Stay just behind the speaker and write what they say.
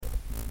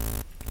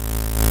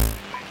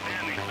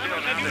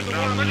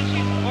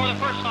emergency for the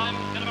first time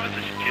in about...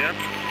 This is Jim,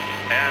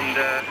 and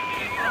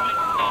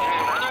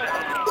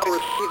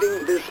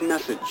Receiving this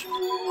message.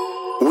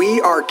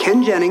 We are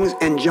Ken Jennings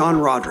and John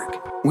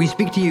Roderick. We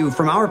speak to you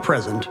from our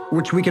present,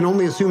 which we can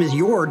only assume is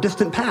your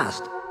distant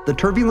past, the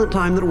turbulent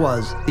time that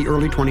was the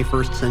early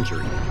 21st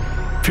century.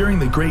 Fearing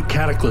the great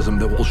cataclysm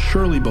that will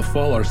surely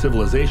befall our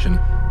civilization,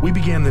 we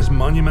began this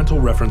monumental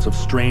reference of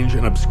strange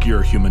and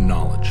obscure human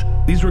knowledge.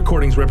 These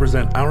recordings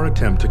represent our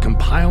attempt to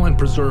compile and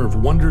preserve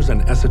wonders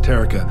and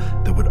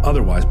esoterica that would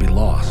otherwise be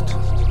lost.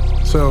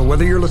 So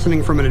whether you're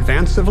listening from an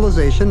advanced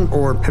civilization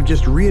or have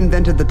just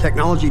reinvented the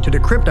technology to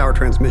decrypt our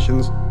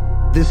transmissions,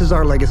 this is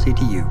our legacy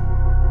to you.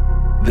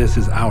 This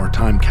is our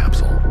time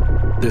capsule.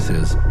 This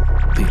is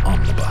the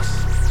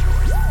Omnibus.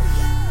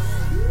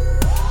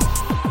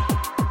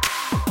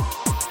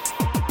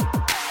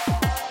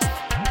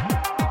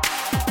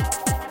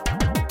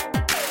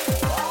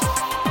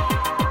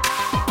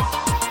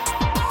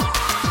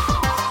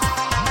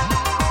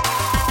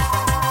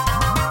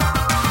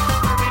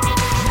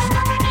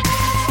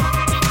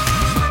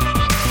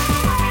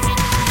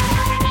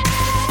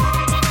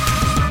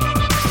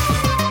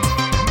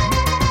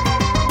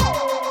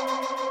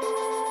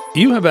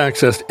 You have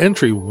accessed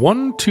entry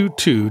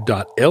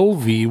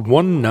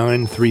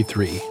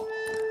 122.LV1933.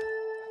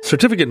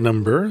 Certificate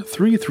number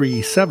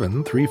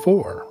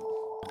 33734.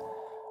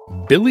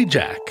 Billy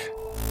Jack.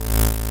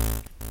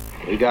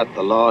 We got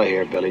the law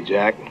here, Billy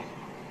Jack.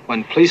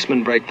 When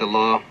policemen break the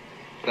law,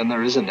 then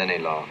there isn't any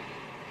law.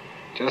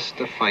 Just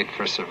a fight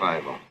for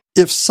survival.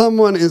 If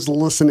someone is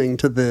listening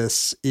to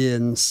this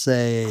in,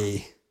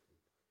 say,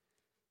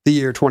 the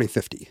year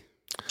 2050,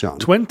 John.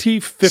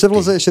 2050.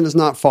 Civilization has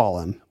not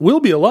fallen.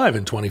 We'll be alive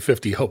in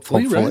 2050,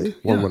 hopefully, right?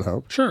 One would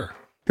hope. Sure.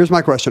 Here's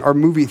my question. Are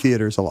movie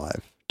theaters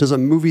alive? Does a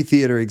movie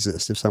theater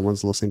exist if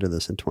someone's listening to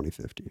this in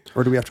 2050?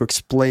 Or do we have to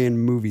explain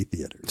movie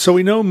theaters? So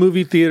we know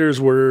movie theaters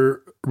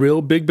were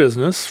real big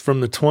business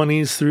from the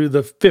 20s through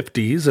the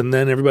 50s, and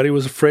then everybody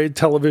was afraid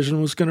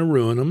television was going to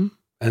ruin them.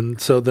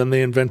 And so then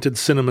they invented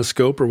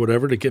CinemaScope or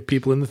whatever to get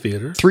people in the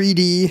theater.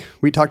 3D,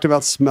 we talked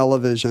about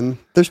smell-o-vision.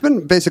 There's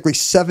been basically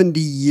 70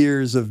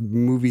 years of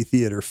movie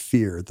theater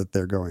fear that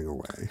they're going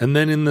away. And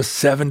then in the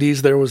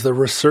 70s, there was the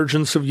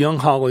resurgence of young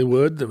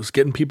Hollywood that was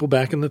getting people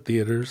back in the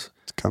theaters.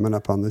 It's coming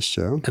up on this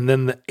show. And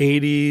then the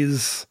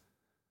 80s,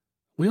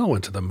 we all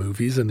went to the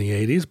movies in the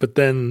 80s, but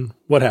then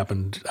what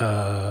happened?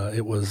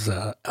 It was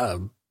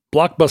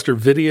Blockbuster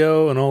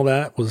Video and all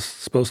that was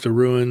supposed to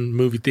ruin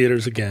movie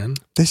theaters again.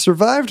 They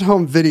survived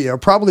home video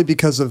probably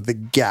because of the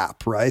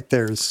gap, right?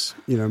 There's,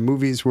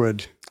 movies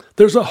would...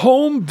 There's a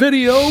home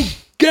video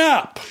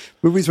gap.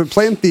 Movies would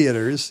play in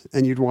theaters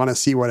and you'd want to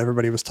see what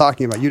everybody was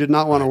talking about. You did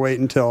not want to wait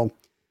until,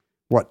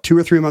 2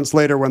 or 3 months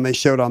later when they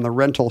showed on the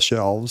rental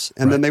shelves,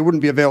 and then they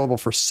wouldn't be available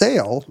for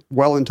sale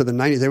well into the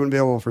 90s. They wouldn't be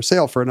available for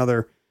sale for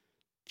another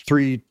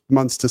 3 to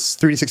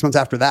 6 months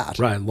after that.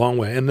 Right, long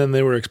way. And then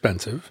they were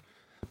expensive.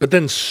 But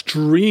then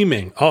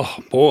streaming, oh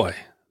boy,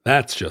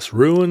 that's just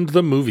ruined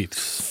the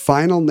movies.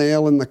 Final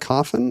nail in the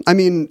coffin? I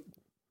mean,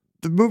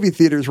 the movie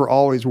theaters were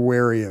always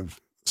wary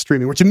of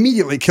streaming, which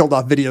immediately killed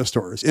off video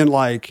stores in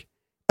like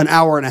an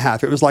hour and a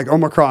half. It was like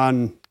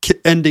Omicron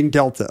ending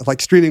Delta. Like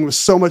streaming was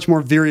so much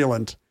more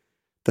virulent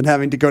than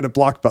having to go to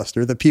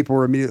Blockbuster that people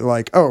were immediately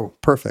like, oh,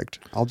 perfect.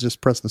 I'll just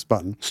press this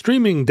button.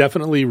 Streaming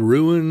definitely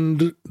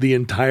ruined the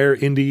entire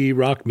indie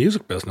rock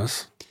music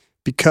business.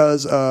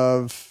 Because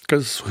there's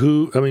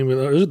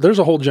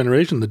a whole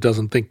generation that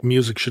doesn't think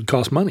music should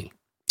cost money.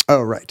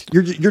 Oh, right.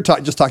 You're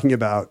just talking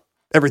about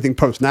everything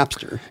post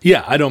Napster.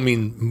 Yeah, I don't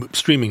mean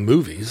streaming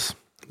movies.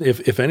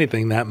 If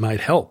anything, that might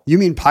help. You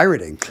mean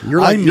pirating? You're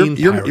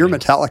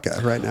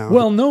Metallica right now.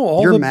 Well,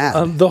 no, you're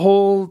mad. The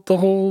whole.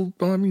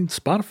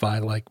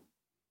 Spotify, like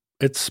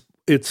it's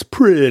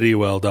pretty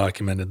well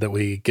documented that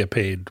we get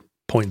paid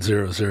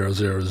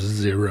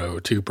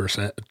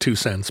 0.00002%, 2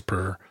 cents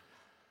per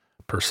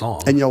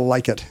song. And you'll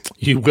like it.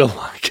 You will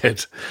like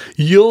it.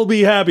 You'll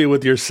be happy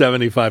with your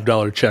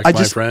 $75 check,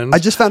 my friend. I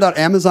just found out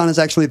Amazon is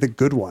actually the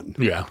good one.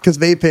 Yeah. Because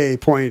they pay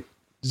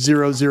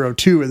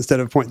 0.002 instead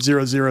of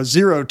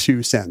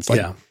 0.0002 cents.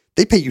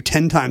 They pay you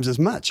 10 times as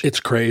much. It's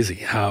crazy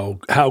how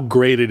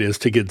great it is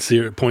to get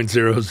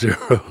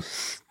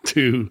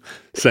 0.002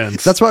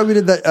 cents. That's why we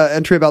did that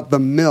entry about the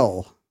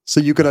mill. So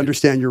you could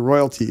understand your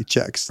royalty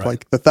checks. Right.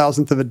 Like the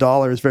thousandth of a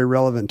dollar is very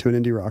relevant to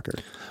an indie rocker.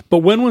 But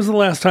when was the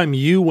last time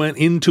you went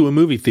into a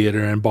movie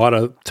theater and bought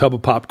a tub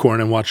of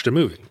popcorn and watched a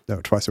movie? No,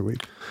 twice a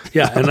week.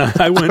 Yeah, and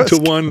I went to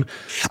one.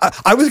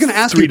 I was going to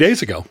ask 3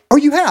 days ago. Oh,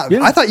 you have?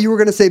 Yeah. I thought you were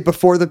going to say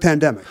before the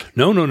pandemic.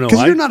 No.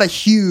 Because you're not a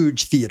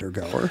huge theater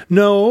goer.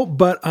 No,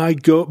 but I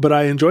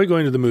enjoy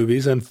going to the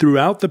movies, and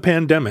throughout the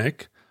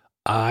pandemic,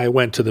 I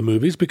went to the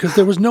movies because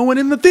there was no one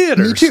in the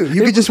theaters. Me too.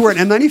 You could just wear an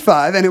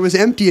N95 and it was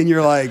empty and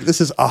you're like,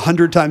 this is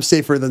 100 times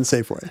safer than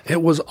Safeway.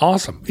 It was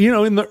awesome.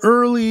 In the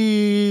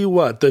early,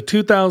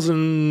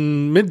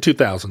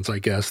 mid-2000s, I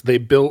guess, they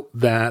built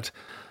that,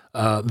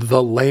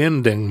 the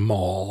Landing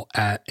Mall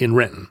in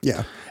Renton.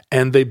 Yeah.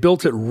 And they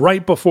built it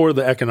right before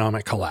the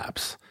economic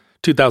collapse,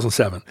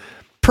 2007.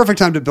 Perfect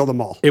time to build a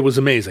mall. It was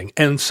amazing.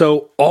 And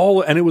so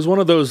and it was one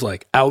of those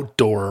like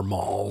outdoor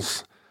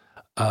malls.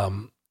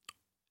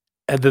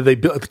 And then they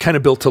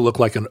built to look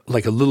like a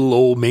little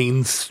old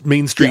main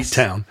street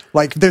town.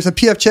 Like there's a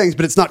P.F. Chang's,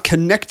 but it's not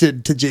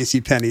connected to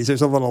JCPenney's.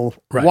 There's a little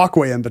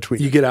walkway in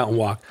between. You get out and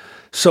walk.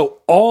 So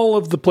all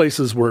of the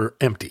places were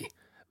empty.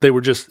 They were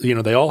just,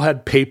 they all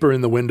had paper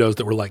in the windows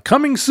that were like,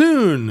 coming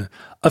soon,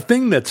 a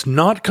thing that's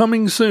not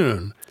coming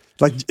soon.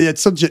 Like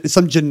it's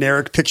some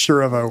generic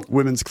picture of a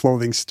women's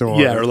clothing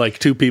store. Yeah, or like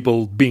two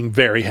people being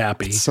very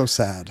happy. It's so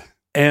sad.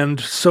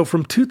 And so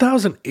from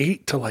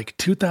 2008 to like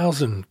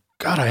 14,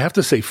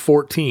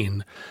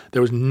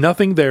 there was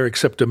nothing there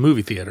except a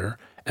movie theater,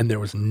 and there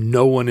was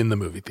no one in the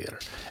movie theater.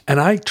 And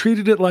I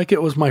treated it like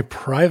it was my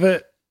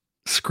private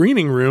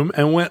screening room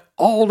and went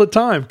all the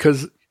time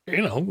because,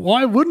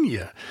 why wouldn't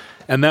you?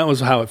 And that was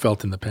how it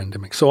felt in the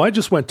pandemic. So I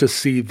just went to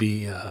see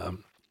the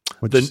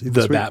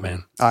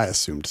Batman. I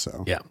assumed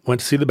so. Yeah,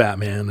 went to see the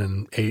Batman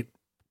and ate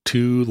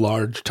 2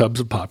 large tubs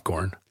of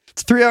popcorn.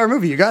 It's a 3-hour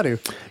movie. You got to.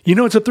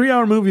 It's a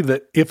 3-hour movie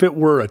that if it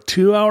were a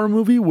 2-hour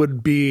movie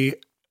would be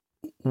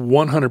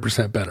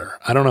 100% better.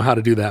 I don't know how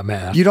to do that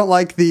math. You don't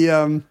like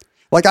the,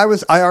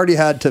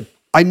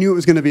 I knew it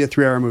was going to be a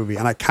 3-hour movie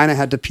and I kind of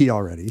had to pee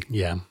already.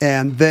 Yeah.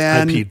 And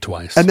then I peed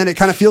twice. And then it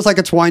kind of feels like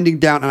it's winding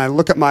down. And I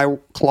look at my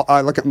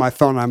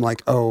phone and I'm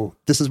like, oh,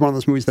 this is one of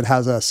those movies that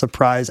has a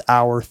surprise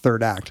hour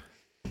third act.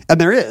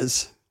 And there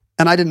is.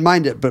 And I didn't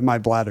mind it, but my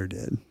bladder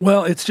did.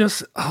 Well, it's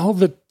just all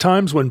the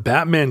times when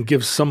Batman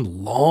gives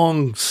some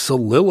long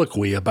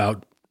soliloquy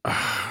about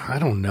I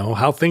don't know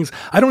how things,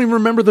 I don't even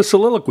remember the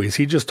soliloquies.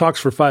 He just talks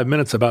for 5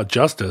 minutes about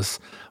justice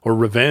or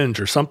revenge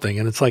or something.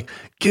 And it's like,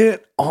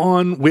 get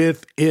on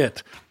with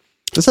it.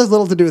 This has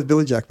little to do with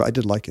Billy Jack, but I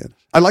did like it.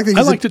 I like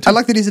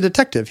that he's a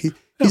detective.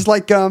 He's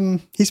like,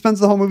 he spends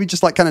the whole movie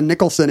just like kind of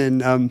Nicholson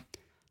in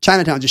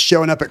Chinatown, just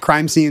showing up at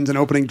crime scenes and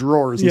opening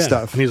drawers and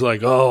stuff. And he's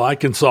like, oh, I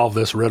can solve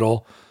this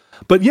riddle.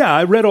 But yeah,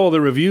 I read all the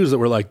reviews that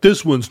were like,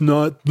 this one's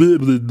not blah,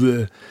 blah,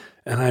 blah.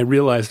 And I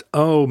realized,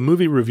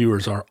 movie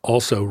reviewers are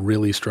also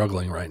really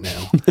struggling right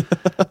now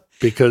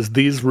because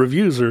these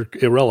reviews are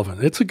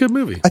irrelevant. It's a good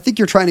movie. I think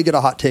you're trying to get a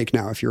hot take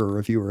now if you're a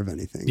reviewer of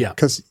anything. Yeah.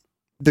 Because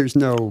there's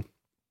no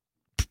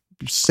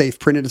safe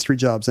print industry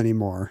jobs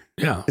anymore.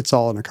 Yeah. It's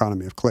all an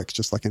economy of clicks,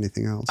 just like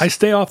anything else. I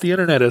stay off the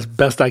internet as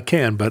best I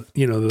can, but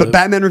but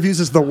Batman Reviews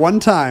is the one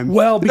time.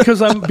 Well,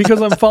 because I'm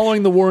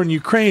following the war in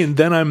Ukraine,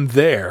 then I'm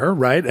there,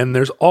 right? And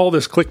there's all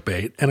this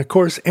clickbait. And of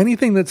course,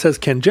 anything that says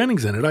Ken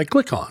Jennings in it, I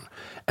click on.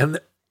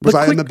 And was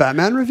I in the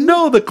Batman review?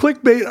 No, the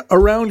clickbait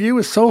around you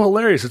is so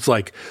hilarious. It's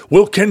like,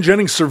 will Ken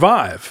Jennings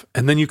survive?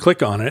 And then you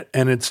click on it,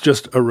 and it's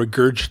just a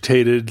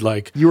regurgitated,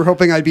 like... You were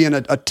hoping I'd be in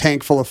a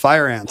tank full of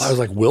fire ants. I was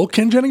like, will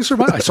Ken Jennings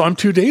survive? I saw him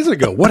 2 days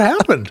ago. What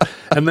happened?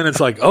 And then it's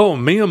like, oh,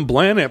 Mayim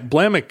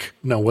Blamick.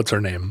 No, what's her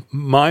name?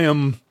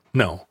 Mayim.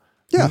 No.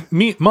 Yeah.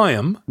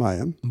 Mayim.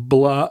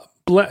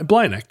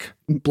 Blahnik.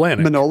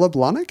 Manola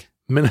Blahnik?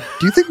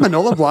 Do you think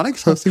Manola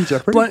Blahnik's hosting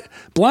Jeopardy?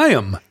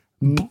 Blam.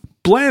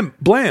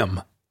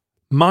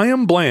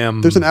 Mayim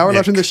Blam. There's an hour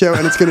left in the show,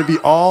 and it's going to be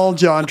all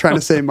John trying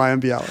to say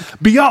Mayim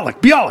Bialik.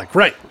 Bialik,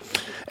 right.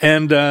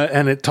 And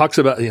it talks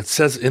about, it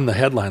says in the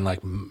headline, like,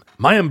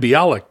 Mayim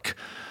Bialik,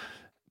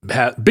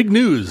 big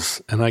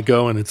news. And I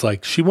go, and it's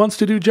like, she wants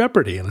to do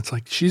Jeopardy. And it's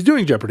like, she's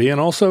doing Jeopardy.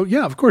 And also,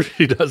 yeah, of course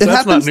she does.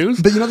 That's not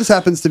news. But this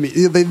happens to me.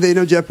 They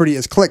know Jeopardy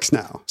is clicks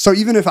now. So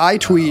even if I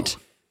tweet,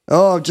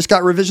 just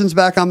got revisions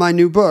back on my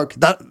new book,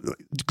 that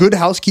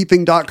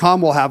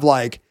goodhousekeeping.com will have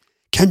like,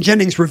 Ken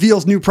Jennings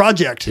reveals new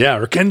project. Yeah,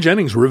 or Ken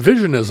Jennings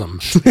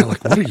revisionism. You're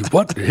like,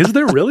 what? Is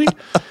there really?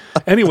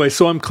 Anyway,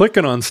 so I'm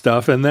clicking on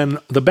stuff, and then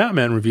the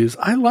Batman reviews.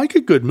 I like a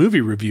good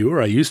movie review,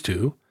 or I used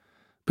to.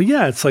 But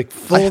yeah, it's like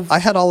full I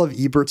had all of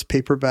Ebert's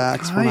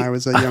paperbacks when I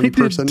was a young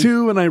person. I did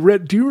too, and I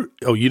read, you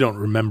don't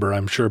remember,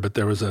 I'm sure, but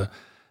there was a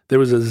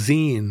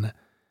zine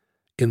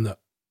in the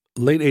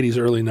late 80s,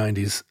 early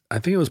 90s. I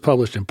think it was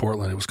published in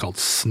Portland. It was called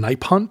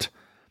Snipe Hunt.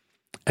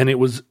 And it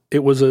was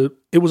a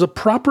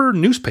proper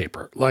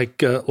newspaper, like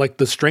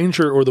The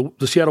Stranger or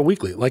the Seattle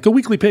Weekly, like a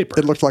weekly paper.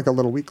 It looked like a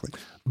little weekly.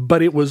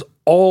 But it was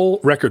all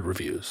record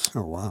reviews.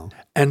 Oh, wow.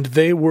 And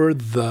they were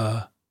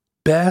the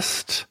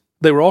best.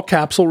 They were all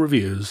capsule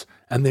reviews,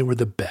 and they were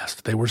the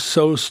best. They were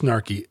so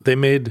snarky. They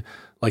made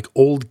like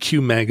old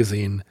Q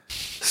magazine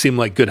seem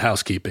like Good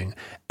Housekeeping.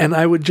 And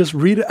I would just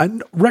read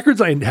records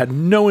I had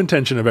no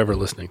intention of ever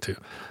listening to,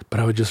 but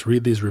I would just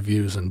read these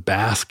reviews and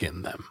bask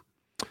in them.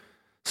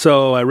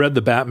 So I read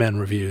the Batman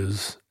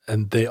reviews,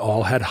 and they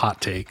all had hot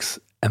takes,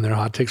 and their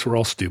hot takes were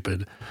all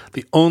stupid.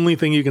 The only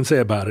thing you can say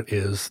about it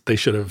is they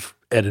should have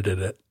edited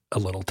it a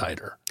little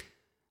tighter.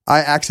 I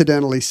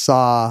accidentally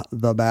saw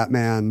the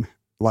Batman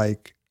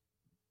like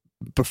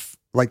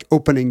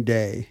opening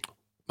day.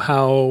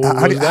 How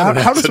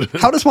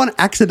does one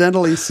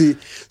accidentally see?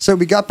 So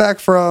we got back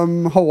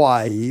from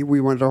Hawaii.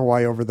 We went to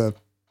Hawaii over the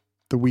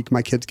week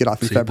my kids get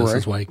off in February.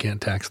 This is why you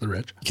can't tax the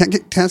rich. You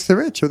can't tax the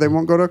rich, or they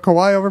won't go to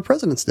Kauai over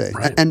President's Day,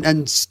 right.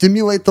 and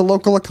stimulate the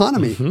local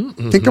economy.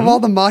 Think of all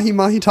the mahi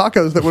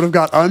tacos that would have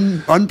got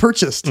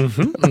unpurchased.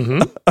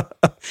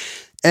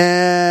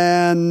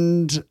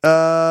 And Do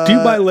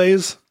you buy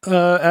Lay's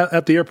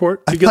at the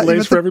airport? Do you get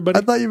Lay's for everybody?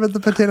 I thought you meant the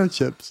potato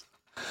chips.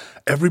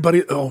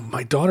 Everybody. Oh,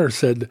 my daughter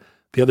said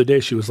the other day,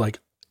 she was like,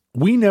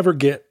 we never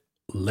get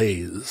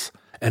Lay's.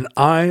 And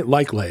I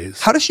like Lay's.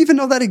 How does she even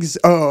know that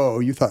Oh,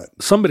 you thought.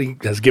 Somebody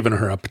has given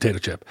her a potato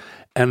chip.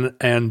 And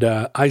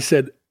I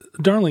said,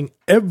 darling,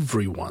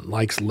 everyone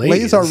likes Lay's.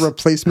 Lay's are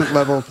replacement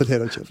level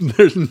potato chips.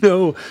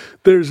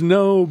 There's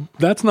no,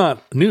 that's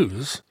not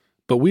news,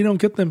 but we don't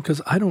get them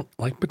because I don't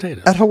like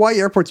potatoes. At Hawaii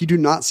airports, you do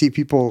not see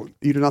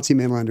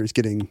mainlanders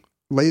getting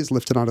Lay's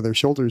lifted onto their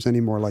shoulders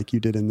anymore like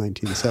you did in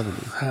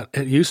 1970.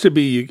 It used to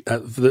be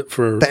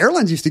for the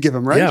airlines used to give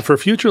them, right? Yeah, for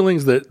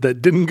futurelings that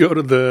didn't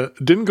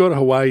go to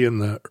Hawaii in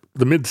the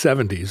mid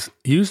 70s.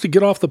 You used to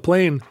get off the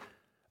plane,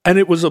 and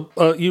it was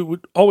you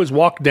would always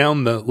walk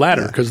down the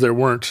ladder because there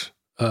weren't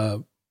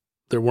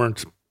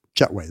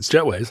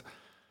jetways,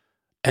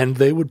 and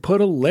they would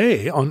put a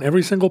Lay on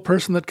every single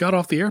person that got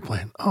off the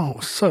airplane. Oh,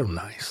 so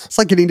nice. It's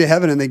like getting to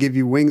heaven and they give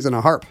you wings and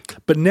a harp.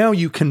 But now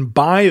you can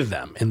buy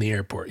them in the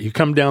airport. You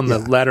come down the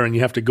ladder and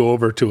you have to go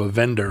over to a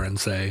vendor and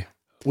say,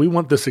 we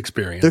want this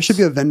experience. There should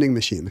be a vending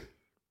machine.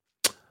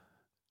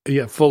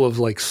 Yeah, full of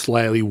like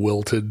slightly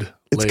wilted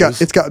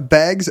Lays. It's got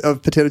bags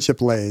of potato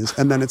chip Lays,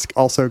 and then it's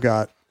also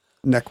got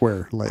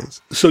neckwear Lays.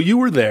 So you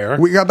were there.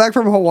 We got back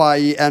from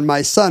Hawaii, and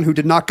my son, who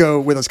did not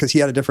go with us because he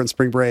had a different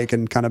spring break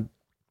and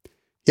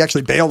he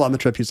actually bailed on the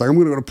trip. He's like, I'm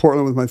going to go to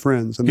Portland with my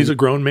friends. And he's a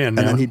grown man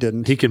now. And then he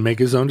didn't. He can make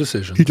his own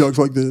decisions. He talks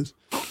like this.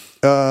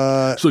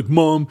 It's like,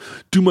 Mom,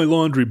 do my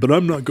laundry, but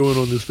I'm not going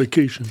on this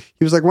vacation.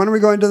 He was like, when are we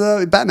going to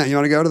the Batman? You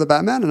want to go to the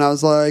Batman? And I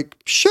was like,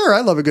 sure.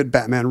 I love a good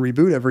Batman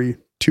reboot every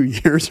 2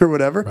 years or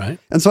whatever. Right.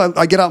 And so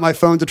I get out my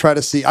phone to try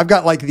to see. I've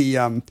got like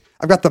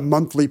I've got the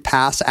monthly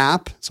pass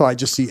app. So I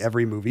just see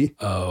every movie.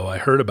 Oh, I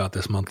heard about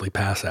this monthly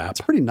pass app.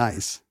 It's pretty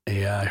nice.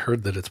 Yeah, I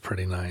heard that it's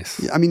pretty nice.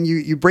 Yeah, I mean,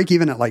 you break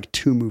even at like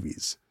 2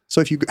 movies. So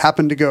if you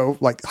happen to go,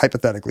 like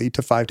hypothetically,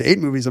 to 5 to 8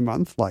 movies a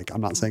month, like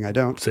I'm not saying I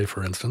don't. Say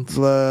for instance,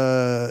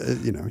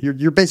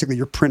 you're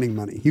basically printing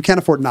money. You can't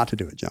afford not to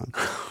do it, John.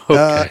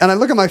 Okay. And I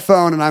look at my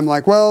phone and I'm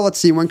like, well, let's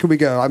see, when can we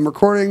go? I'm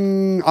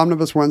recording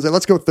Omnibus Wednesday.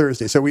 Let's go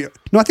Thursday. So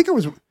I think it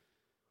was.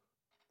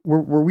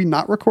 Were we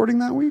not recording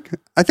that week?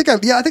 I think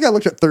I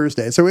looked at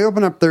Thursday. So we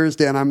open up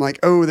Thursday and I'm like,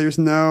 oh, there's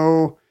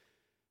no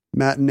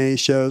matinee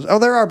shows. Oh,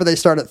 there are, but they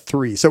start at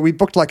 3. So we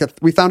booked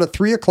we found a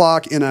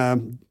 3:00 in a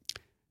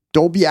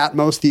Dolby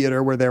Atmos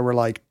theater where there were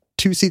like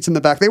 2 seats in the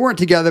back. They weren't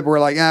together, but we're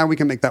like, we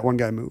can make that one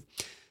guy move.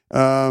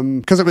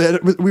 Because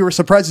we were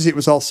surprised to see it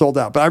was all sold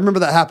out. But I remember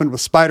that happened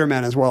with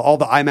Spider-Man as well. All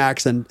the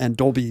IMAX and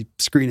Dolby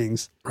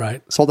screenings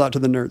sold out to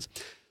the nerds.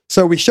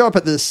 So we show up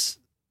at this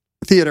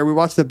theater, we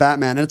watch the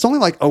Batman, and it's only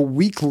like a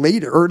week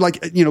later, or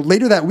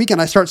later that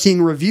weekend, I start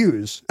seeing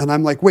reviews, and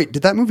I'm like, wait,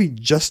 did that movie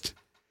just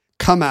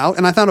come out?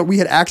 And I found out we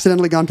had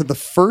accidentally gone to the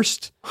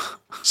first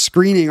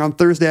screening on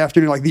Thursday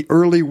afternoon, like the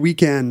early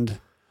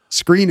weekend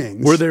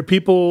screenings. Were there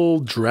people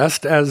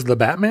dressed as the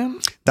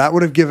Batman? That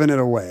would have given it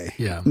away.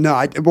 Yeah. No,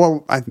 I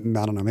don't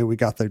know. Maybe we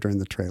got there during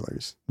the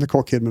trailers.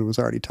 Nicole Kidman was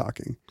already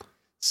talking.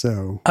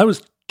 So I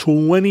was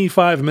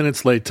 25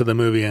 minutes late to the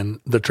movie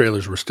and the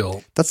trailers were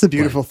still. That's the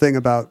beautiful thing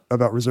about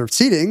reserved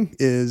seating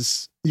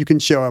is you can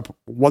show up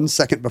 1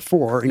 second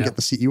before and get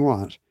the seat you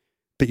want,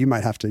 but you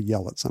might have to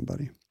yell at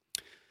somebody.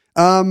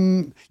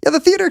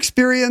 The theater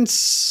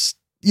experience,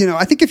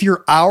 I think if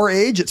you're our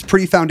age, it's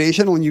pretty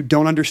foundational and you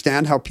don't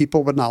understand how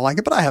people would not like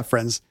it. But I have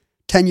friends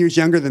 10 years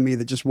younger than me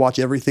that just watch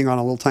everything on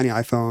a little tiny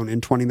iPhone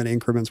in 20-minute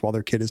increments while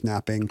their kid is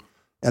napping.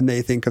 And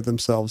they think of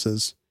themselves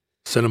as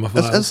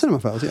cinemaphiles. As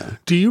cinemaphiles, yeah.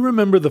 Do you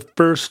remember the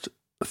first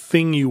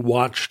thing you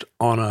watched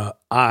on an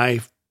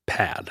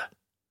iPad?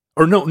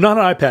 Or no, not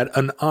an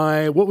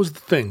iPad, what was the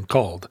thing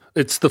called?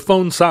 It's the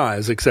phone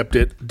size, except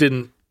it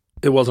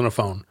wasn't a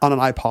phone. On an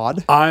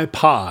iPod?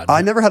 iPod.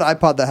 I never had an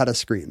iPod that had a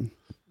screen.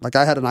 Like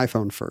I had an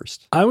iPhone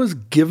first. I was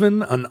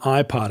given an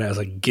iPod as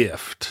a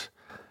gift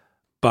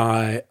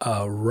by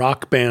a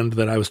rock band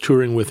that I was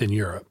touring with in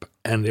Europe.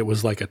 And it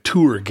was like a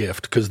tour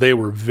gift because they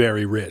were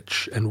very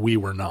rich and we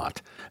were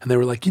not. And they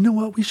were like, you know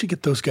what? We should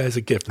get those guys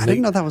a gift. And I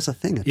didn't know that was a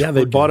thing. Yeah,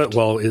 they bought it.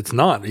 Well, it's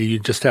not. You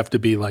just have to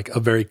be like a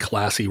very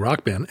classy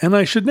rock band. And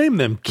I should name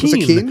them Keane.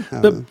 Was it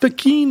Keane? The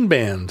Keane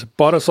band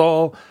bought us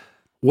all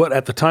what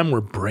at the time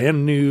were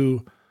brand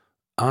new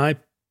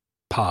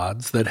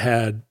iPods that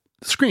had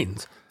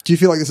screens. Do you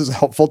feel like this is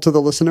helpful to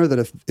the listener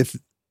that if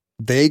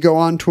they go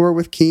on tour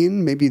with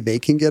Keane, maybe they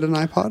can get an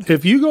iPod?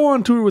 If you go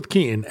on tour with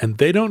Keane and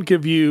they don't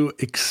give you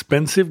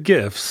expensive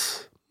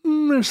gifts,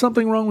 there's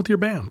something wrong with your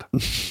band.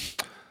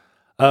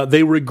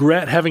 They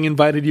regret having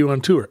invited you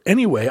on tour.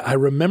 Anyway, I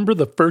remember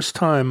the first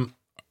time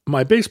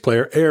my bass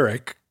player,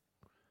 Eric,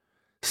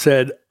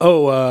 said,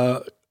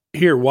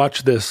 here,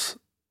 watch this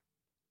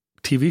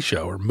TV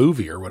show or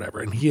movie or whatever.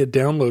 And he had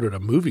downloaded a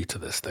movie to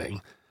this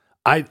thing.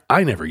 I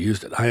never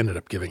used it. I ended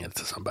up giving it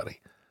to somebody.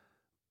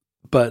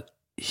 But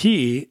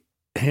he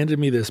handed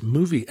me this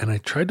movie and I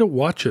tried to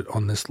watch it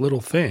on this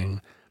little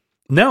thing.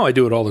 Now I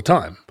do it all the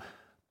time.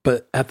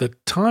 But at the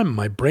time,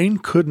 my brain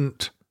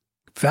couldn't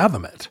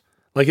fathom it.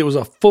 Like it was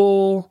a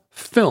full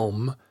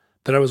film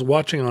that I was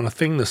watching on a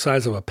thing the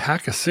size of a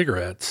pack of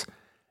cigarettes.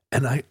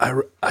 And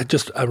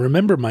I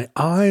remember my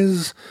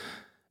eyes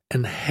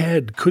and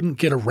head couldn't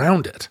get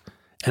around it.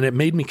 And it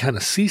made me kind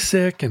of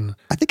seasick. And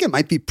I think it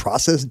might be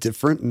processed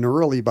different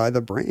neurally by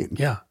the brain.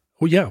 yeah.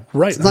 Well, yeah,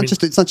 right.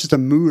 It's not just a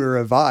mood or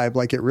a vibe.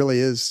 Like it really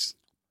is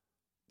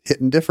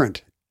hitting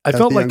different. I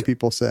felt the like young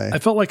people say. I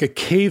felt like a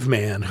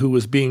caveman who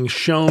was being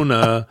shown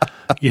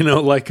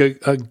like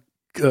an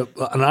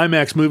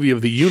IMAX movie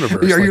of the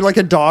universe. Are you like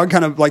a dog,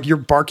 kind of like you're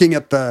barking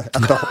at the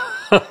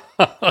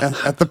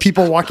at the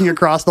people walking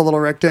across the little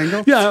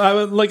rectangle? Yeah, I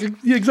would like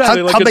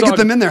exactly. How'd they get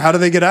them in there? How do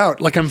they get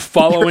out? Like I'm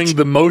following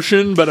the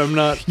motion, but I'm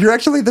not. You're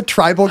actually the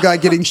tribal guy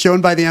getting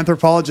shown by the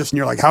anthropologist, and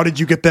you're like, how did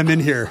you get them in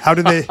here?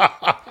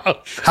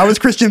 How is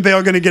Christian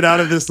Bale going to get out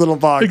of this little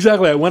box?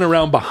 Exactly. I went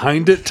around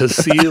behind it to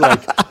see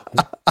like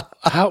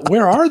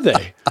where are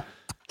they?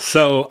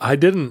 So I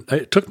didn't.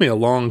 It took me a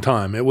long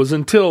time. It was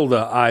until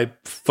the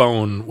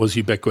iPhone was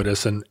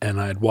ubiquitous, and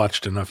I had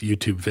watched enough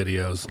YouTube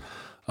videos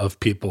of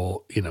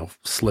people,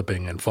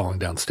 slipping and falling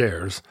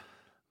downstairs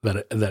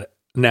that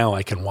now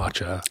I can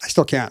watch I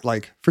still can't,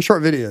 like, for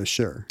short videos,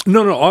 sure.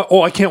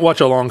 No. I can't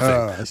watch a long thing,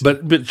 I see.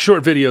 but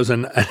short videos,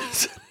 and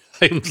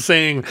I'm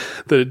saying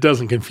that it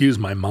doesn't confuse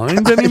my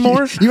mind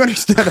anymore. You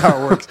understand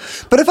how it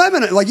works. But if I'm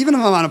even if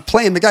I'm on a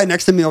plane, the guy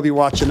next to me will be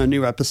watching a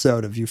new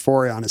episode of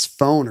Euphoria on his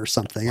phone or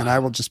something, and I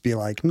will just be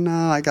like, no,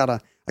 I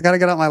gotta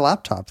get out my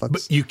laptop.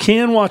 But you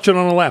can watch it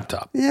on a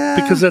laptop. Yeah.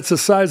 Because that's the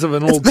size of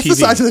an old That's TV. the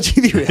size of the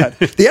TV we had.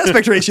 The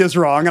aspect ratio is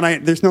wrong,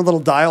 and there's no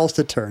little dials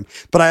to turn.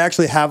 But I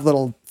actually have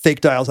little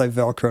fake dials I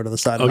Velcro to the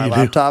side of my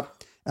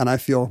laptop, and I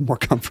feel more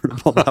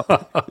comfortable that way.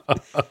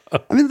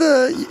 I mean,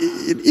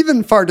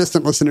 even far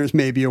distant listeners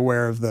may be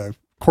aware of the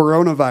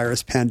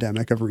coronavirus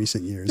pandemic of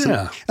recent years.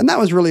 Yeah. And that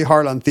was really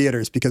hard on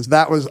theaters because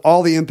that was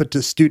all the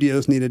impetus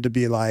studios needed to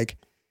be like,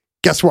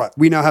 guess what?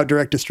 We now have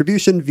direct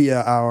distribution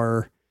via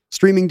our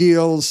streaming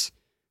deals.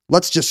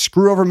 Let's just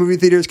screw over movie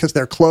theaters because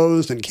they're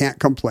closed and can't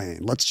complain.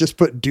 Let's just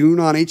put Dune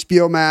on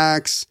HBO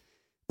Max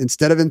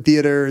instead of in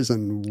theaters.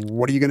 And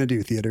what are you going to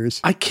do,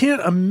 theaters? I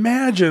can't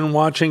imagine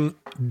watching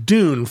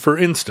Dune, for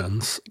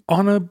instance,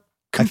 on a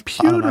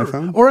computer On an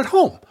iPhone? or at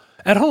home.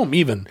 At home,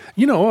 even,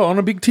 on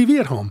a big TV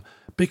at home,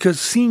 because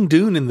seeing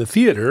Dune in the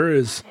theater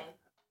is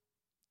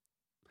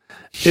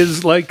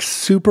like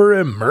super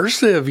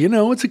immersive.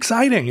 It's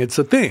exciting. It's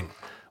a thing.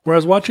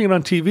 Whereas watching it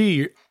on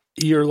TV,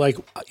 you're like,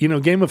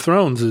 Game of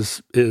Thrones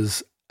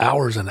is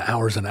hours and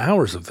hours and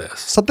hours of this.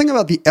 Something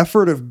about the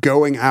effort of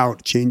going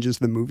out changes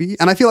the movie.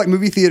 And I feel like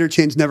movie theater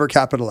chains never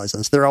capitalize on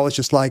this. They're always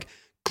just like,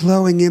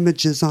 glowing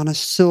images on a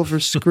silver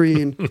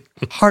screen.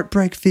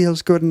 Heartbreak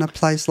feels good in a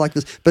place like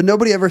this. But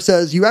nobody ever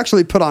says, you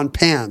actually put on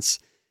pants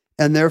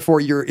and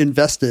therefore you're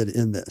invested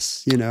in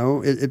this.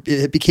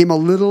 It became a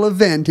little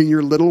event in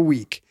your little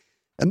week.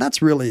 And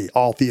that's really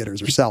all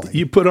theaters are selling.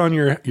 You put on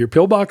your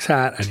pillbox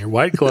hat and your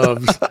white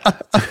gloves.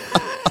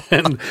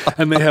 And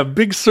they have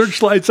big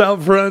searchlights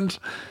out front.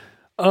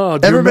 Oh,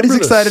 everybody's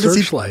excited to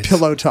see Searchlights?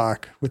 Pillow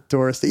Talk with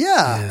Doris.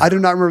 Yeah, I do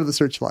not remember the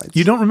Searchlights.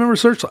 You don't remember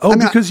Searchlights? Oh,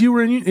 because you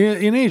were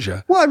in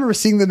Asia. Well, I remember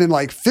seeing them in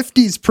like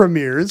 50s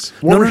premieres.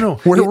 No.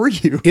 Where were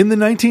you? In the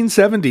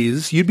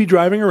 1970s, you'd be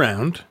driving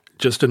around,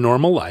 just a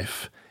normal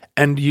life,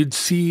 and you'd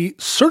see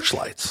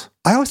Searchlights.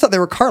 I always thought they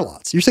were car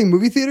lots. You're saying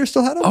movie theaters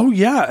still had them? Oh,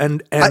 yeah.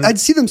 And I'd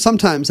see them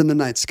sometimes in the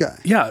night sky.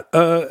 Yeah.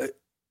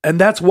 And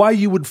that's why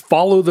you would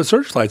follow the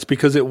Searchlights,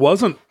 because it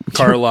wasn't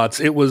car lots.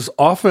 It was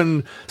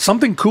often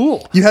something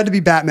cool. You had to be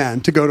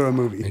Batman to go to a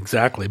movie.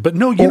 Exactly. But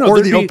no,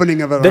 or the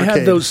opening of an They arcade.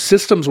 had those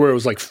systems where it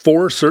was like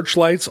 4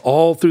 searchlights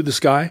all through the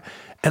sky.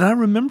 And I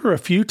remember a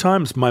few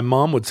times my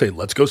mom would say,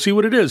 let's go see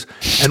what it is.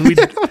 And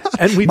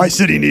we'd My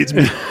city needs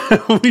me.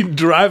 we'd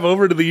drive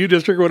over to the U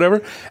District or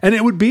whatever. And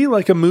it would be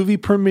like a movie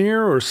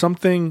premiere or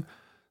something,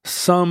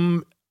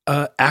 some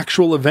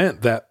actual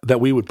event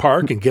that we would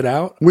park and get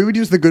out. We would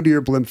use the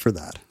Goodyear blimp for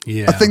that.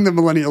 Yeah. A thing that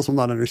millennials will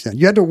not understand.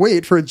 You had to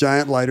wait for a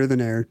giant lighter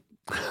than air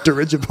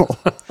dirigible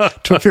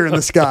to appear in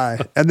the sky.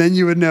 And then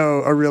you would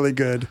know a really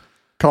good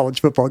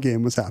college football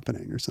game was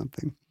happening or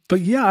something.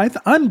 But yeah,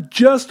 I'm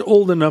just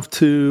old enough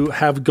to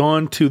have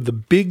gone to the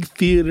big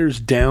theaters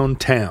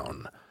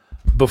downtown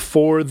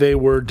before they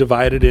were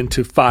divided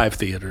into 5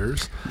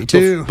 theaters. Me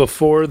too.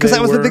 Because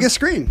that was the biggest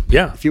screen.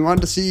 Yeah. If you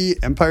wanted to see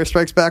Empire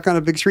Strikes Back on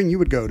a big screen, you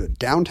would go to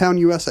downtown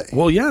USA.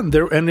 Well, yeah,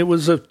 and it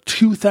was a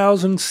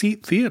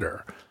 2,000-seat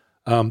theater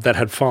that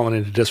had fallen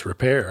into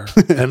disrepair,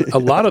 and a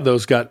lot of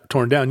those got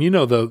torn down. They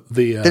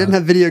didn't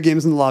have video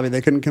games in the lobby.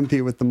 They couldn't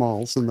compete with the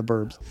malls and the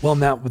burbs. Well,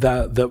 now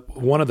the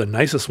one of the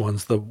nicest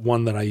ones, the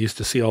one that I used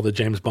to see all the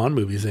James Bond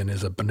movies in,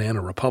 is a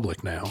Banana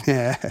Republic now,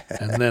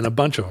 and then a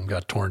bunch of them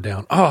got torn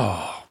down.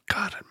 Oh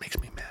God, it makes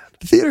me mad.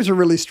 The theaters are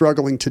really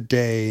struggling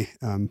today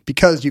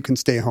because you can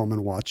stay home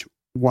and watch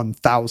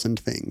 1,000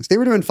 things. They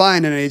were doing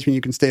fine in an age when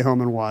you can stay home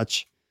and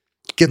watch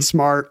Get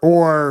Smart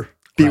or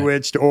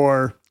Bewitched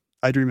or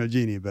I Dream of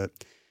Jeannie, but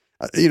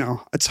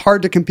it's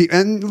hard to compete.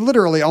 And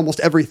literally almost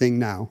everything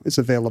now is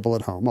available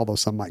at home, although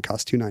some might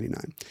cost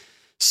 $2.99.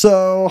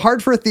 So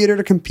hard for a theater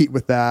to compete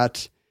with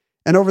that.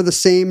 And over the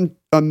same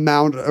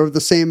amount, or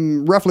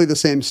roughly the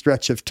same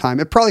stretch of time,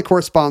 it probably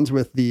corresponds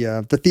with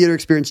the theater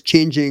experience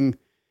changing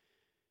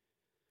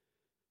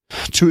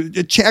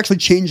actually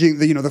changing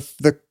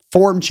the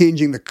form,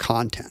 changing the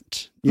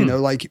content.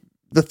 Like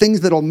the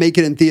things that'll make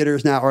it in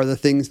theaters now are the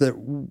things that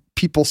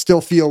people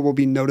still feel will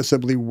be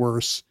noticeably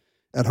worse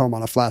at home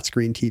on a flat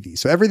screen TV.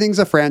 So everything's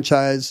a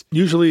franchise.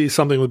 Usually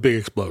something with big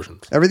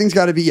explosions. Everything's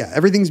got to be,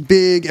 everything's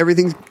big.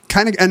 Everything's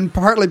kind of, and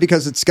partly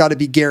because it's got to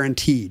be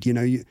guaranteed.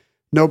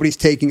 Nobody's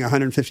taking a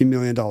 $150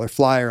 million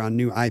flyer on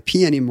new IP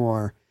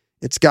anymore.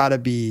 It's got to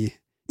be,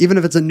 even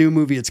if it's a new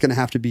movie, it's going to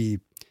have to be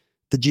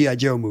the G.I.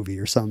 Joe movie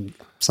or some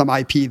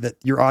IP that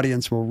your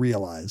audience will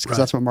realize, because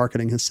that's what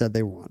marketing has said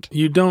they want.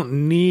 You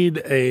don't need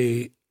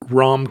a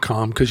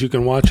rom-com because you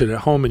can watch it at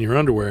home in your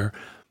underwear,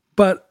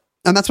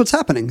 and that's what's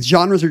happening.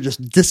 Genres are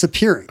just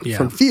disappearing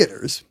from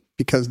theaters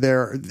because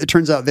it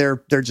turns out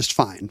they're just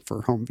fine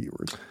for home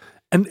viewers.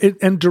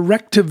 And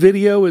direct to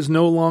video is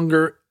no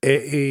longer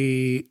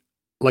a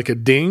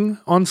ding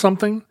on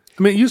something.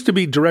 I mean, it used to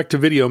be direct to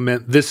video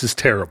meant this is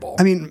terrible.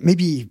 I mean,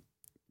 maybe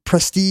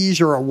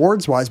prestige or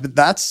awards wise, but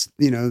that's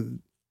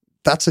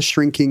a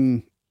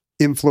shrinking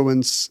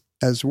influence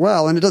as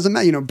well. And it doesn't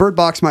matter, Bird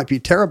Box might be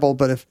terrible,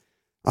 but if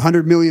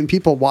 100 million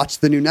people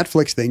watched the new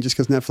Netflix thing just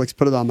because Netflix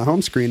put it on the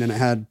home screen and it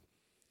had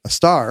a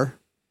star,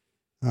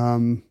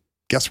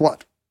 guess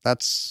what?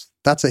 That's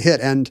a hit.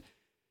 And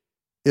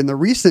in the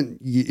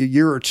recent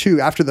year or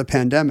two after the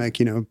pandemic,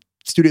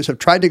 studios have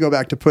tried to go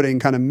back to putting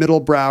kind of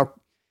middlebrow,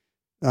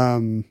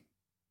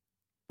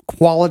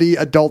 quality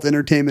adult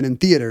entertainment in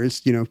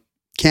theaters.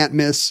 Can't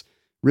miss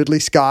Ridley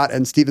Scott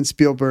and Steven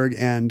Spielberg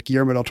and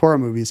Guillermo del Toro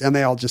movies, and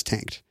they all just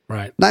tanked.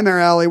 Right. Nightmare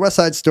Alley, West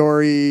Side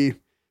Story,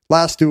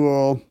 Last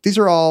Duel. These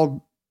are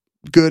all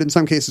good, in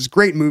some cases,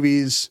 great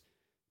movies.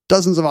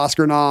 Dozens of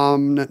Oscar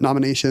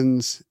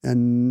nominations,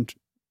 and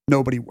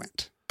nobody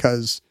went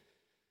because.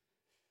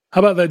 How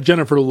about that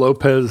Jennifer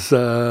Lopez?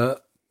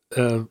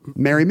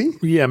 Marry Me?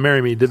 Yeah,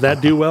 Marry Me. Did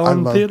that do well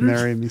in theaters? I love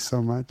Marry Me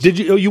so much. Did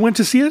you? Oh, you went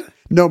to see it?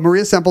 No,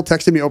 Maria Semple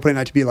texted me opening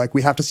night to be like,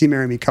 "We have to see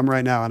Marry Me. Come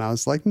right now." And I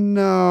was like,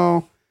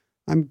 "No,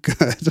 I'm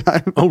good."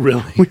 Oh,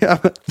 really? We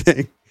have a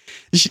thing.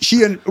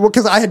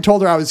 Because I had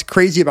told her I was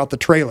crazy about the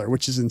trailer,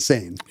 which is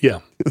insane. Yeah.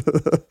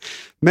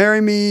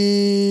 Marry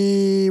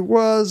Me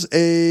was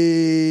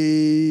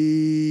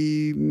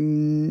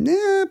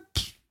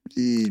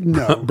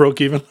no.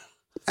 Broke even?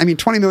 I mean,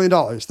 $20 million.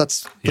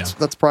 That's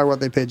probably what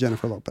they paid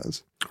Jennifer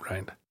Lopez.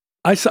 Right.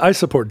 I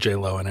support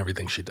J-Lo and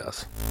everything she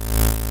does.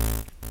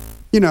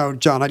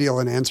 John, I deal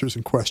in answers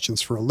and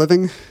questions for a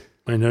living.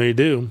 I know you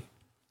do.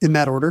 In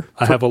that order.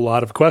 I have a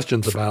lot of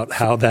questions about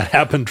how that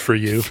happened for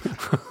you.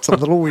 It's a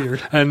little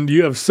weird. And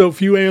you have so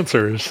few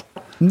answers.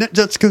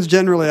 That's because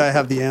generally I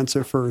have the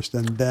answer first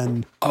and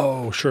then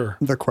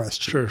the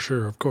question.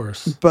 Sure, of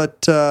course.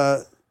 But,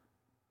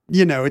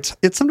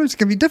 it's sometimes it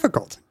can be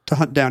difficult to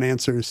hunt down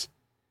answers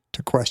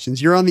to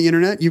questions. You're on the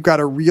internet, you've got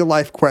a real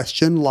life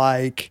question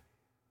like,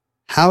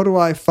 how do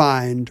I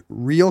find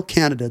real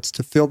candidates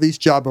to fill these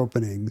job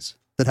openings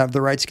that have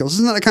the right skills?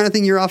 Isn't that the kind of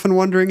thing you're often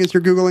wondering as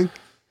you're Googling?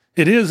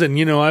 It is. And,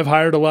 I've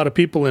hired a lot of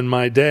people in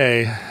my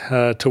day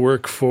to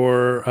work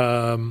for...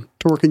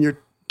 to work in your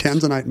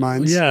Tanzanite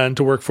mines. Yeah, and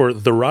to work for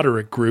the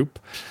Roderick Group.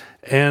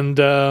 And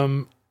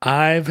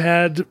I've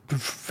had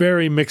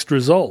very mixed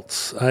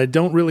results. I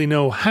don't really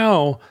know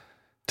how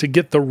to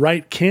get the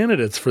right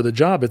candidates for the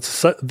job.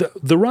 It's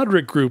the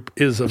Roderick Group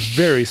is a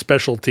very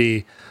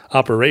specialty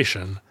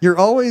operation. You're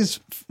always,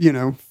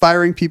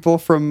 firing people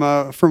from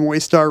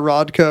Waystar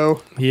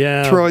Rodco.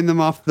 Yeah, throwing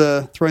them off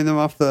the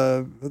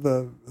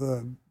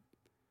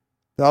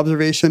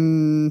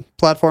observation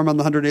platform on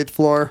the 108th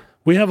floor.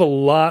 We have a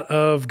lot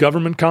of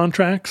government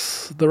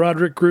contracts, the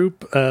Roderick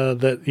Group,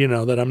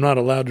 that I'm not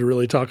allowed to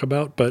really talk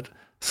about. But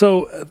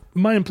so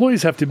my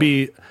employees have to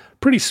be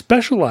pretty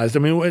specialized. I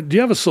mean, do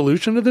you have a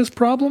solution to this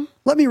problem?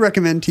 Let me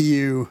recommend to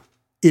you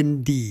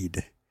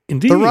Indeed.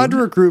 Indeed. The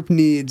Roderick Group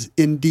needs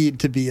Indeed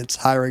to be its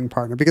hiring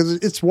partner because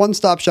it's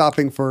one-stop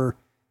shopping for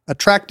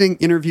attracting,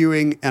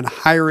 interviewing, and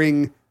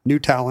hiring new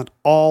talent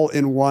all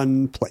in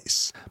one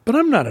place. But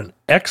I'm not an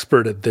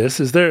expert at this.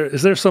 Is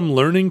there some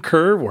learning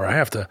curve where I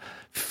have to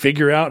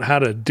figure out how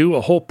to do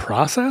a whole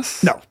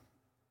process? No.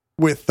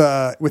 With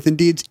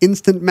Indeed's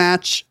Instant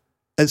Match,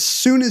 as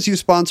soon as you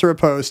sponsor a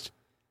post,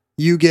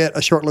 you get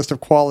a short list of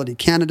quality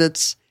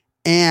candidates,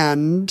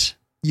 and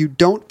you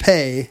don't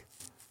pay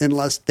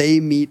unless they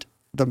meet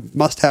the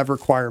must-have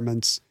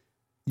requirements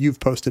you've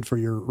posted for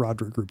your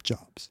Roderick Group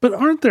jobs. But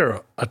aren't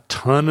there a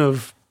ton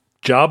of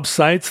job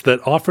sites that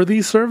offer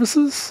these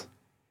services?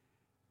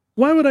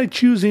 Why would I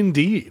choose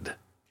Indeed?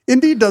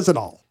 Indeed does it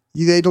all.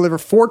 They deliver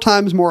 4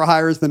 times more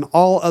hires than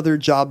all other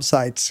job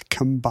sites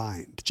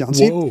combined, John.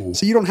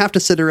 So you don't have to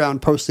sit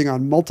around posting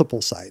on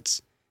multiple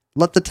sites.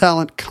 Let the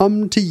talent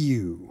come to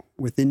you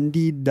with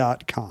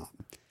Indeed.com.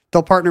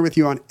 They'll partner with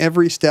you on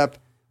every step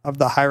of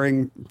the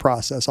hiring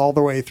process, all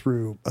the way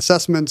through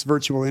assessments,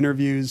 virtual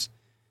interviews,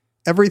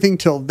 everything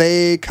till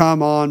they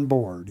come on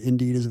board.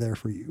 Indeed is there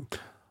for you.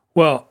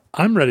 Well,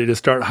 I'm ready to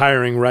start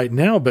hiring right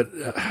now, but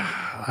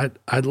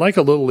I'd like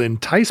a little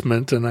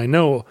enticement, and I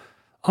know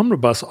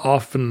Omnibus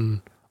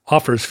often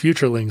offers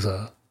futurelings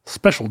a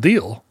special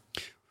deal.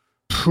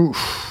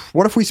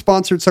 What if we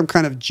sponsored some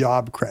kind of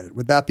job credit?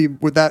 Would that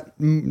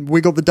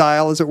wiggle the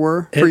dial, as it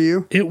were, for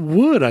you? It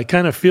would. I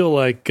kind of feel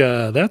like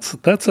that's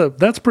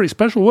pretty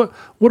special.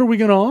 What are we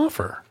going to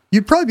offer?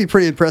 You'd probably be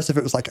pretty impressed if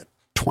it was like a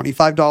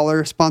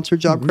 $25 sponsored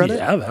job credit.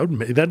 Yeah,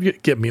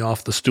 that'd get me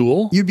off the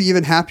stool. You'd be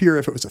even happier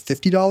if it was a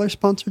 $50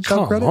 sponsored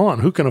job credit. Come on,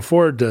 who can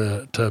afford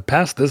to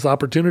pass this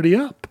opportunity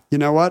up? You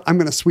know what? I'm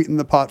going to sweeten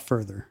the pot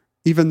further.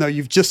 Even though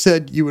you've just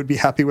said you would be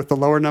happy with the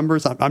lower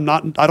numbers, I'm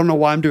not. I don't know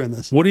why I'm doing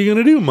this. What are you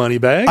going to do,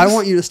 Moneybags? I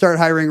want you to start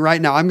hiring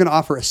right now. I'm going to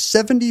offer a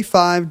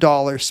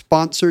 $75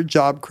 sponsored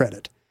job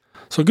credit.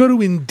 So go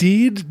to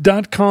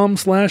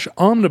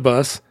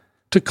Indeed.com/omnibus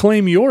to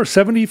claim your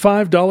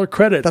 $75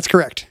 credit. That's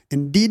correct.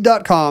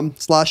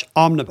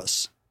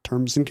 Indeed.com/omnibus.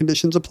 Terms and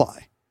conditions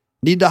apply.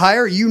 Need to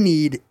hire? You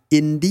need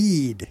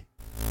Indeed.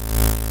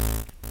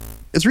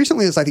 As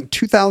recently as, I think,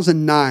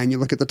 2009, you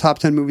look at the top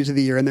 10 movies of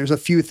the year, and there's a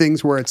few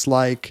things where it's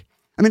like,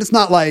 I mean, it's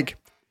not like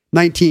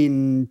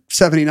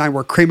 1979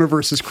 where Kramer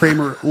versus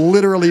Kramer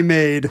literally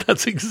made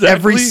That's exactly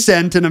every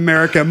cent in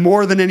America,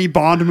 more than any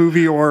Bond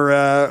movie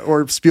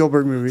or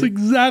Spielberg movie. That's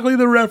exactly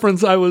the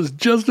reference. It was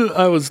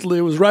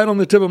right on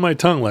the tip of my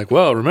tongue. Like,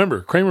 well,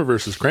 remember Kramer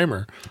versus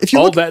Kramer.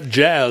 That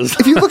jazz.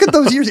 If you look at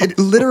those years, it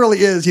literally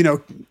is,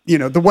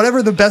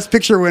 whatever the best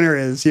picture winner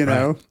is,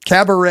 Right.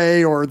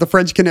 Cabaret or The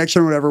French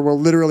Connection or whatever will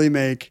literally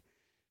make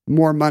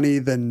more money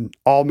than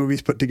all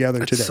movies put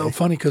together today. It's so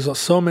funny because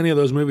so many of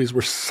those movies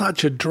were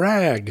such a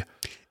drag.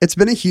 It's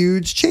been a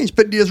huge change.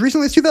 But as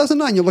recently as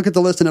 2009, you look at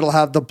the list and it'll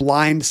have The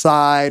Blind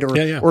Side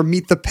or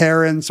Meet the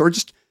Parents or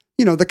just,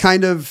 the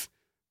kind of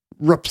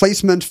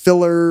replacement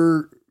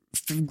filler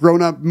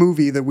grown-up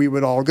movie that we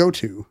would all go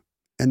to.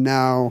 And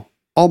now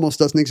almost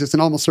doesn't exist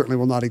and almost certainly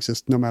will not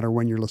exist no matter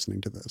when you're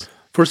listening to this.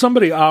 For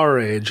somebody our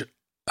age,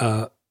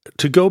 to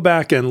go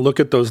back and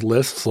look at those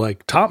lists,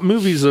 like top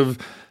movies of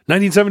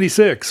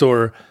 1976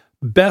 or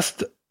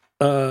best,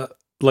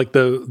 like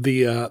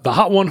the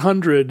Hot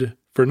 100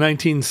 for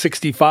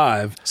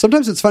 1965.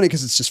 Sometimes it's funny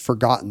because it's just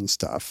forgotten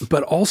stuff.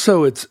 But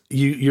also it's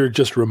you're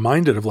just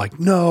reminded of like,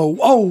 no,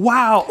 oh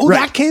wow, oh right.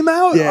 That came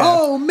out, yeah.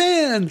 Oh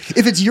man.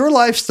 If it's your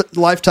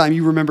lifetime,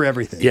 you remember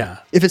everything. Yeah.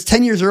 If it's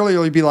 10 years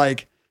earlier, you'd be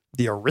like,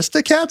 the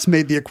Aristocats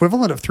made the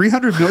equivalent of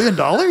 $300 million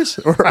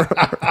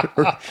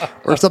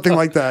or something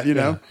like that,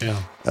 Yeah.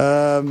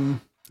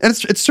 And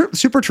it's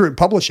super true in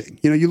publishing.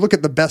 You look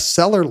at the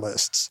bestseller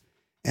lists,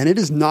 and it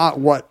is not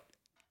what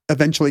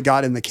eventually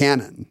got in the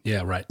canon.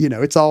 Yeah, right.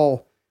 It's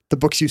all the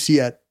books you see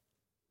at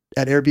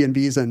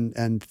Airbnbs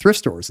and thrift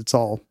stores. It's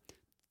all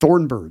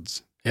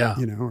Thornbirds. Yeah.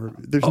 Or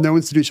there's no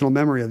institutional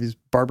memory of these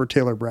Barbara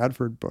Taylor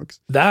Bradford books.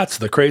 That's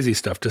the crazy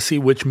stuff, to see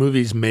which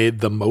movies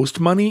made the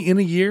most money in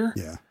a year.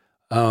 Yeah.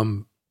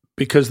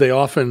 Because they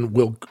often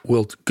will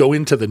go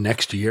into the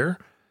next year.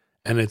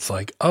 And it's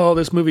like, oh,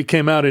 this movie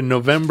came out in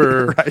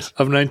November right.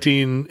 of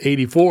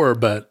 1984,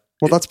 but...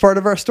 Well, that's part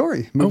of our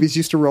story. Movies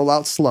used to roll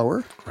out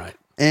slower. Right.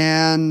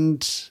 And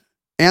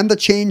the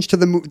change to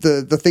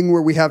the thing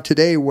where we have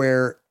today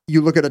where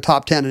you look at a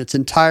top 10 and it's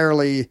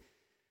entirely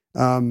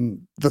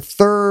the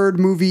third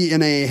movie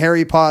in a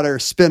Harry Potter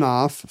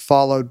spinoff,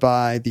 followed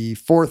by the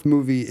fourth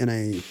movie in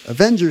a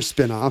Avengers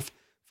spinoff,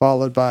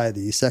 followed by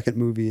the second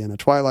movie in a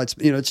Twilight.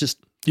 It's just...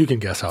 You can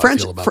guess how I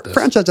feel about this.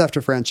 Franchise after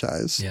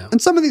franchise. Yeah.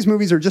 And some of these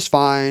movies are just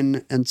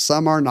fine, and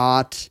some are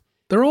not.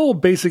 They're all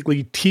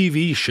basically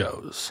TV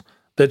shows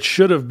that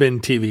should have been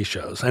TV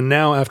shows. And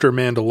now after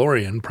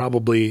Mandalorian,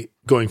 probably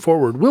going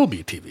forward will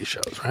be TV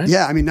shows, right?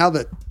 Yeah, I mean, now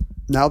that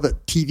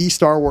TV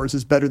Star Wars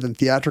is better than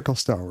theatrical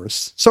Star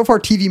Wars. So far,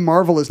 TV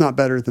Marvel is not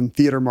better than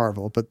theater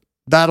Marvel, but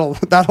that'll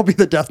be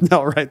the death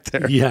knell right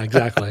there. Yeah,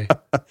 exactly.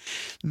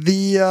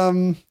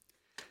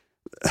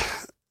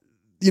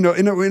 In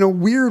a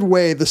weird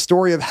way, the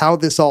story of how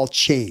this all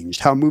changed,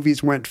 how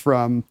movies went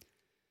from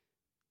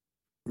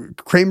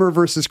Kramer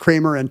versus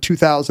Kramer and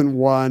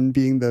 2001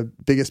 being the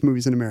biggest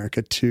movies in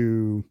America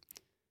to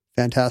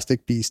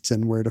Fantastic Beasts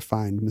and Where to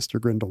Find Mr.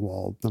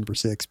 Grindelwald,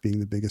 #6, being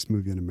the biggest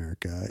movie in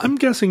America. I'm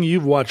guessing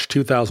you've watched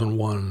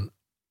 2001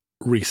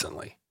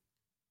 recently.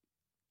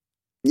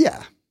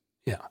 Yeah.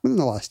 Yeah. Within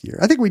the last year.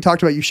 I think we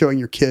talked about you showing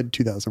your kid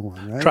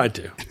 2001, right? Tried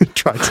to.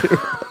 Tried to.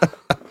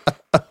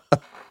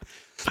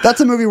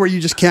 That's a movie where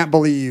you just can't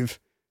believe,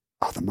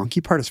 the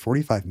monkey part is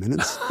 45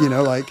 minutes,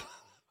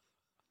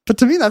 but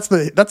to me, that's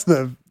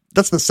the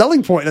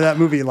selling point of that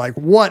movie. Like,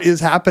 what is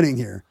happening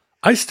here?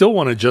 I still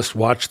want to just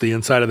watch the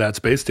inside of that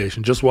space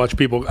station, just watch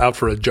people out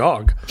for a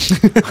jog.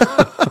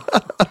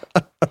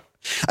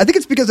 I think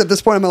it's because at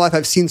this point in my life,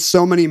 I've seen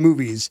so many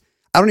movies.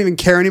 I don't even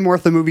care anymore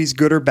if the movie's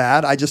good or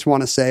bad. I just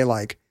want to say,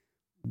 like,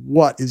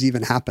 what is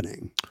even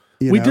happening?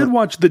 We did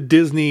watch the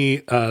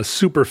Disney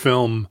super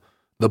film,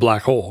 The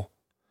Black Hole.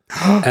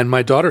 And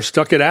my daughter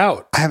stuck it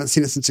out. I haven't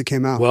seen it since it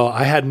came out. Well,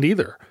 I hadn't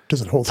either.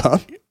 Does it hold up?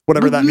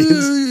 Whatever that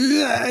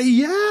means.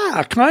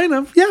 Yeah, kind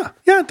of. Yeah,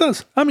 it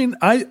does. I mean,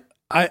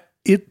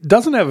 it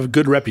doesn't have a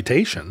good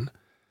reputation.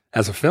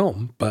 as a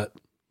film, but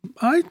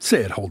I'd say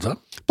it holds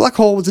up. Black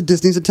Hole was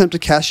Disney's attempt to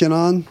cash in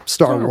on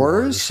Star Wars.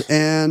 Wars.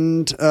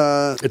 And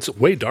It's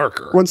way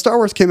darker. when Star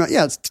Wars came out,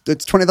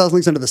 it's 20,000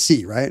 Leagues Under the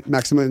Sea, right?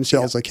 Maximilian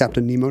Schell's a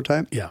Captain Nemo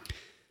type. Yeah.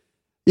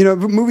 You know,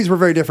 movies were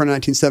very different in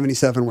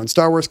 1977. When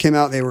Star Wars came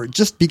out, they were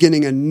just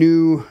beginning a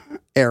new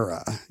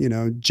era. You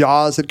know,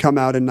 Jaws had come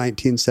out in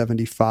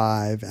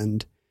 1975,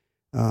 and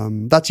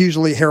that's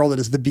usually heralded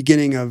as the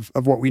beginning of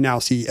what we now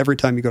see every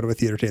time you go to a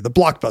theater today, the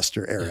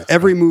blockbuster era. Yeah.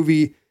 Every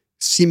movie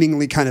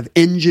seemingly kind of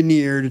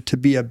engineered to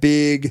be a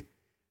big,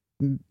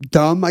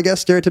 dumb, I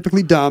guess,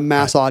 stereotypically dumb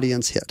mass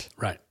audience hit.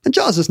 Right. And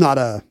Jaws is not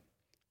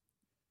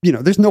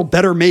there's no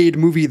better made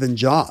movie than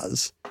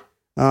Jaws.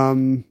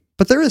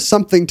 But there is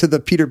something to the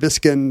Peter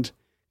Biskind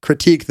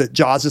critique that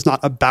Jaws is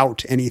not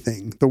about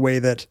anything the way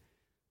that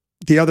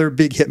the other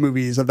big hit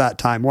movies of that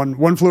time,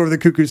 One Flew Over the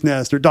Cuckoo's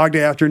Nest or Dog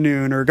Day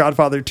Afternoon or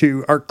Godfather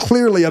 2, are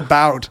clearly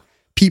about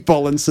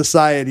people and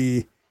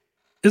society.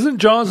 Isn't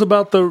Jaws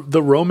about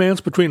the romance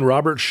between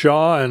Robert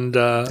Shaw and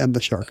And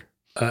the shark.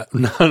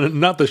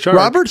 not the shark?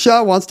 Robert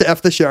Shaw wants to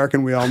F the shark,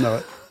 and we all know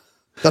it.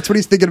 That's what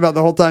he's thinking about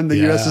the whole time the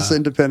USS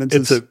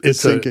Independence is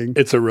sinking.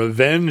 It's a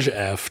revenge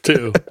F,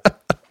 too.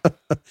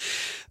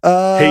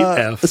 Hate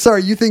F.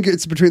 Sorry, you think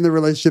it's between the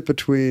relationship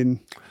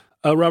between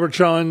Robert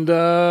Shaw and...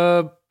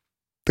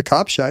 the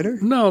cop,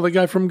 Scheider? no, the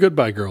guy from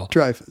Goodbye Girl.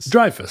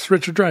 Dreyfuss.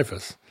 Richard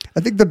Dreyfuss. I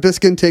think the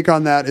Biskind take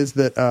on that is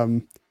that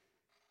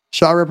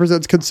Shaw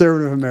represents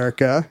conservative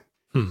America.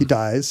 He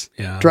dies.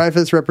 Yeah.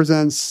 Dreyfuss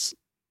represents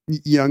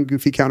young,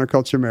 goofy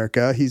counterculture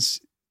America.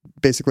 He's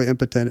basically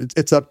impotent.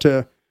 It's up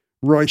to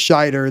Roy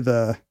Scheider,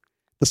 the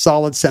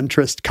solid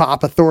centrist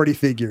cop authority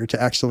figure,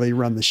 to actually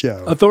run the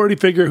show. Authority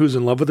figure who's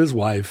in love with his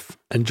wife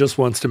and just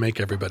wants to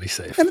make everybody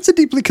safe. And it's a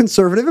deeply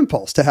conservative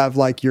impulse to have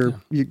like your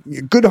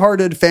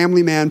good-hearted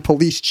family man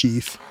police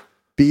chief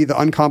be the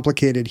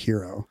uncomplicated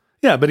hero.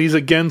 Yeah, but he's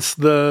against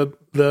the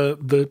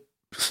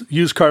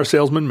used car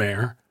salesman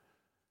mayor,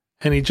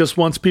 and he just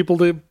wants people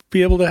to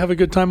be able to have a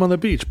good time on the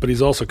beach, but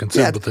he's also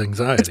concerned with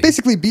anxiety. It's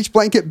basically beach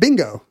blanket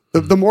bingo.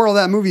 The moral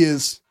of that movie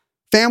is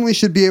families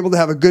should be able to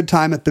have a good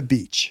time at the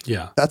beach.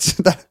 Yeah. That's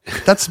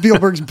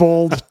Spielberg's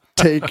bold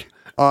take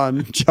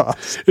on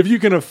Jaws. If you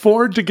can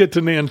afford to get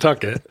to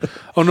Nantucket.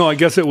 Oh, no, I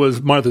guess it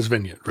was Martha's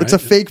Vineyard, right? It's a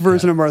fake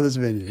version of Martha's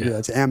Vineyard. Yeah,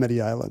 it's Amity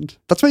Island.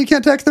 That's why you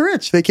can't tax the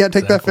rich. They can't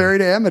take that ferry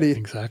to Amity.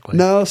 Exactly.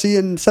 No, see,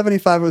 in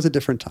 75, it was a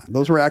different time.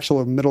 Those were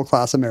actual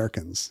middle-class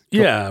Americans.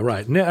 Yeah,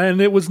 right.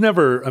 And it was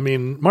never,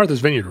 Martha's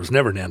Vineyard was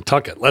never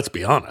Nantucket, let's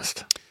be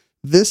honest.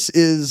 This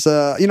is,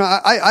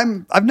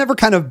 I've never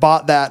kind of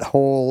bought that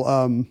whole,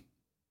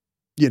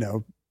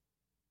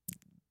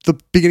 the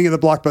beginning of the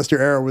blockbuster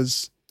era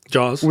was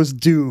Jaws was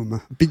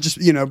doom. Because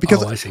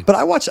I see. But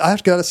I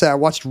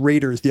watched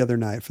Raiders the other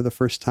night for the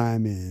first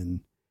time in,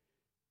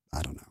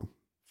 I don't know,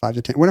 5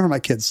 to 10, whenever my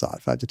kids saw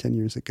it 5 to 10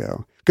 years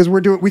ago. Because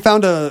we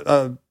found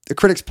a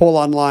critics poll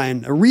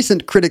online, a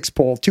recent critics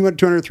poll,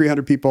 200,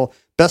 300 people,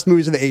 best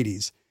movies of the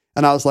 80s.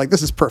 And I was like,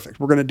 this is perfect.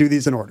 We're going to do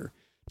these in order.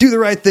 Do the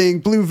Right Thing,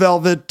 Blue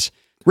Velvet,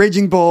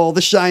 Raging Bull,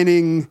 The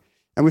Shining.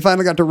 And we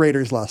finally got to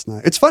Raiders last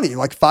night. It's funny,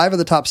 like 5 of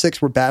the top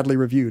 6 were badly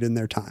reviewed in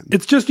their time.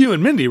 It's just you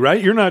and Mindy,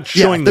 right? You're not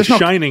showing The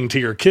Shining to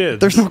your kids.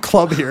 There's no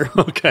club here.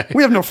 Okay.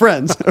 We have no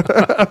friends.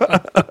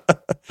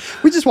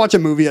 We just watch a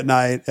movie at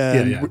night,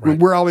 and right.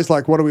 we're always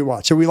like, what do we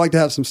watch? So we like to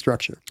have some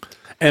structure.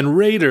 And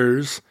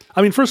Raiders,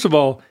 first of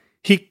all,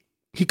 he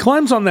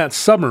climbs on that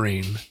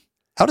submarine.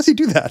 How does he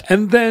do that?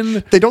 And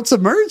then they don't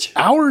submerge?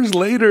 Hours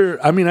later,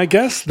 I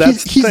guess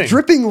that's he's the thing.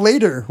 dripping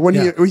later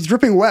he's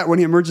dripping wet when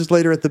he emerges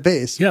later at the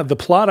base. Yeah, the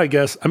plot, I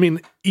guess.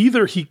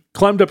 Either he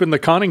climbed up in the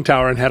conning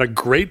tower and had a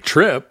great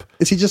trip.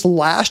 Is he just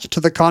lashed to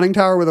the conning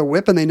tower with a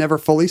whip and they never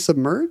fully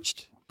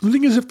submerged? The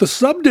thing is, if the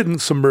sub didn't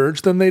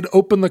submerge, then they'd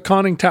open the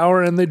conning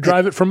tower and they'd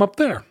drive it from up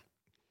there.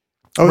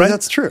 Oh, right?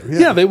 That's true.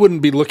 Yeah, they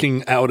wouldn't be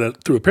looking out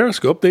through a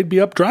periscope. They'd be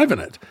up driving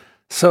it.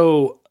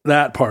 So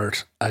that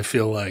part, I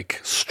feel like,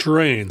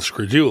 strains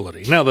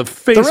credulity. Now, the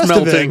face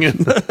melting and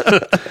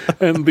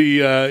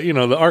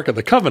the Ark of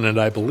the Covenant,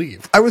 I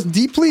believe. I was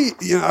deeply,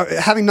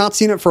 having not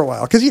seen it for a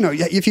while, because,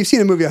 if you've seen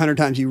a movie 100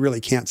 times, you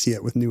really can't see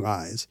it with new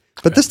eyes.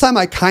 But this time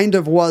I kind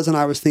of was, and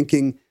I was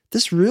thinking,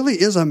 this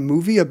really is a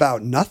movie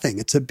about nothing.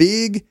 It's a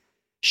big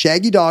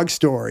Shaggy Dog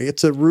story.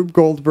 It's a Rube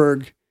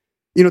Goldberg,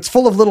 it's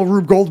full of little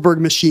Rube Goldberg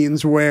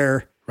machines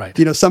where, right.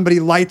 Somebody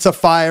lights a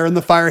fire and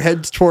the fire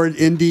heads toward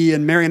Indy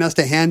and Marion has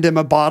to hand him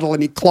a bottle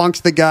and he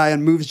clonks the guy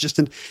and moves just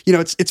in,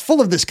 it's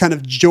full of this kind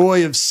of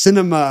joy of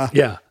cinema.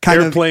 Yeah.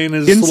 Kind Airplane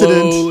of is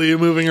incident. slowly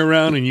moving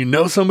around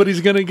and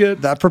somebody's going to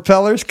get that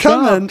propeller's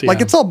coming. Chopped, yeah.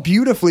 Like it's all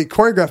beautifully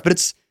choreographed, but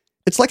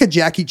it's like a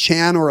Jackie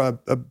Chan or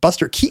a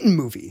Buster Keaton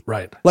movie.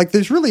 Right. Like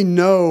there's really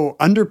no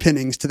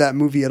underpinnings to that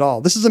movie at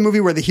all. This is a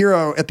movie where the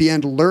hero at the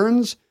end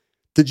learns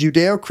the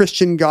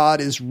Judeo-Christian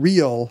God is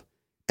real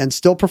and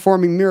still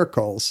performing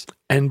miracles.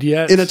 And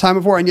yet, in a time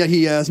of war, and yet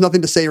he has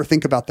nothing to say or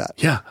think about that.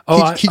 Yeah.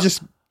 He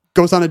just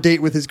goes on a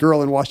date with his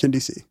girl in Washington,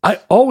 D.C. I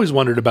always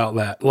wondered about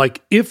that.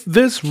 Like, if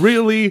this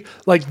really,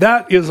 like,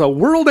 that is a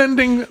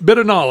world-ending bit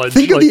of knowledge.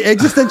 Think of the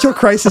existential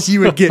crisis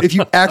you would get if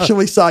you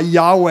actually saw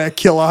Yahweh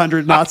kill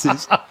 100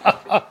 Nazis.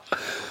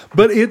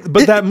 But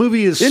that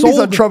movie is Indy's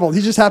sold. untroubled.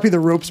 He's just happy the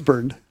rope's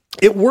burned.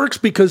 It works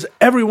because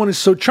everyone is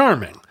so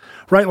charming,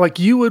 right? Like,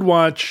 you would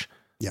watch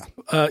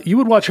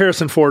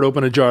Harrison Ford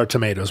open a jar of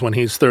tomatoes when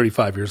he's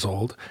 35 years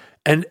old,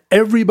 and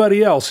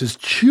everybody else is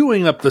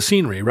chewing up the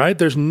scenery, right?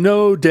 There's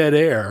no dead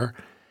air.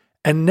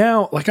 And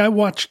now, like, I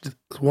watched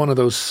one of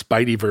those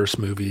Spideyverse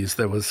movies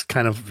that was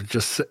kind of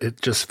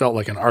it just felt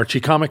like an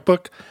Archie comic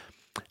book,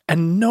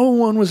 and no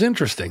one was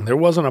interesting. There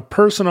wasn't a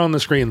person on the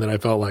screen that I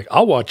felt like,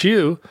 I'll watch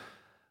you,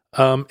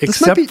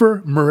 except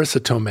for Marissa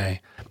Tomei.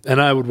 And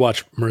I would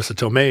watch Marissa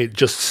Tomei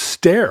just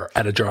stare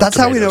at a jar of tomatoes. That's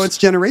how we know it's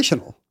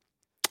generational.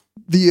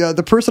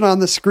 The person on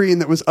the screen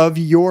that was of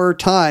your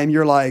time,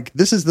 you're like,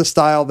 this is the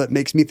style that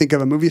makes me think of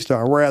a movie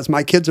star. Whereas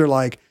my kids are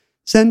like,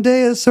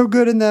 Zendaya is so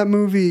good in that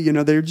movie. You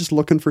know, they're just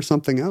looking for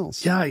something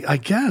else. Yeah, I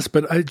guess.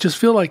 But I just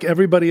feel like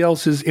everybody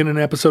else is in an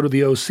episode of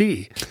The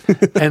OC.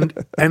 and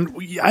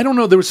I don't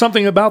know, there was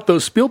something about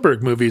those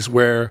Spielberg movies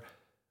where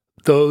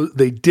though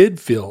they did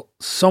feel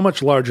so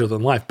much larger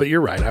than life. But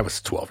you're right, I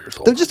was 12 years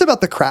old. They're just about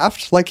the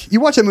craft. Like,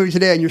 you watch that movie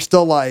today and you're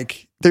still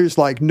like, there's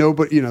like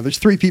nobody, you know, there's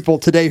 3 people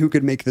today who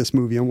could make this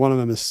movie, and one of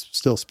them is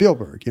still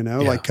Spielberg, you know,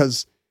 like,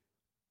 because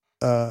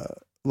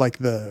like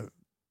the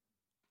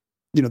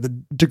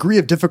degree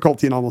of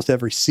difficulty in almost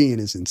every scene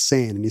is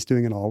insane, and he's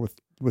doing it all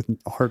with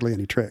hardly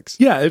any tricks.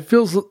 Yeah, it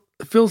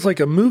feels like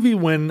a movie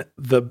when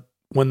the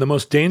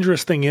most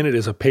dangerous thing in it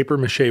is a paper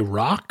mache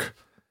rock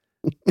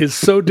is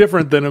so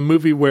different than a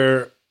movie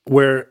where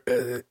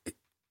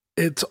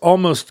it's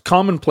almost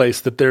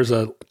commonplace that there's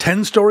a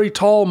 10-story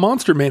tall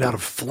monster made out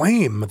of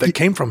flame that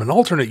came from an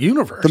alternate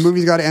universe. The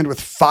movie's got to end with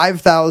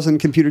 5,000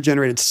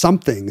 computer-generated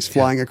somethings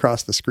flying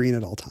across the screen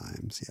at all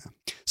times. Yeah.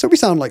 So we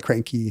sound like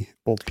cranky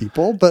old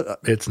people, but...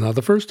 it's not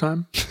the first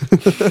time.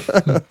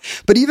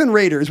 But even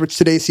Raiders, which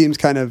today seems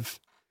kind of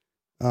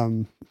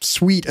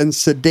sweet and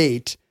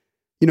sedate,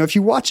 you know, if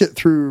you watch it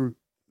through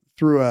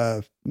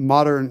a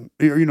modern,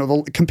 you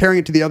know, comparing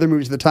it to the other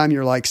movies of the time,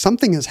 you're like,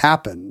 something has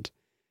happened.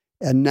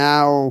 And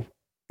now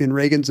in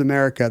Reagan's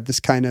America, this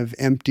kind of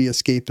empty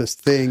escapist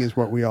thing is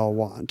what we all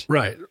want.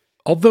 Right.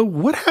 Although,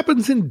 what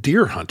happens in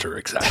Deer Hunter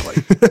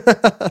exactly?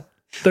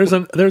 There's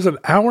an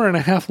hour and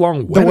a half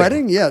long wedding. The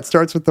wedding? Yeah, it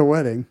starts with the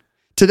wedding.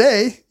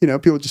 Today, you know,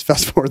 people just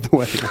fast forward the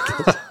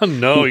wedding.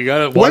 No, you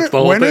got to watch the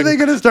whole thing. When are they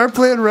going to start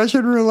playing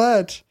Russian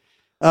roulette?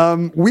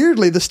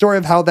 Weirdly, the story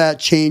of how that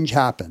change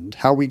happened,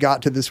 how we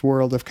got to this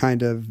world of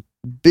kind of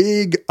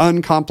big,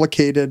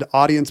 uncomplicated,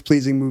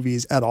 audience-pleasing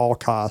movies at all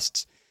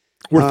costs.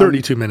 We're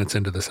 32 minutes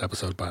into this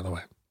episode, by the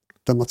way.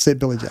 Then let's say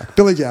Billy Jack.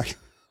 Billy Jack.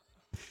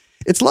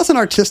 It's less an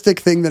artistic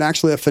thing than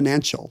actually a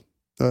financial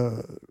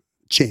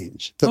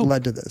change that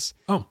led to this.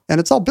 Oh. And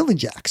it's all Billy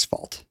Jack's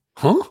fault.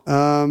 Huh?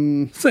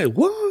 Say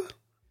what?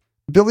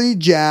 Billy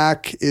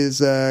Jack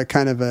is a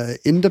kind of an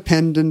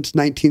independent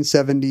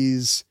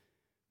 1970s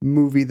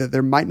movie that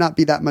there might not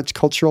be that much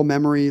cultural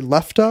memory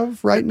left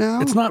of right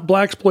now. It's not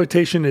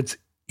blaxploitation, it's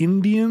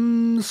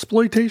Indian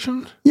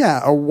exploitation?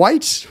 Yeah, a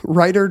white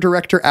writer,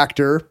 director,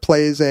 actor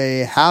plays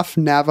a half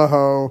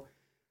Navajo,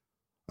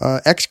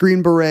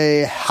 ex-Green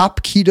Beret,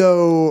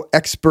 Hapkido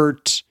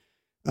expert,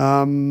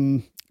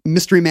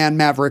 mystery man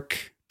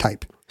maverick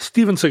type.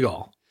 Steven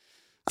Seagal.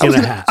 I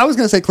was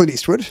going to say Clint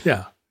Eastwood.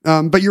 Yeah.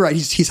 But you're right.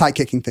 He's high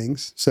kicking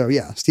things. So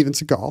yeah, Steven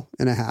Seagal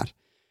in a hat.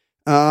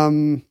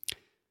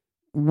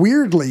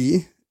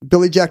 Weirdly,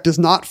 Billy Jack does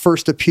not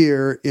first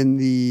appear in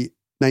the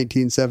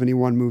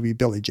 1971 movie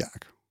Billy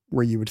Jack,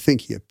 where you would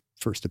think he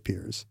first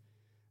appears.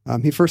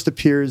 He first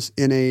appears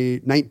in a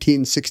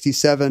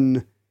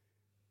 1967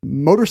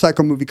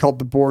 motorcycle movie called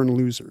The Born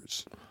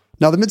Losers.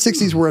 Now, the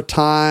mid-60s were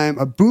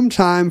a boom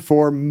time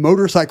for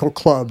motorcycle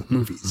club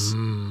movies.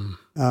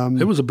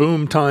 It was a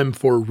boom time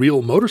for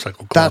real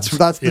motorcycle clubs.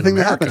 That's the thing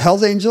that happened.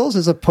 Hell's Angels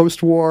is a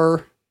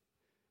post-war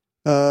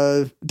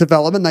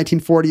development,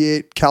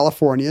 1948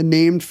 California,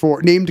 named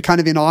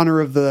kind of in honor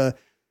of the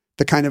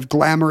kind of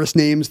glamorous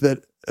names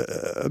that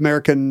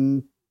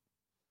American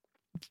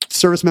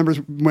service members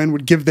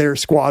would give their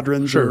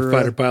squadrons. Sure,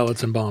 fighter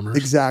pilots and bombers.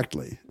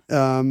 Exactly.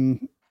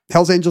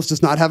 Hell's Angels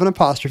does not have an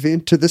apostrophe.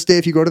 To this day,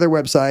 if you go to their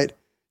website,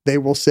 they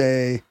will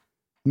say,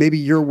 maybe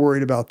you're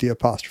worried about the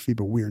apostrophe,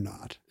 but we're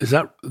not. Is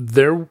that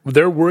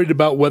they're worried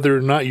about whether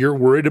or not you're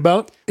worried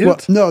about it? Well,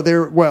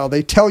 no,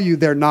 they tell you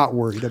they're not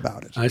worried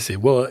about it. I see.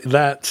 Well,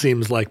 that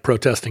seems like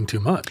protesting too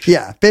much.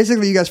 Yeah.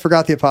 Basically, you guys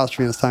forgot the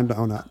apostrophe and it's time to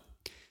own up.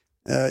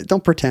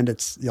 Don't pretend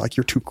it's like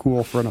you're too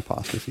cool for an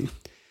apostrophe.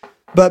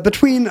 But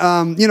between,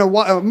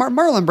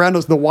 Marlon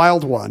Brando's The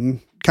Wild One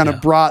kind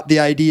of brought the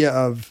idea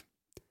of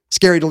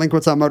scary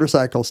delinquents on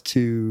motorcycles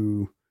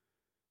to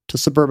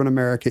suburban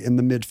America in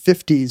the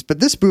mid-50s. But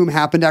this boom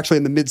happened actually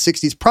in the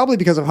mid-60s, probably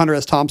because of Hunter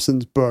S.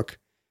 Thompson's book,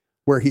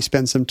 where he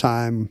spent some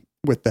time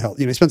with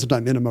he spent some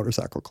time in a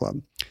motorcycle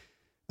club.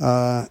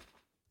 And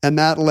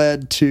that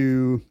led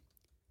to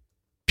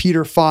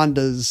Peter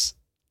Fonda's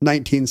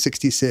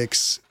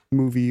 1966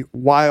 movie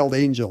Wild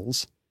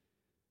Angels,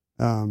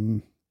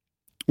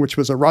 which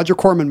was a Roger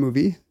Corman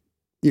movie,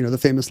 the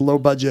famous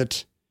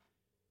low-budget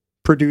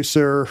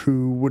producer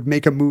who would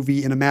make a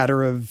movie in a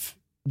matter of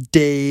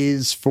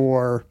days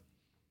for,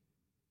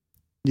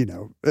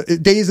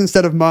 days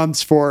instead of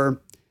months for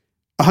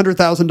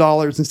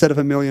 $100,000 instead of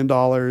 $1 million.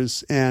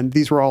 And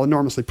these were all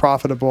enormously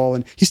profitable.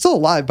 And he's still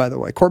alive, by the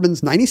way.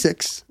 Corman's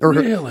 96, or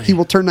really? He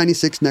will turn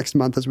 96 next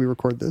month as we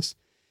record this.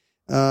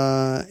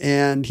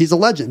 And he's a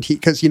legend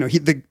because,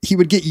 he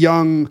would get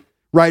young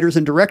writers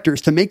and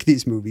directors to make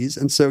these movies.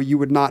 And so you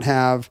would not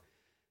have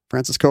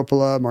Francis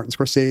Coppola, Martin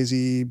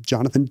Scorsese,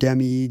 Jonathan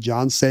Demme,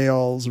 John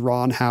Sayles,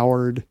 Ron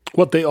Howard.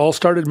 What, they all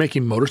started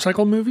making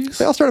motorcycle movies?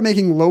 They all started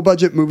making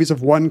low-budget movies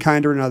of one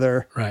kind or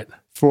another. Right.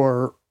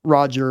 For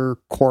Roger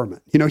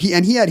Corman. He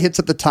had hits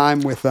at the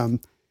time with he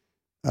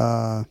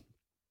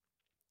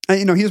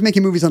was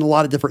making movies in a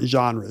lot of different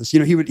genres.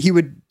 He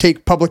would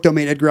take public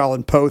domain Edgar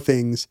Allan Poe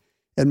things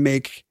and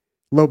make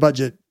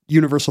low-budget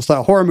Universal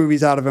style horror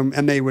movies out of them,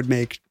 and they would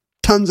make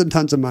tons and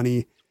tons of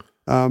money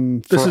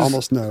for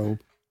almost no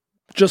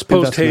just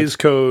post investment. Hays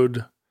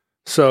Code,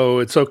 so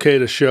it's okay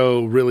to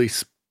show really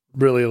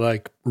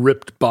like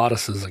ripped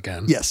bodices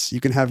again. Yes, you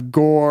can have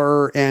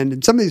gore, and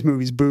in some of these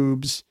movies,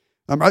 boobs.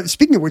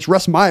 Speaking of which,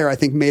 Russ Meyer, I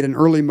think, made an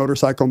early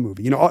motorcycle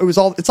movie.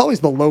 It's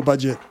always the low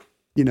budget,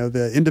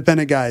 the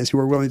independent guys who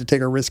are willing to take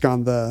a risk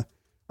on the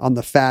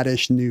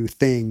faddish new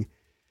thing.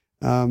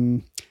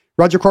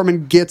 Roger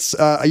Corman gets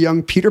a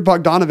young Peter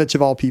Bogdanovich,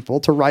 of all people,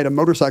 to write a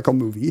motorcycle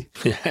movie.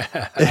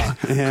 Yeah.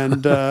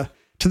 And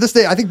to this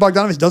day, I think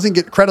Bogdanovich doesn't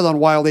get credit on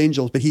Wild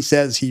Angels, but he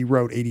says he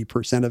wrote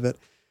 80% of it.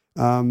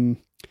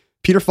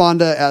 Peter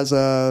Fonda as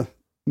a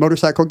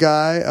motorcycle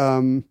guy.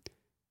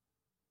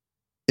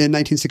 In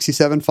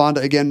 1967,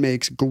 Fonda again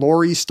makes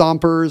Glory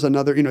Stompers,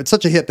 another, it's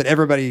such a hit that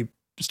everybody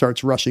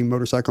starts rushing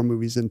motorcycle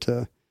movies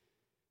into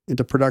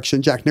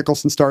production. Jack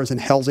Nicholson stars in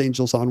Hell's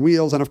Angels on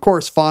Wheels. And of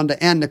course,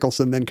 Fonda and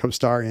Nicholson then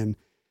co-star in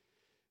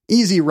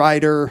Easy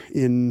Rider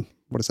in,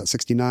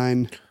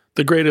 69?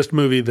 The greatest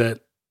movie that,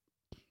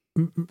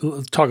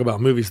 let's talk about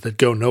movies that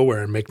go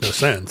nowhere and make no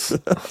sense.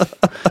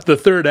 The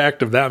third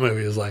act of that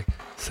movie is like,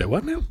 say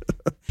what now?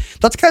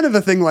 That's kind of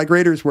a thing like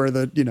Raiders where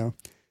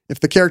if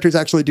the characters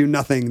actually do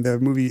nothing, the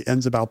movie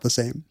ends about the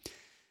same.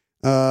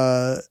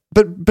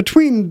 But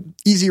between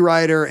Easy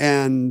Rider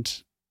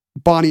and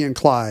Bonnie and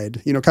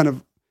Clyde, kind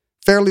of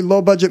fairly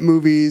low budget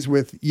movies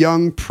with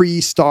young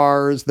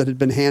pre-stars that had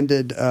been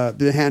handed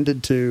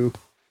to,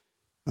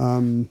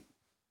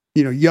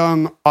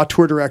 young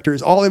auteur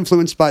directors, all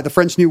influenced by the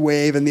French New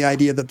Wave and the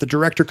idea that the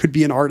director could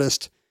be an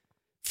artist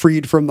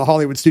freed from the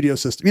Hollywood studio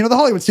system. The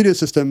Hollywood studio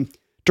system,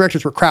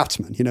 directors were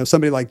craftsmen.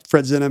 Somebody like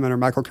Fred Zinnemann or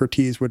Michael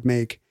Curtiz would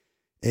make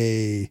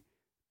a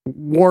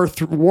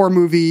war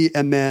movie,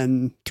 and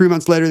then 3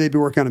 months later they'd be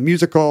working on a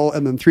musical,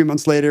 and then 3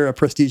 months later a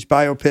prestige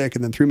biopic,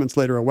 and then 3 months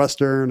later a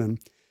Western.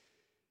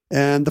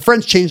 And the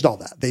French changed all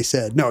that. They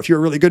said, no, if you're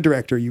a really good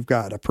director, you've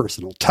got a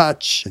personal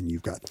touch and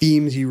you've got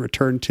themes you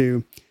return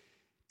to.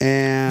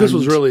 And this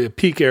was really a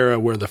peak era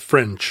where the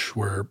French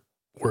were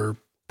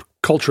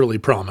culturally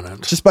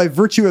prominent. Just by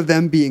virtue of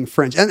them being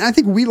French. And I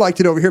think we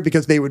liked it over here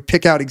because they would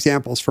pick out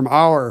examples from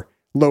our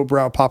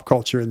lowbrow pop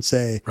culture and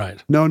say,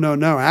 right, no,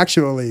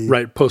 actually,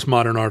 right,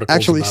 postmodern articles.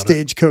 Actually,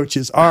 Stagecoach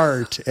is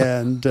art,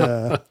 and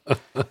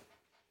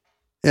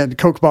and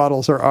Coke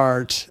bottles are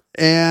art.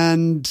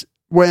 And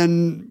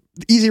when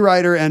Easy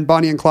Rider and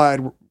Bonnie and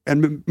Clyde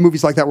and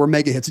movies like that were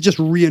mega hits, it just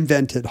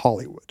reinvented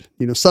Hollywood.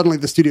 Suddenly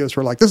the studios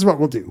were like, "This is what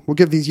we'll do. We'll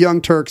give these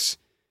young Turks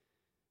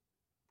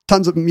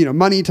tons of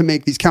money to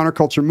make these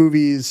counterculture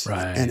movies,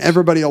 right, and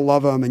everybody will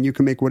love them, and you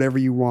can make whatever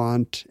you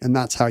want." And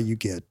that's how you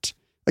get,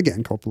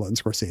 again, Coppola and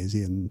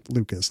Scorsese and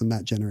Lucas and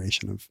that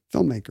generation of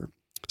filmmaker.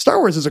 Star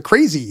Wars is a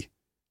crazy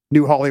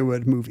new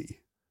Hollywood movie.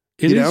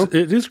 It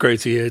is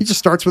crazy. It just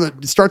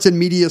starts in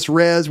medias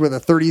res with a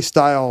 30s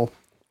style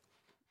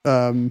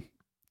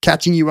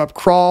catching you up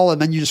crawl,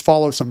 and then you just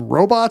follow some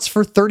robots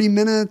for 30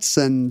 minutes,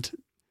 and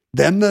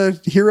then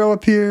the hero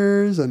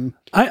appears. And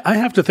I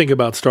have to think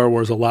about Star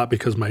Wars a lot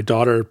because my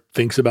daughter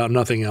thinks about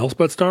nothing else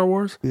but Star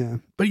Wars. Yeah.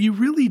 But you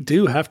really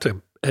do have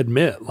to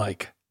admit,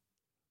 like,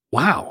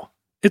 wow,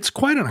 it's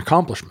quite an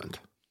accomplishment.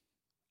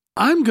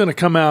 I'm going to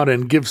come out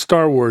and give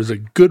Star Wars a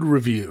good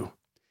review.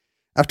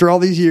 After all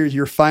these years,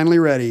 you're finally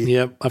ready.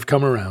 Yep, I've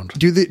come around.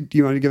 Do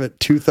you want to give it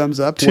 2 thumbs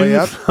up? 2 way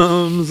up?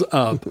 Thumbs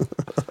up.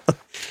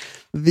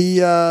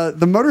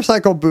 The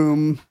motorcycle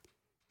boom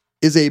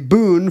is a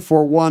boon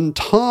for one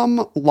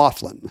Tom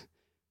Laughlin,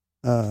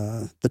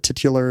 the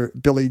titular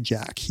Billy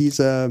Jack. He's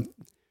the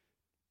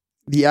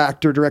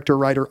actor, director,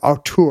 writer,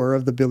 auteur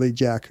of the Billy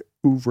Jack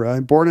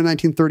oeuvre. Born in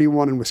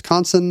 1931 in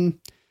Wisconsin,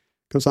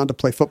 goes on to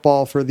play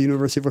football for the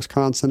University of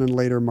Wisconsin and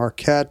later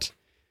Marquette.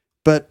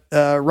 But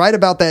right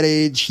about that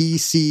age, he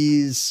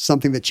sees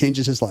something that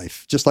changes his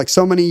life. Just like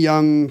so many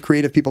young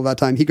creative people at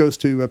that time, he goes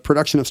to a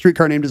production of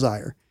Streetcar Named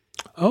Desire.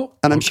 Oh,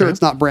 and I'm sure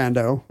it's not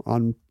Brando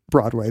on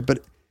Broadway,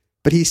 but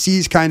he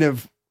sees kind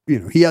of,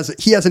 he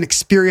has an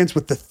experience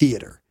with the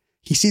theater.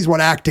 He sees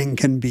what acting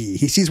can be.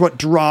 He sees what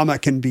drama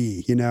can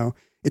be. You know,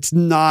 it's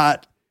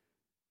not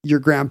your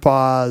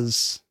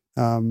grandpa's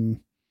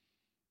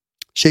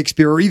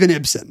Shakespeare or even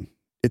Ibsen.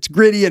 It's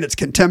gritty and it's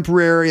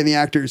contemporary, and the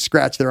actors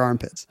scratch their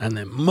armpits. And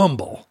they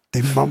mumble.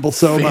 They mumble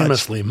so much.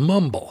 Famously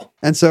mumble.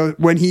 And so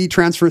when he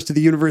transfers to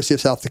the University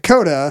of South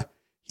Dakota,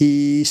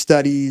 he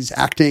studies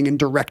acting and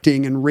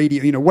directing and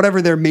radio, you know,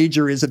 whatever their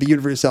major is at the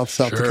University of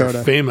South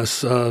Dakota.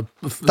 Famous.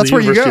 That's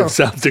where you go. Of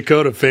South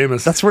Dakota,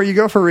 famous. That's where you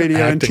go for radio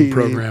and acting TV.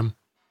 program.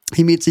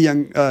 He meets a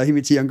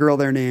young girl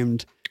there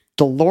named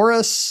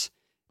Dolores,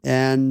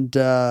 and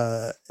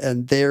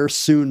they're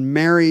soon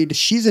married.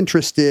 She's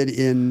interested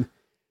in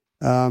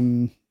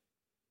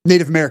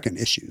Native American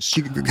issues.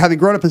 Having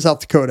grown up in South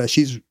Dakota,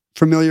 she's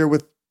familiar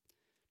with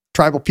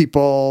tribal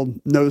people,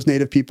 knows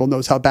Native people,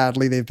 knows how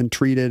badly they've been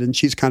treated, and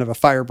she's kind of a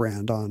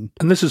firebrand on.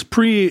 And this is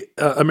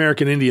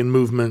pre-American Indian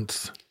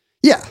movement.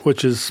 Yeah.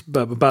 Which is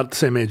about the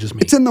same age as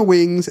me. It's in the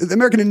wings. The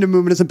American Indian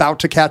movement is about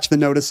to catch the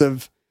notice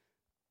of,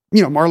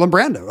 you know, Marlon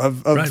Brando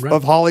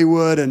of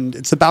Hollywood, and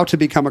it's about to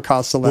become a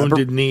cause célèbre.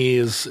 Wounded Knee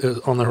is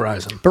on the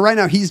horizon. But right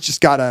now he's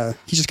just got a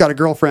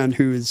girlfriend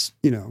who is,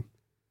 you know,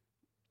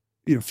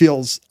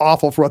 feels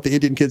awful for what the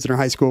Indian kids in her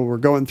high school were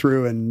going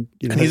through, and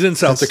you know, and he's in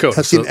South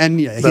Dakota,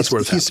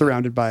 he's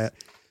surrounded by it.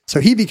 So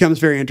he becomes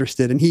very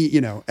interested, and he,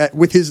 you know,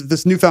 with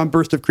this newfound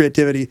burst of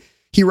creativity,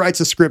 he writes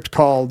a script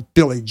called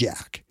Billy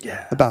Jack,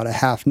 about a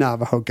half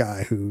Navajo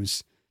guy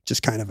who's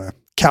just kind of a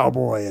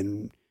cowboy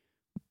and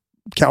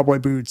cowboy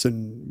boots,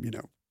 and you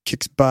know,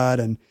 kicks butt,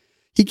 and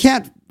he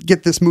can't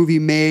get this movie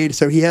made,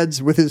 so he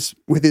heads with his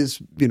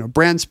you know,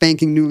 brand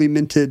spanking newly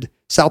minted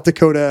South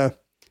Dakota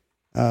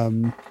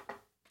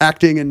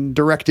acting and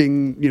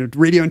directing, you know,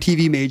 radio and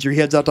TV major. He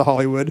heads out to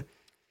Hollywood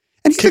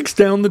and kicks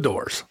down the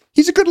doors.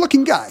 He's a good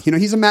looking guy. You know,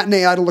 he's a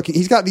matinee idol looking.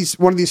 He's got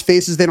one of these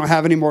faces they don't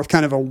have anymore with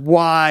kind of a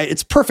wide,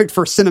 it's perfect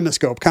for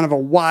CinemaScope, kind of a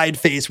wide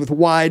face with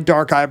wide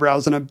dark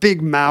eyebrows and a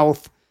big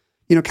mouth,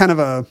 you know, kind of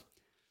a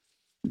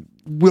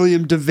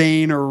William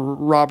Devane or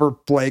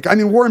Robert Blake. I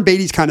mean, Warren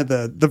Beatty's kind of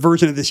the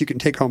version of this you can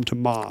take home to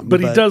mom. But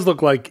he does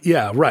look like,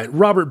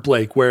 Robert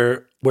Blake,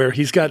 where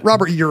he's got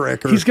Robert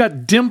Urich. He's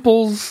got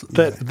dimples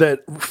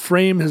that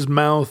frame his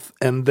mouth,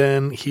 and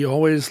then he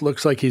always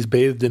looks like he's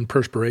bathed in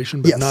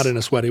perspiration, but not in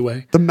a sweaty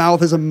way. The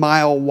mouth is a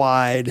mile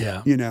wide,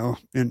 you know,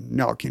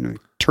 and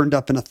turned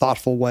up in a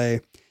thoughtful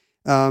way.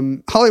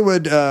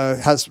 Hollywood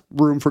has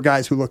room for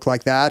guys who look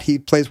like that. He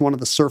plays one of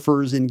the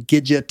surfers in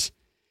Gidget,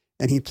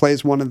 and he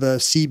plays one of the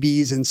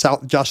CBs in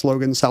Josh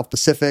Logan's South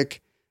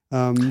Pacific.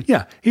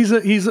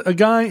 He's a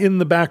guy in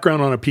the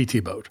background on a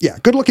PT boat. Yeah,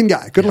 good looking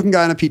guy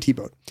on a PT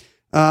boat.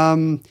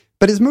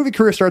 But his movie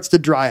career starts to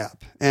dry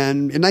up.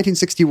 And in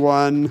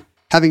 1961,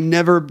 having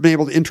never been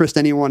able to interest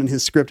anyone in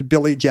his script,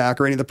 Billy Jack,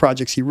 or any of the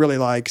projects he really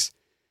likes,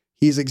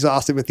 he's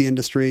exhausted with the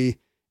industry.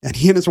 And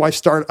he and his wife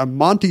start a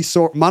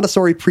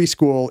Montessori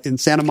preschool in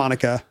Santa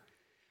Monica,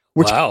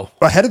 which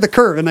ahead of the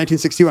curve in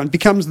 1961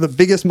 becomes the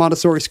biggest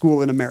Montessori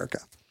school in America.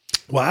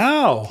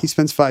 Wow. He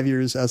spends 5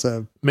 years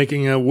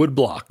making wood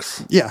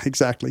blocks. Yeah,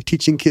 exactly.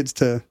 Teaching kids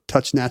to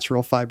touch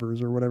natural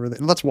fibers or whatever.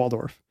 That's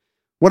Waldorf.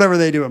 Whatever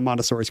they do at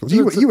Montessori schools.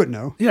 You would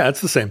know. Yeah,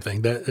 it's the same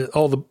thing.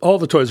 All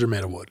the toys are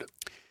made of wood.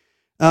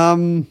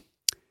 But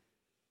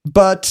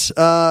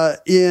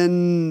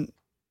in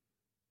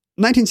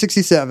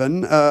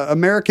 1967,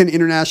 American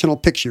International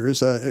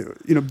Pictures,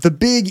 the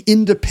big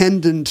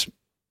independent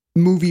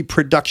movie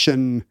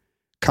production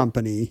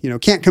company,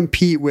 can't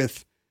compete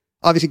with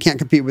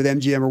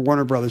MGM or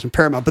Warner Brothers and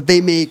Paramount, but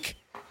they make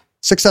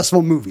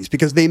successful movies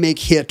because they make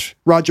hit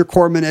Roger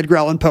Corman, Edgar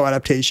Allan Poe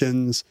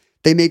adaptations.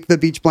 They make the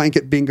Beach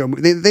Blanket Bingo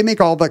movie. They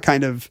make all the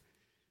kind of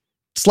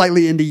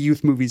slightly indie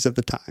youth movies of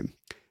the time.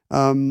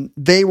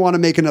 They want to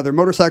make another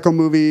motorcycle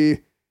movie,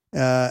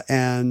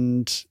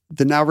 and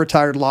the now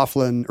retired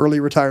early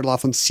retired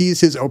Laughlin sees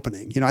his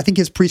opening. I think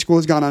his preschool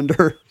has gone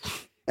under,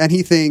 and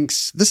he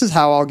thinks, this is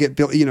how I'll get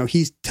Bill.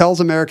 He tells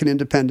American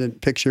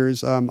Independent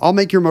Pictures, I'll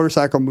make your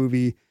motorcycle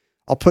movie.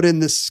 I'll put in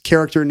this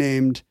character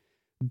named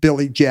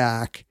Billy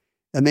Jack,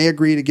 and they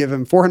agree to give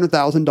him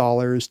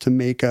 $400,000 to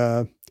make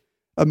a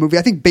movie,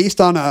 I think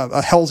based on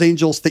a Hell's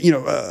Angels thing.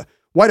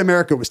 White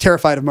America was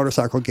terrified of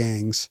motorcycle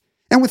gangs,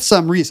 and with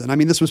some reason. I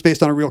mean, this was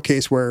based on a real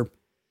case where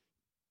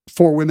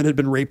 4 women had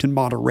been raped in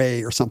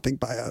Monterey or something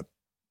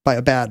by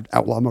a bad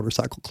outlaw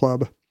motorcycle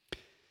club.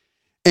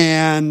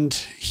 And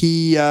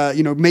he,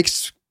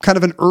 makes kind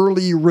of an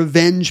early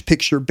revenge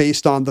picture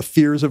based on the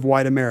fears of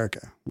white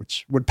America,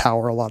 which would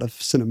power a lot of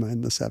cinema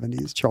in the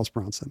 70s, Charles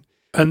Bronson.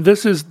 And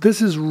this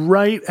is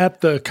right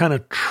at the kind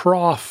of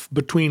trough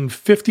between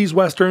 50s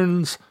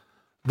Westerns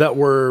that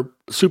were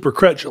super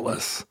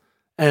credulous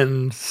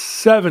and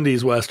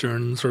 70s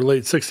Westerns or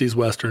late 60s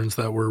Westerns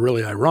that were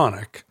really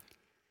ironic.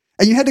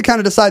 And you had to kind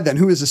of decide then,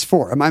 who is this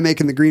for? Am I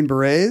making the Green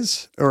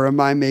Berets, or am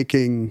I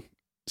making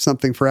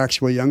something for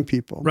actual young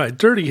people? Right.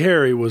 Dirty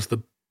Harry was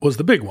the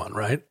big one,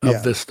 right?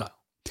 Of this style.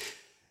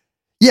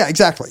 Yeah,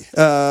 exactly.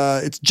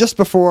 It's just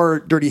before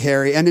Dirty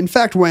Harry. And in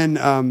fact, when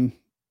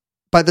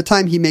by the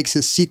time he makes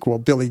his sequel,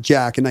 Billy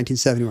Jack, in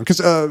 1971, because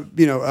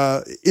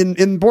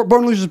in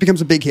Born Losers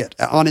becomes a big hit.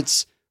 On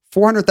its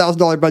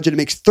 $400,000 budget, it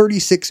makes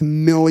 $36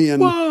 million.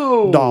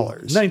 Whoa!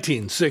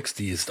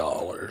 1960s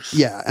dollars.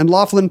 Yeah, and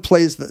Laughlin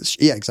plays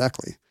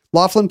exactly.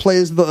 Laughlin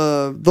plays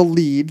the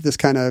lead, this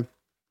kind of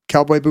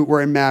cowboy boot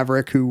wearing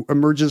maverick who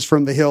emerges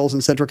from the hills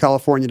in Central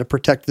California to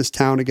protect this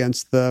town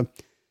against the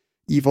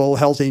evil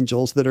Hells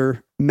Angels that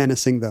are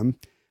menacing them.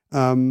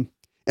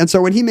 And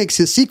so when he makes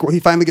his sequel, he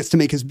finally gets to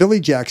make his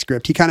Billy Jack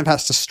script. He kind of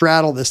has to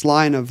straddle this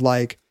line of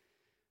like,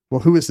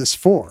 well, who is this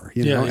for?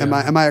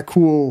 Am I a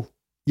cool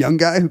young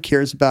guy who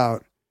cares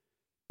about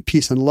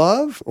peace and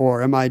love,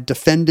 or am I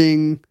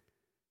defending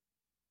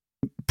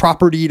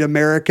propertied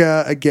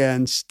America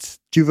against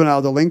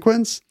juvenile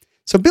delinquents?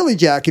 So Billy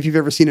Jack, if you've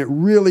ever seen it,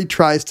 really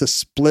tries to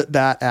split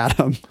that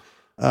atom.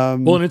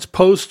 Well, and it's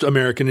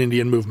post-American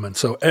Indian movement,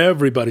 so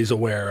everybody's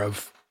aware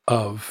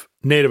of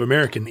Native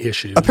American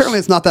issues. Apparently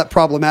it's not that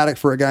problematic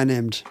for a guy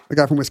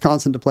from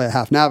Wisconsin to play a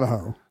half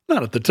Navajo.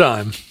 Not at the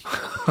time.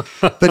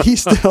 But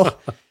he's kind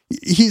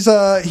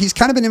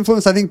of been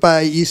influenced, I think,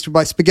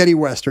 by spaghetti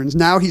westerns.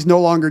 Now he's no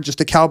longer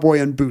just a cowboy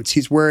in boots.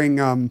 He's wearing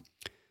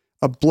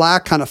a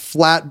black kind of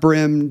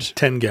flat-brimmed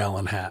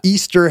 10-gallon hat,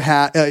 Eastwood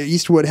hat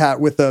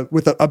with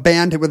a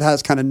band that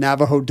has kind of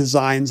Navajo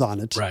designs on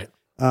it. Right.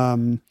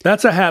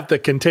 That's a hat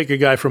that can take a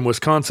guy from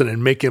Wisconsin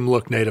and make him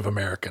look Native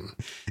American.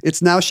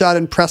 It's now shot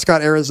in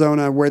Prescott,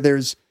 Arizona, where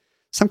there's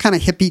some kind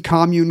of hippie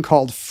commune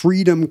called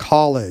Freedom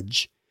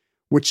College,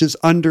 which is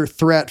under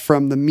threat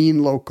from the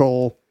mean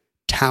local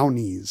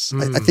townies.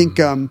 I think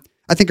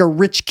a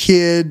rich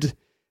kid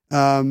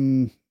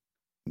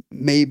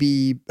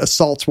maybe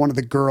assaults one of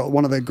the girl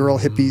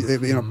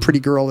hippies, pretty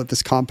girl at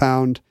this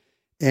compound,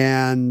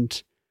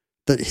 and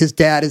his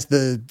dad is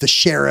the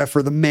sheriff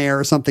or the mayor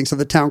or something. So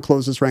the town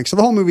closes ranks. So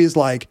the whole movie is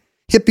like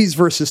hippies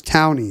versus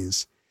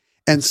townies.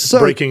 And so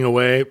breaking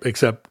away,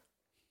 except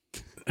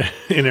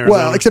in Arizona.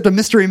 Well, except a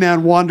mystery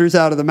man wanders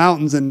out of the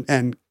mountains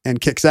and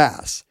kicks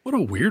ass. What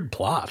a weird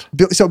plot.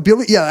 So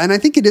Billy, yeah. And I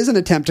think it is an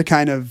attempt to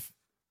kind of,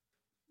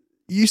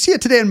 you see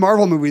it today in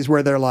Marvel movies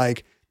where they're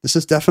like, this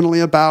is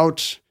definitely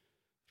about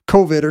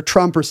COVID or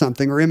Trump or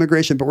something or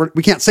immigration, but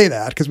we can't say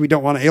that because we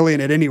don't want to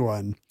alienate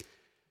anyone.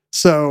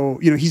 So,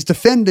 he's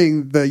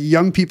defending the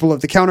young people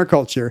of the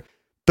counterculture,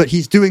 but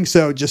he's doing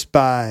so just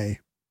by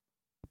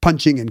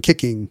punching and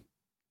kicking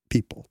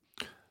people.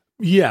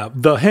 Yeah,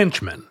 the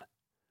henchmen,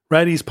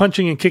 right? He's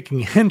punching and kicking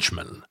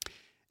henchmen.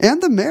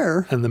 And the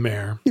mayor.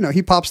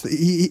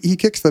 He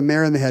kicks the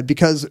mayor in the head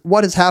because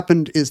what has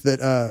happened is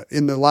that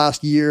in the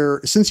last year,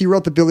 since he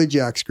wrote the Billy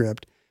Jack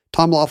script,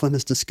 Tom Laughlin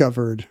has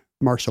discovered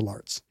martial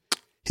arts.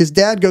 His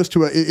dad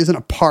is in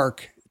a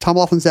park. Tom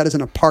Laughlin's dad is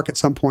in a park at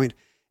some point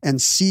and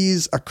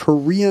sees a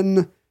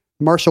Korean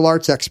martial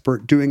arts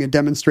expert doing a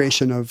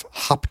demonstration of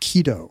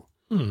Hapkido,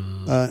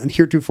 and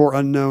heretofore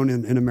unknown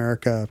in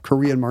America,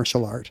 Korean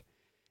martial art.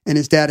 And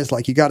his dad is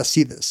like, you got to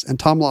see this. And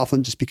Tom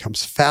Laughlin just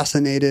becomes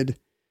fascinated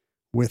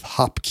with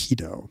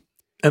Hapkido.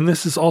 And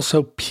this is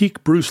also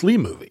peak Bruce Lee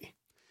movie.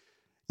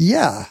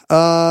 Yeah.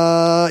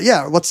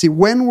 Let's see.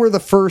 When were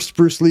the first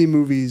Bruce Lee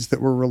movies that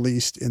were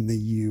released in the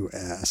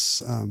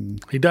U.S.?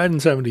 He died in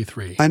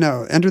 1973. I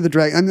know. Enter the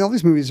Dragon. I mean, all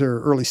these movies are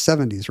early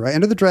 70s, right?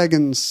 Enter the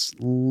Dragon's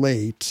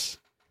late.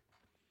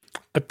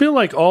 I feel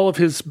like all of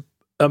his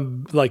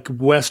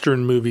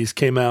Western movies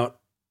came out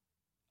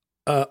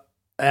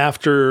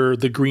after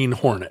The Green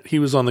Hornet. He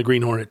was on The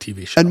Green Hornet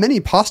TV show. And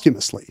many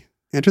posthumously.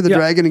 Enter the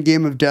Dragon and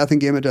Game of Death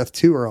and Game of Death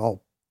 2 are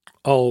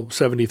all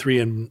 73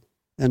 and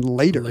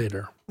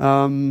later.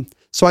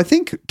 So I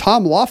think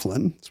Tom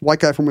Laughlin, this white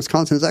guy from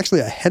Wisconsin, is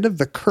actually ahead of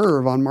the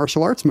curve on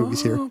martial arts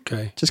movies here.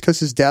 Okay. Just because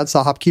his dad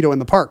saw Hapkido in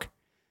the park.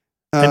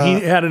 And he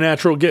had a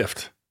natural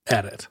gift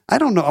at it. I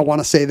don't know. I want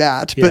to say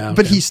that, Yeah,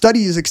 but he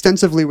studies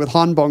extensively with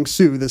Han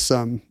Bong-soo, this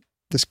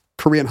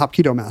Korean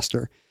Hapkido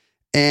master,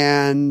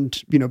 and,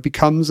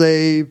 becomes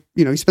he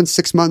spends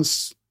 6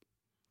 months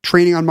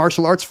training on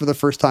martial arts for the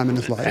first time in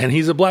his life. And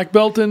he's a black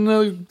belt and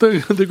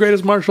the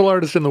greatest martial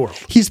artist in the world.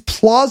 He's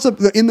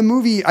plausible. In the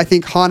movie, I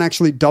think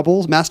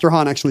Master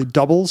Han actually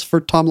doubles for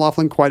Tom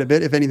Laughlin quite a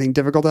bit, if anything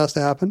difficult has to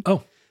happen.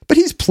 Oh. But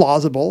he's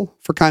plausible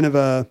for kind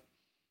of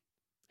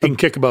he can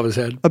kick above his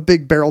head. A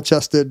big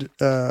barrel-chested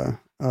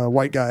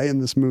white guy in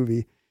this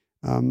movie.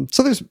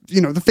 So there's,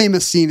 the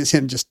famous scene is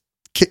him just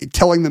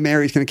telling the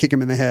mayor he's going to kick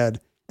him in the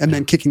head and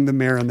then kicking the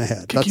mayor in the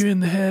head. Kick you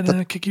in the head and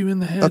I kick you in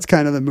the head. That's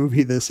kind of the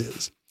movie this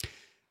is.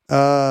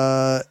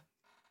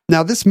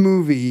 Now this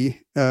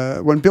movie,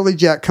 when Billy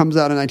Jack comes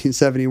out in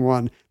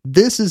 1971,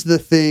 this is the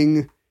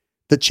thing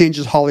that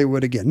changes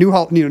Hollywood again. New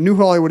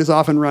Hollywood is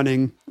often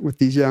running with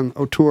these young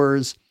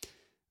auteurs,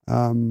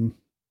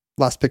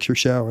 Last Picture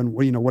Show, and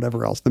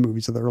whatever else the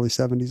movies of the early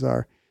 70s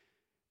are.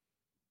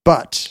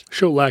 But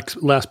show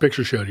Last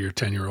Picture Show to your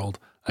 10-year-old.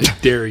 I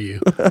dare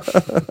you.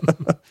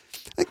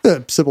 I think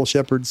the Sybil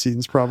Shepherd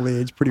scenes probably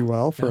aged pretty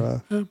well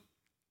for a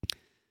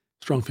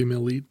strong female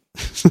lead.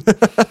 I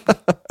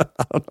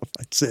don't know if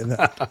I'd say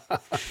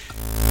that.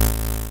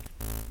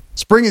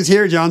 Spring is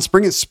here, John.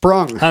 Spring is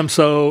sprung. I'm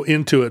so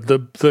into it.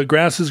 The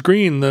grass is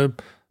green. The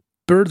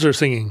birds are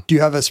singing. Do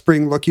you have a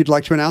spring look you'd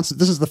like to announce?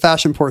 This is the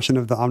fashion portion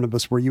of the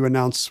omnibus where you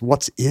announce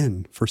what's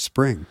in for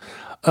spring.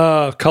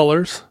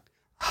 Colors.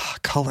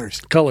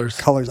 Colors.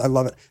 I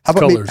love it. How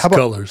about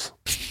colors?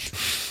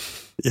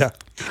 Yeah.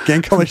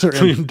 Gang colors are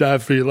in. You die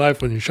for your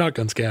life when your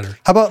shotgun scatter.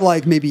 How about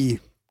like maybe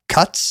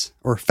cuts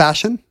or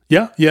fashion?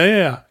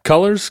 Yeah.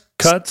 Colors,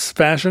 cuts,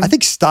 fashion. I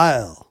think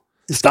style.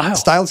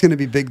 Style's going to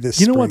be big this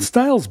spring. You know what?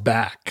 Style's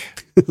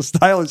back.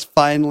 Style's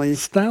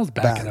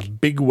back in a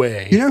big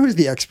way. You know who's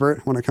the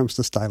expert when it comes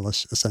to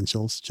stylish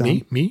essentials,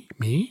 John?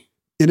 Me?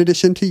 In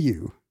addition to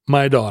you.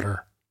 My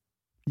daughter.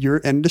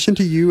 In addition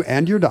to you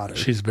and your daughter.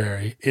 She's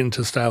very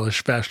into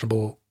stylish,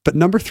 fashionable. But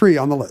number 3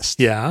 on the list.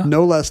 Yeah.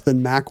 No less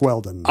than Mack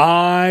Weldon.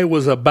 I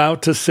was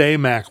about to say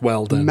Mack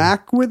Weldon.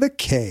 Mack with a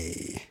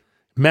K.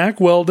 Mack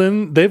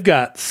Weldon, they've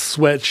got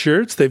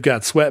sweatshirts, they've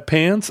got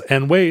sweatpants,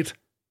 and wait,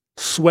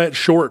 sweat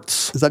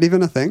shorts. Is that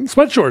even a thing?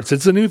 Sweat shorts,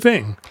 it's a new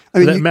thing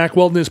that Mack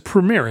Weldon is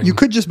premiering. You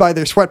could just buy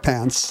their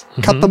sweatpants,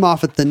 cut them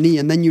off at the knee,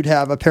 and then you'd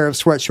have a pair of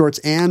sweat shorts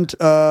and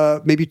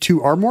maybe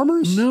 2 arm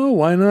warmers? No,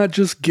 why not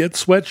just get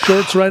sweat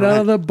shorts right out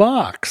of the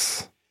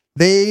box?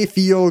 They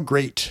feel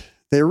great.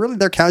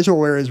 Their casual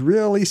wear is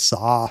really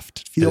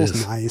soft. It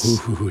feels nice.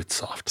 Ooh, it's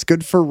soft. It's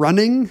good for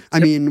running. I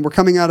mean, we're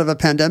coming out of a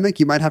pandemic.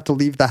 You might have to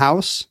leave the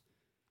house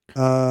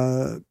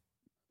if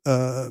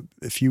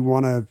you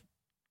want to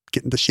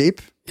get into shape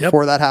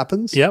before that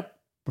happens. Yep.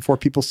 Before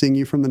people seeing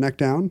you from the neck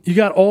down. You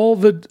got all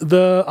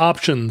the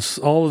options,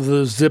 all of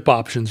the zip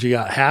options. You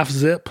got half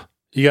zip.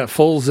 You got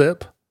full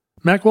zip.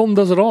 Mack Weldon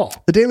does it all.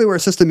 The daily wear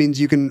system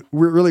means you can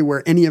really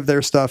wear any of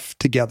their stuff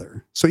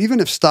together. So even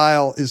if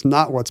style is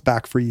not what's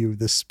back for you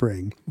this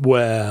spring,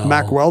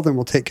 Mack Weldon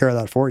will take care of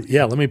that for you.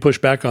 Yeah, let me push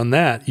back on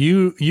that.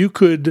 You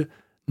could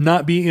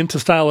not be into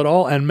style at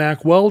all, and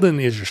Mack Weldon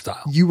is your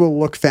style. You will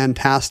look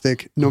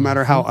fantastic no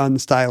matter how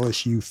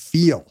unstylish you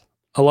feel.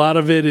 A lot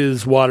of it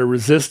is water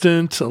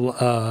resistant.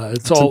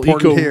 It's all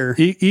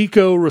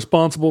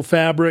eco-responsible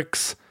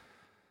fabrics.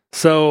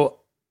 So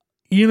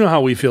you know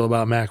how we feel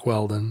about Mack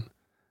Weldon.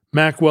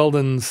 Mack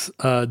Weldon's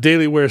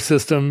daily wear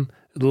system,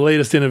 the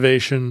latest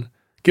innovation.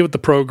 Get with the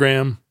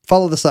program.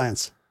 Follow the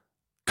science.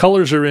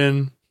 Colors are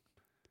in,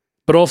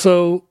 but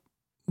also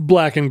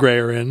black and gray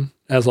are in,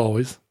 as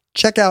always.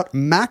 Check out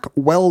Mack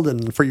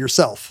Weldon for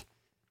yourself,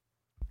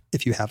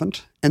 if you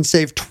haven't, and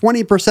save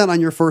 20%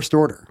 on your first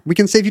order. We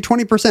can save you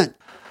 20%.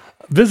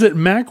 Visit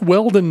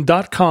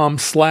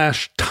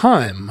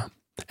mackweldon.com/time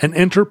and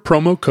enter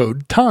promo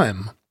code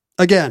TIME.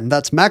 Again,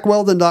 that's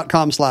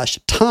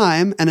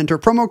mackweldon.com/time and enter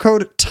promo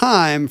code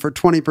TIME for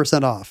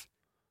 20% off.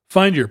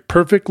 Find your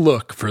perfect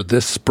look for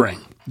this spring.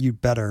 You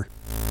better.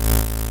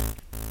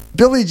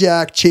 Billy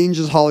Jack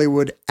changes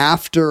Hollywood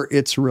after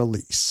its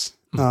release.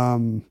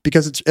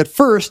 Because at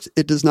first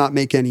it does not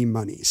make any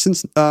money.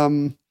 Since,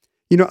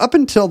 up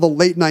until the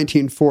late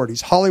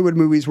 1940s, Hollywood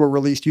movies were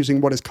released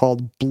using what is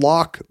called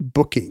block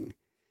booking.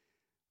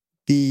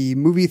 The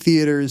movie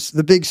theaters,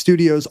 the big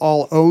studios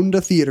all owned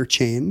a theater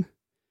chain.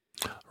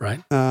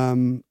 Right.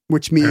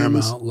 Which means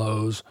Paramount,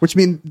 Lowe's. Which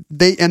means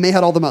they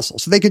had all the muscle.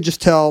 So they could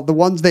just tell the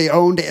ones they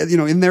owned,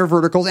 in their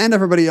verticals and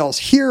everybody else,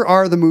 here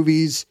are the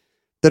movies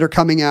that are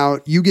coming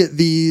out. You get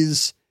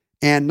these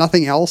and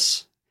nothing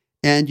else,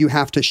 and you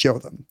have to show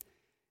them.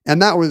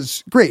 And that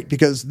was great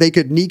because they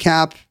could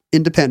kneecap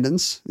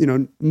independents,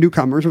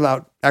 newcomers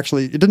without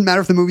actually, it didn't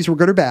matter if the movies were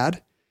good or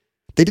bad.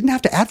 They didn't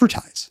have to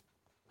advertise.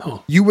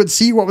 Oh. You would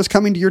see what was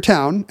coming to your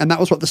town, and that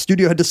was what the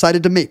studio had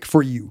decided to make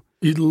for you.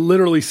 You'd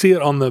literally see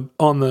it on the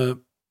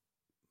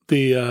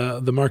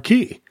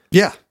marquee.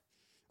 Yeah.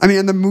 I mean,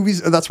 and the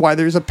movies, that's why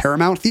there's a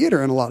Paramount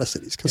theater in a lot of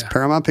cities, because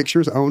Paramount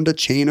Pictures owned a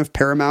chain of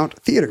Paramount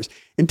theaters.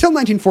 Until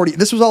 1940,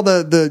 this was all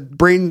the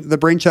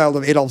brainchild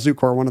of Adolf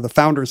Zukor, one of the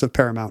founders of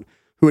Paramount,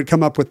 who had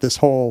come up with this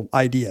whole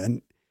idea.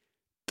 And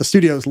the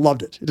studios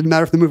loved it. It didn't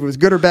matter if the movie was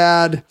good or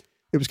bad.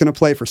 It was going to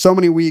play for so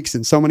many weeks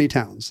in so many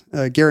towns,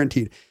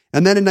 guaranteed.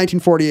 And then in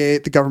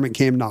 1948, the government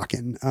came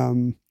knocking.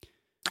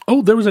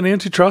 There was an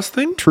antitrust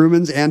thing?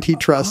 Truman's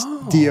antitrust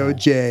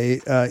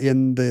DOJ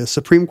in the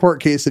Supreme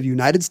Court case of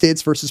United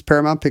States versus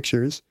Paramount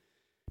Pictures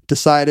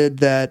decided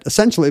that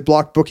essentially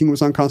block booking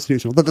was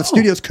unconstitutional, that the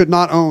studios could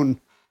not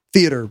own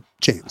theater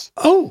chains.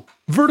 Oh,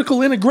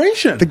 vertical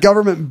integration. The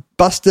government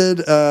busted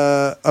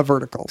a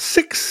vertical.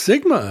 Six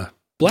Sigma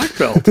black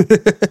belt.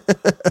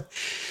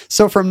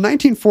 So from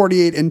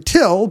 1948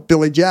 until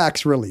Billy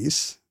Jack's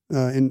release,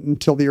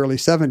 until the early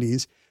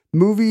 70s,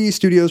 movie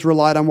studios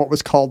relied on what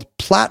was called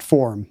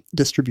platform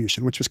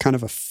distribution, which was kind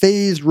of a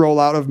phased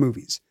rollout of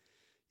movies.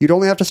 You'd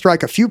only have to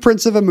strike a few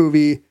prints of a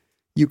movie.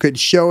 You could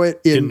show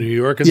it in New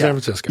York and San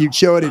Francisco. You'd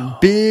show it in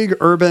big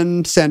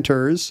urban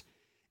centers,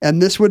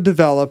 and this would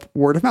develop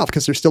word of mouth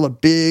because there's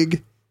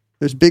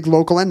big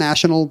local and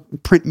national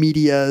print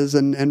medias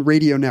and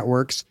radio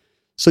networks.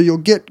 So you'll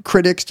get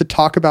critics to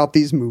talk about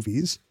these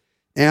movies,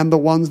 and the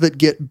ones that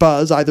get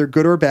buzz, either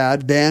good or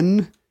bad,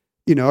 then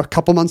a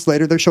couple months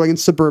later, they're showing in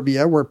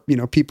suburbia where,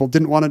 people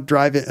didn't want to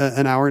drive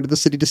an hour into the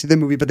city to see the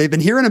movie, but they've been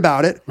hearing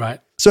about it. Right.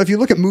 So if you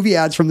look at movie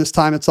ads from this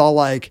time, it's all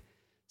like,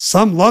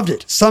 some loved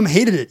it, some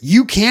hated it.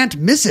 You can't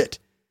miss it.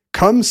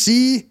 Come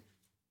see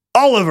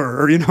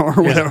Oliver,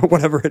 or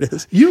whatever it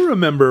is. You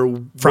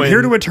remember From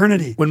Here to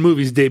Eternity. when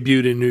movies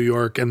debuted in New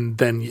York and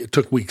then it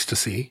took weeks to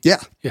see. Yeah.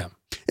 Yeah.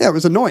 Yeah, it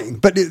was annoying.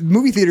 But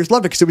movie theaters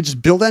loved it because it would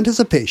just build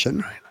anticipation.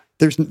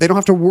 Right. They don't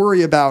have to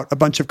worry about a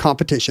bunch of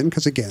competition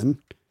because, again,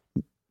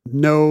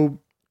 no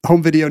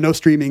home video, no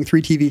streaming,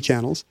 3 TV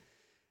channels.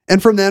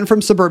 And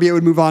from suburbia, it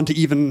would move on to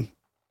even,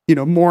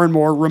 more and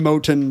more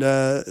remote and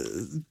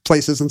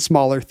places and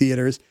smaller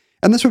theaters.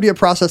 And this would be a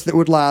process that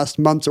would last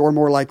months or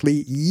more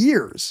likely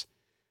years.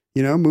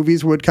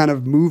 Movies would kind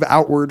of move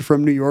outward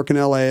from New York and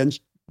LA and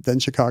then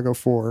Chicago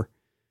for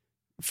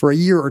a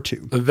year or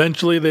two.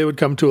 Eventually, they would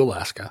come to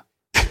Alaska.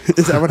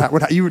 Is that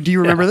what do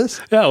you remember this?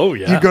 Yeah, oh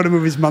yeah. You go to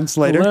movies months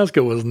later.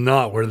 Alaska was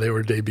not where they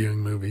were debuting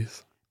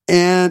movies.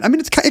 And I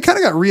mean, it kind of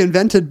got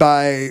reinvented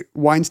by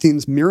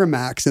Weinstein's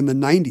Miramax in the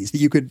 90s that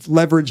you could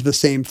leverage the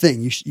same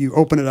thing. You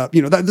open it up,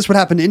 this would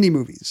happen to indie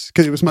movies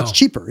because it was much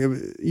cheaper.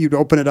 You'd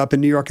open it up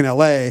in New York and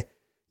LA.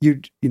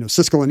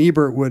 Siskel and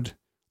Ebert would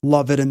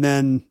love it. And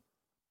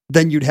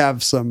then you'd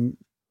have some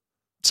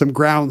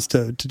grounds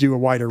to do a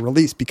wider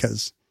release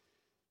because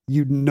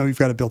you've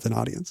got a built-in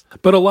audience.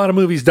 But a lot of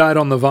movies died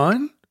on the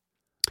vine.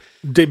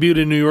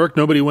 Debuted in New York,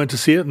 nobody went to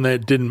see it, and they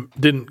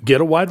didn't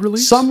get a wide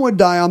release. Some would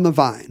die on the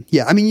vine.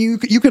 Yeah, I mean, you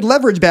could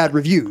leverage bad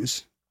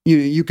reviews.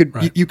 You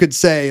could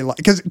say, like,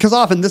 because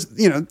often this,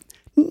 the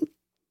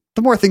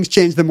more things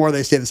change, the more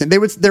they stay the same. There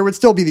would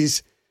still be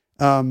these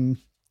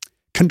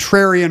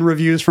contrarian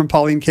reviews from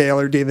Pauline Kael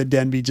or David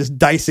Denby just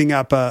dicing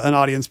up an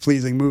audience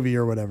pleasing movie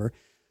or whatever,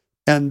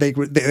 and they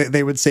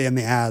would say in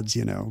the ads,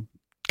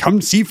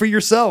 come see for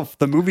yourself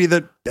the movie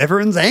that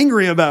everyone's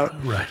angry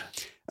about. Right.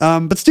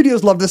 But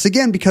studios loved this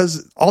again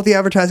because all the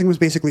advertising was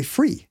basically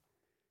free.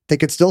 They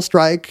could still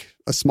strike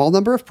a small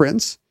number of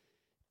prints,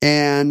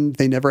 and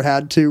they never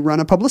had to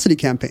run a publicity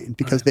campaign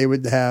because they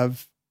would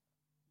have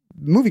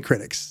movie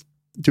critics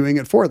doing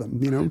it for them,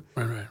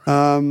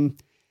 Right.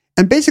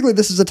 And basically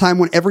this is a time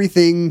when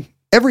everything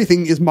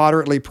is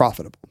moderately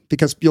profitable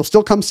because you'll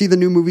still come see the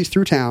new movies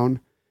through town,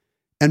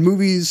 and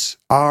movies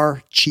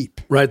are cheap.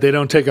 Right. They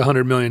don't take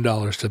 $100 million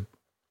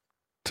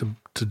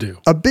to do.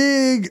 A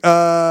big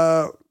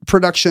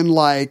production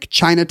like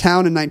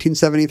Chinatown in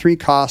 1973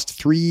 cost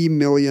 $3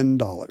 million.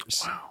 Wow.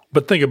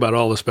 But think about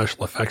all the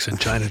special effects in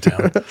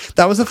Chinatown.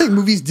 That was the thing.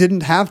 Movies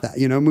didn't have that.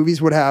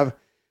 Movies would have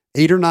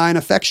 8 or 9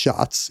 effect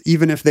shots,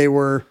 even if they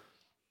were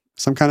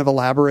some kind of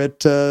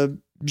elaborate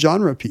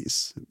genre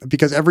piece,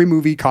 because every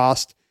movie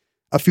cost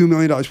a few $1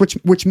 million,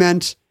 which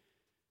meant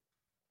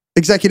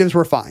executives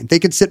were fine. They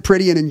could sit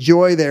pretty and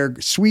enjoy their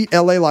sweet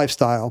LA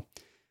lifestyle.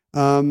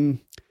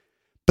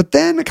 But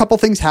then a couple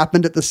things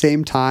happened at the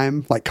same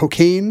time, like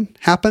cocaine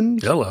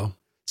happened. Hello.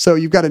 So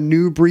you've got a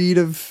new breed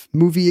of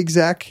movie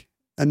exec,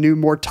 a new,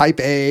 more type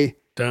A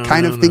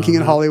kind of thinking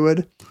in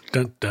Hollywood.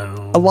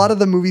 A lot of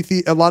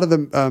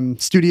the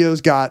studios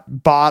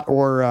got bought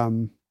or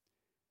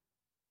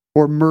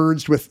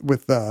merged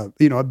with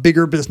a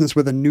bigger business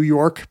with a New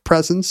York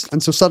presence,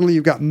 and so suddenly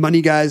you've got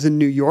money guys in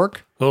New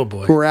York. Oh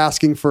boy, who are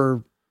asking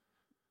for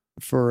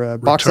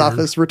box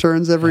office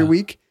returns every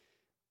week.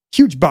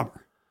 Huge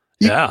bummer.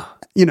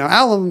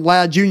 Alan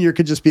Ladd Jr.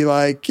 could just be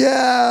like,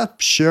 yeah,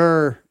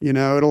 sure.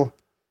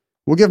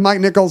 We'll give Mike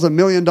Nichols $1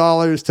 million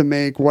to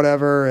make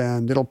whatever,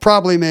 and it'll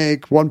probably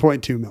make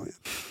 $1.2 million.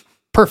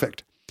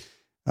 Perfect.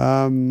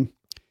 And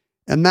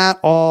that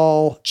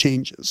all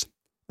changes.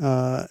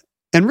 And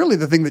really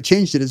the thing that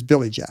changed it is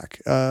Billy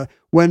Jack.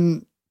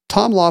 When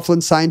Tom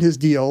Laughlin signed his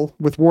deal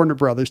with Warner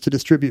Brothers to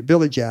distribute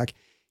Billy Jack,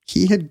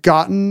 he had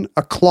gotten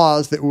a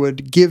clause that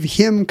would give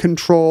him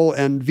control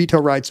and veto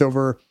rights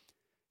over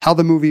how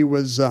the movie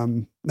was,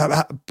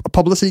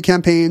 publicity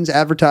campaigns,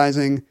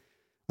 advertising,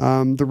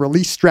 the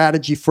release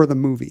strategy for the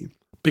movie.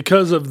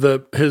 Because of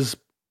his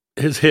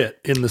hit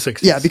in the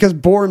 60s. Yeah, because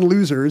Born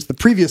Losers, the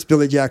previous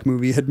Billy Jack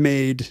movie, had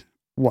made,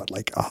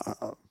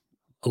 a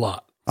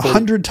lot.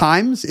 100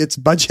 times its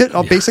budget,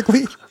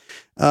 basically.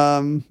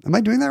 Am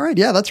I doing that right?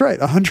 Yeah, that's right.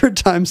 100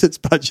 times its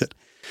budget.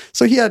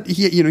 So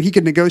he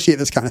could negotiate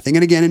this kind of thing.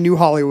 And again, in New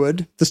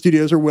Hollywood, the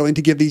studios are willing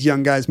to give these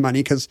young guys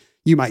money because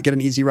you might get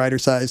an Easy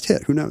Rider-sized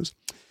hit. Who knows?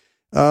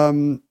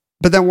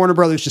 But then Warner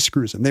Brothers just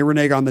screws them. They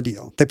renege on the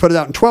deal. They put it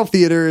out in 12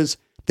 theaters.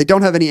 They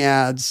don't have any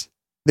ads.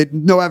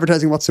 No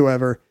advertising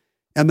whatsoever.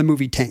 And the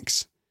movie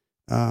tanks.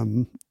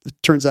 It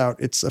turns out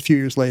it's a few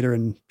years later,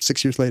 and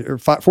 6 years later, or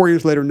 4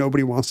 years later,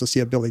 nobody wants to see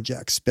a Billy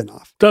Jack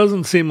spinoff.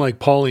 Doesn't seem like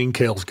Pauline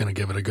Kael's going to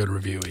give it a good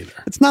review either.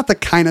 It's not the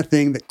kind of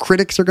thing that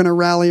critics are going to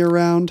rally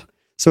around.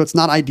 So it's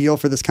not ideal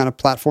for this kind of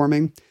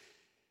platforming.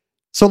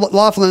 So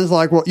Laughlin is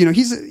like, well,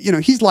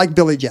 he's like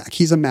Billy Jack.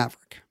 He's a maverick.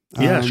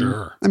 Yeah,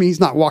 sure. I mean,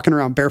 he's not walking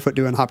around barefoot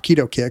doing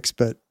Hapkido kicks,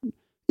 but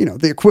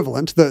the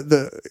equivalent,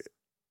 the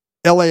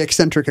LA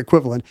eccentric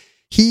equivalent.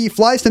 He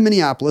flies to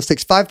Minneapolis,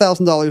 takes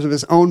 $5,000 of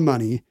his own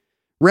money,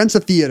 rents a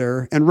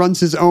theater, and runs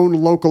his own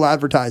local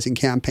advertising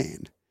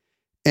campaign.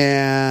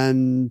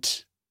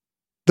 And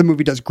the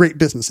movie does great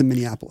business in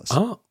Minneapolis.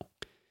 Oh.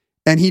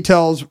 And he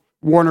tells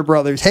Warner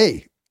Brothers,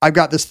 hey, I've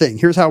got this thing.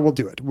 Here's how we'll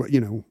do it.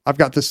 I've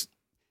got this.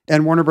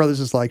 And Warner Brothers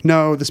is like,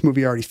 no, this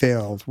movie already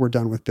failed. We're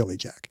done with Billy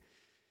Jack.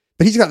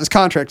 But he's got this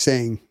contract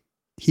saying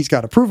he's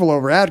got approval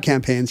over ad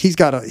campaigns.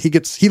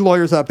 He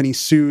lawyers up and he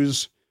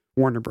sues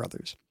Warner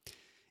Brothers.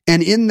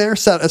 And in their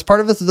as part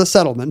of the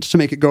settlement to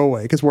make it go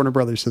away, because Warner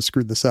Brothers has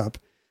screwed this up,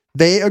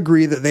 they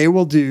agree that they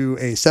will do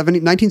a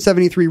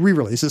 1973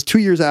 re-release. This is 2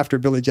 years after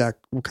Billy Jack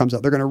comes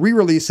out. They're going to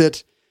re-release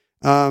it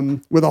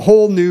with a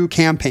whole new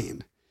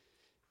campaign.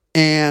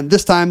 And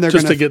this time they're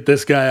going to get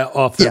this guy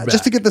off their back.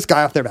 Just to get this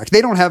guy off their back.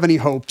 They don't have any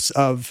hopes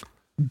of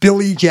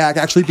Billy Jack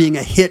actually being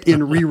a hit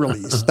in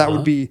re-release. That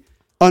would be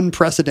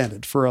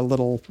unprecedented for a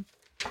little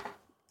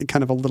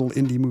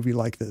indie movie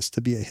like this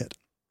to be a hit.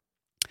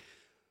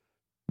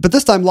 But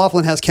this time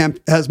Laughlin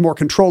has more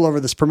control over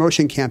this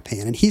promotion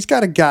campaign, and he's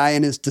got a guy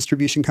in his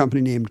distribution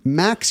company named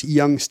Max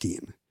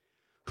Youngstein,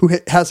 who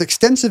has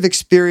extensive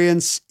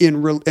experience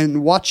in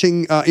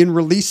watching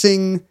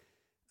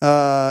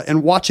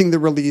the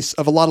release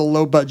of a lot of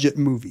low budget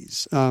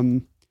movies.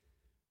 Even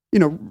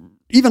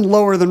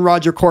lower than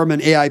Roger Corman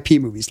AIP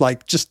movies,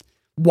 like just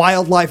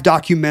wildlife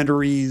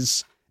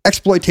documentaries,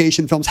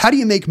 exploitation films. How do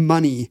you make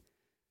money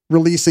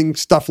releasing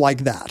stuff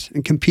like that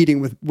and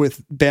competing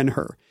with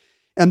Ben-Hur?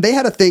 And they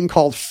had a thing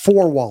called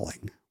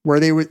four-walling, where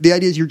the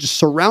idea is you're just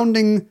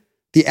surrounding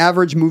the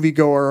average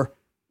moviegoer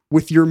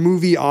with your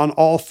movie on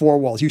all four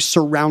walls. You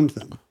surround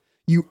them.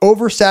 You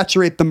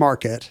oversaturate the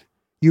market.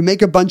 You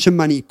make a bunch of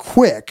money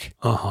quick.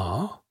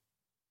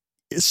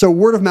 So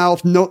word of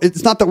mouth,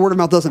 it's not that word of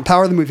mouth doesn't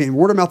power the movie.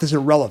 Word of mouth is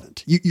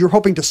irrelevant. You're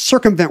hoping to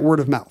circumvent word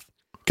of mouth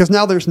because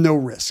now there's no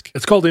risk.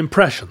 It's called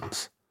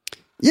impressions.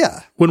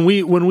 Yeah. When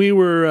we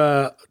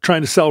were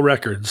trying to sell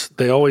records,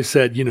 they always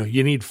said,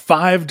 you need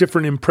 5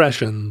 different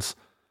impressions.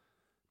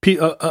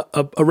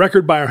 A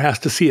record buyer has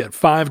to see it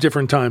 5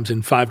 different times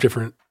in 5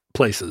 different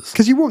places.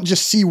 Because you won't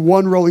just see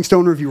one Rolling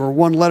Stone review or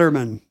one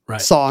Letterman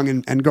song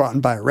and go out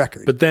and buy a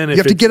record. But then you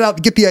have to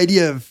get the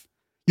idea of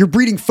you're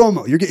breeding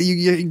FOMO.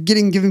 You're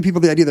giving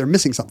people the idea they're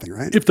missing something,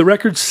 right? If the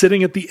record's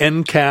sitting at the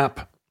end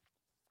cap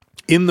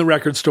in the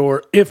record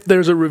store, if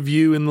there's a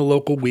review in the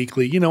local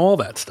weekly, all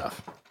that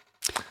stuff.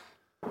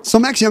 So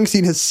Max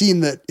Youngstein has seen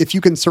that if you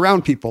can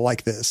surround people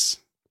like this,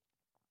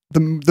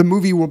 the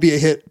movie will be a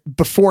hit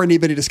before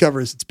anybody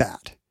discovers it's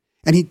bad.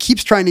 And he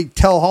keeps trying to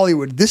tell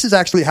Hollywood, this is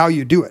actually how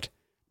you do it.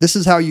 This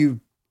is how you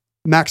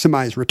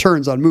maximize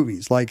returns on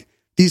movies. Like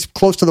these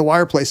close to the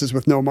wire places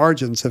with no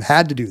margins have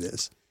had to do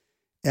this.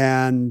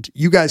 And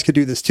you guys could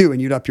do this too,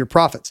 and you'd up your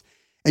profits.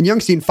 And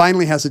Youngstein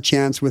finally has a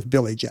chance with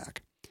Billy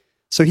Jack.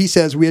 So he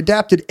says, we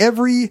adapted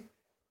every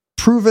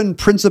proven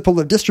principle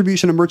of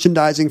distribution and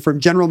merchandising from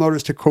General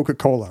Motors to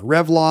Coca-Cola,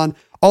 Revlon,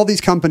 all these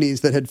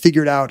companies that had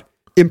figured out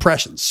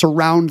impressions,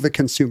 surround the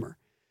consumer.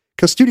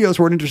 Because studios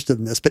weren't interested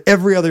in this, but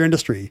every other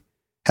industry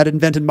had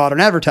invented modern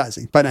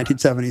advertising by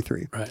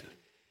 1973. Right.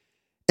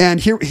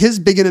 And his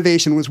big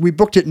innovation was we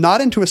booked it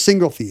not into a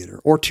single theater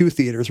or 2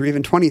 theaters or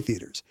even 20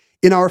 theaters.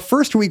 In our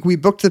first week, we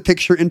booked the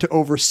picture into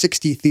over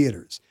 60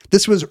 theaters.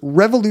 This was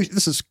revolution.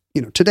 This is,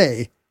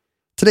 today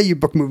you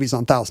book movies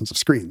on thousands of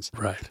screens.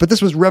 Right. But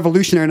this was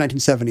revolutionary in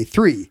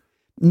 1973.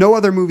 No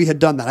other movie had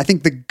done that. I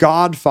think The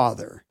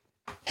Godfather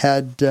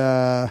had,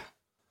 The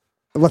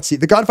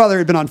Godfather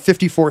had been on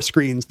 54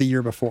 screens the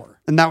year before.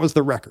 And that was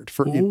the record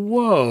for.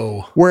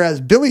 Whoa.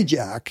 Whereas Billy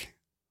Jack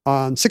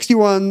on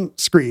 61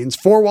 screens,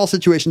 4-wall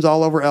situations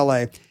all over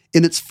LA,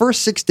 in its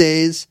first 6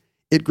 days,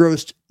 it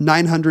grossed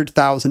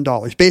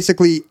 $900,000.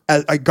 Basically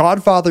a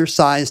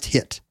Godfather-sized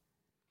hit.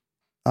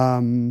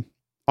 Whoa.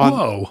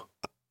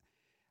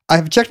 I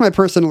have checked my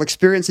personal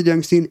experience at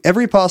Youngstein,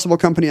 every possible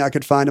company I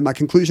could find, and my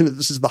conclusion is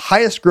this is the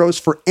highest gross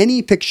for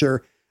any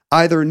picture,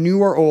 either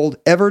new or old,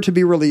 ever to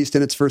be released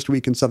in its first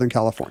week in Southern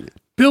California.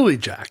 Billy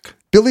Jack.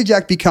 Billy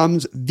Jack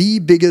becomes the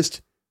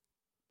biggest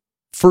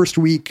first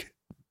week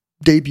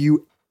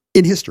debut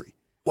in history.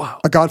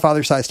 Wow. A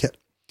Godfather-sized hit.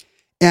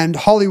 And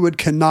Hollywood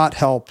cannot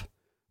help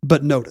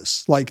but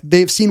notice. Like,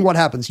 they've seen what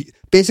happens.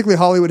 Basically,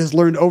 Hollywood has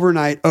learned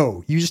overnight,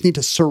 you just need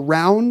to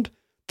surround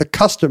the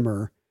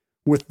customer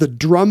with the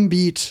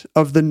drumbeat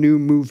of the new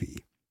movie.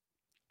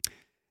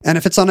 And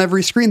if it's on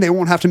every screen, they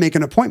won't have to make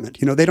an appointment.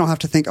 They don't have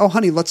to think,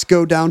 honey, let's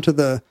go down to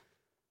the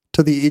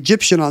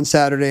Egyptian on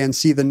Saturday and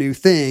see the new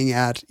thing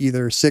at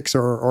either 6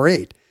 or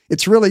 8.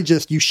 It's really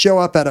just you show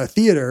up at a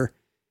theater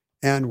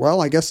and,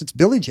 I guess it's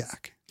Billy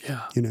Jack.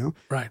 Yeah.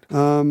 Right.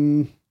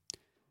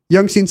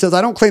 Youngstein says,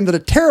 I don't claim that a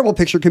terrible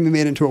picture can be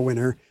made into a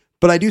winner,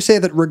 but I do say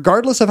that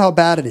regardless of how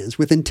bad it is,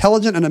 with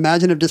intelligent and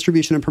imaginative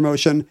distribution and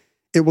promotion,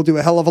 it will do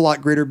a hell of a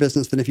lot greater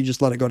business than if you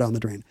just let it go down the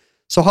drain.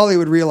 So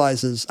Hollywood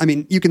realizes,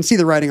 you can see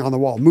the writing on the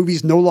wall.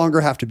 Movies no longer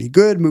have to be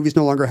good. Movies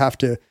no longer have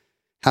to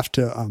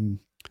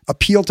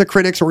appeal to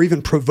critics or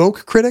even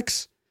provoke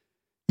critics.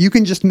 You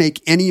can just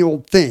make any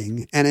old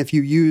thing. And if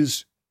you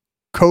use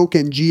Coke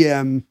and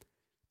GM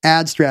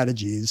ad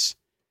strategies,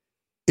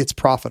 it's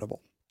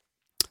profitable.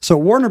 So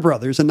Warner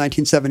Brothers in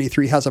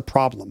 1973 has a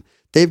problem.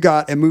 They've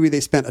got a movie they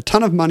spent a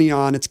ton of money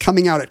on. It's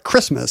coming out at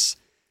Christmas.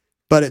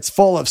 but it's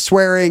full of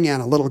swearing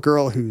and a little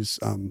girl who's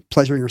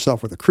pleasuring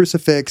herself with a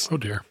crucifix. Oh,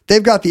 dear.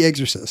 They've got The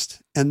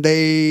Exorcist, and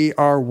they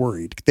are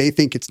worried. They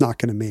think it's not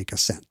going to make a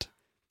cent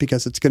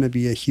because it's going to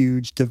be a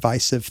huge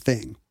divisive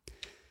thing.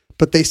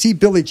 But they see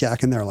Billy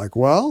Jack, and they're like,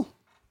 well,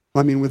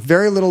 I mean, with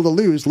very little to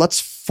lose, let's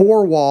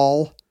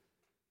four-wall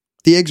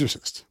The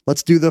Exorcist.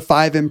 Let's do the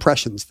 5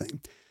 impressions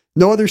thing.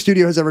 No other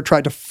studio has ever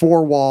tried to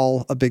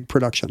four-wall a big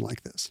production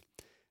like this.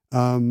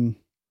 And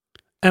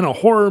a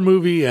horror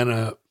movie and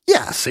a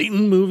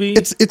Satan movie.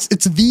 It's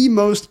the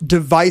most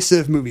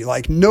divisive movie.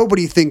 Like,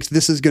 nobody thinks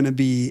this is going to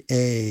be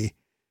a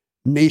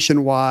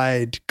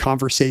nationwide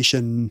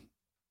conversation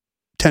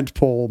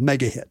tentpole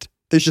mega hit.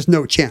 There's just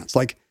no chance.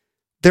 Like,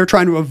 they're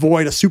trying to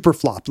avoid a super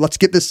flop. Let's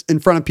get this in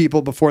front of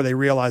people before they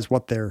realize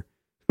what they're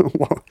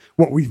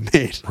what we've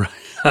made. Right.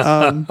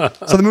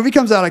 So the movie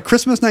comes out at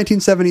Christmas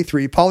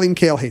 1973. Pauline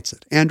Kael hates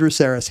it. Andrew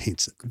Sarris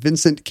hates it.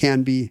 Vincent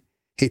Canby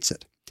hates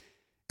it.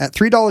 At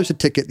 $3 a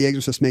ticket, The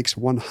Exorcist makes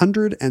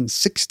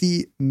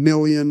 $160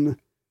 million.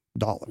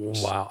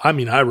 Wow. I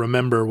mean, I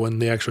remember when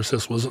The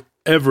Exorcist was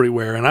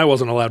everywhere, and I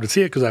wasn't allowed to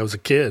see it because I was a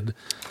kid,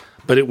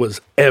 but it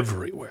was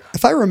everywhere.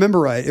 If I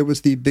remember right, it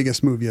was the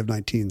biggest movie of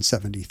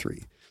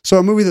 1973. So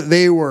a movie that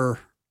they were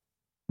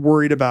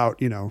worried about,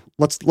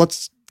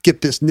 let's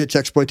get this niche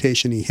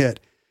exploitation-y hit.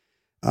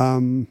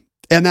 And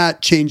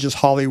that changes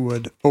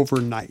Hollywood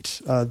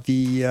overnight.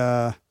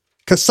 Because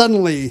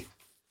suddenly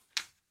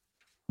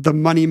the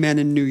money men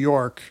in New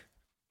York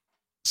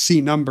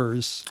see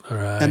numbers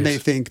and they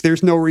think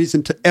there's no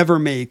reason to ever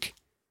make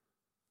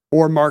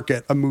or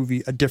market a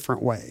movie a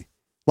different way.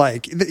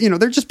 Like,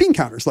 they're just bean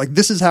counters. Like,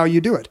 this is how you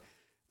do it.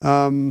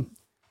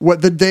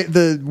 What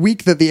the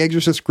week that The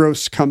Exorcist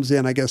gross comes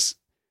in, I guess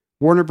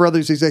Warner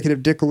Brothers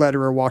executive Dick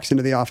Lederer walks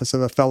into the office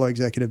of a fellow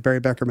executive,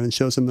 Barry Beckerman, and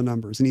shows him the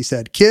numbers. And he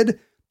said, "Kid,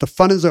 the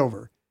fun is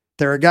over.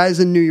 There are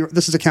guys in New York."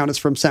 This is a count is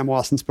from Sam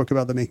Wasson's book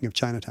about the making of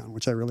Chinatown,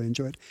 which I really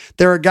enjoyed.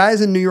 "There are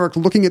guys in New York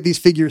looking at these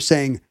figures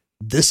saying,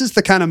 this is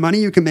the kind of money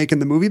you can make in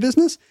the movie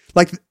business."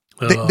 Like,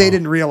 they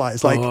didn't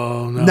realize. Like,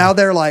 now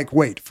they're like,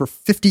 wait, for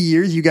 50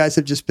 years, you guys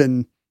have just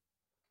been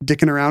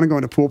dicking around and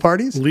going to pool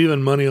parties?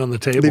 Leaving money on the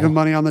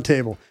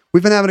table.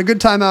 We've been having a good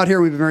time out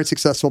here. We've been very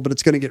successful, but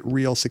it's going to get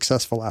real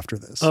successful after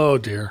this. Oh,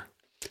 dear.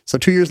 So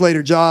 2 years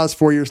later, Jaws,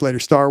 4 years later,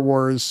 Star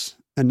Wars,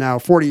 and now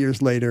 40 years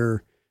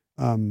later,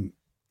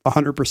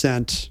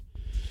 100%,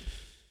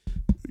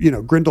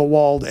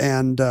 Grindelwald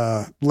and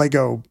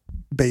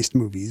Lego-based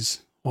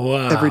movies.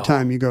 Wow. Every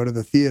time you go to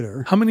the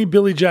theater. How many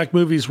Billy Jack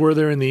movies were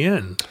there in the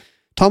end?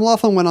 Tom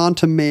Laughlin went on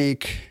to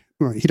make...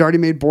 He'd already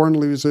made Born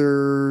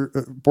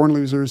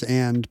Losers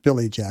and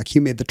Billy Jack. He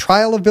made The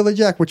Trial of Billy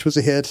Jack, which was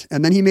a hit.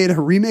 And then he made a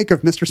remake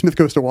of Mr. Smith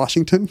Goes to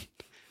Washington,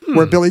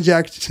 where Billy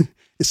Jack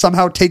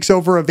somehow takes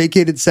over a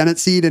vacated Senate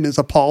seat and is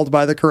appalled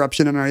by the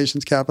corruption in our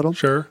nation's capital.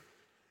 Sure.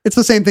 It's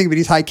the same thing, but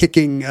he's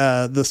high-kicking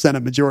the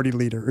Senate majority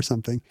leader or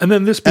something. And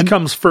then this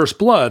becomes First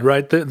Blood,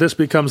 right? This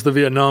becomes the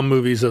Vietnam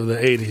movies of the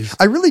 80s.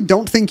 I really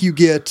don't think you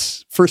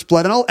get First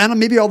Blood and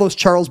maybe all those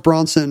Charles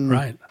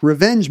Bronson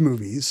revenge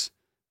movies.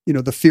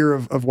 The fear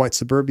of white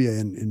suburbia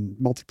in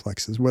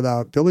multiplexes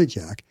without Billy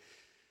Jack.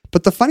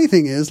 But the funny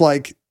thing is,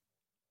 like,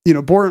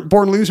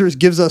 Born Losers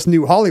gives us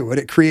New Hollywood.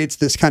 It creates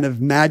this kind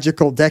of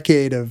magical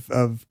decade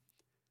of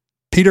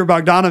Peter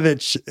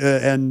Bogdanovich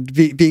and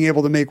being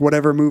able to make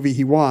whatever movie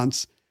he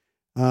wants.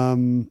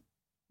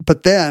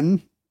 But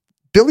then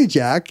Billy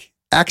Jack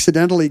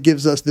accidentally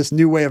gives us this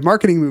new way of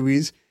marketing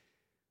movies,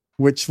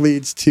 which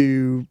leads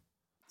to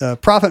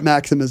profit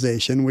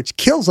maximization, which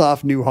kills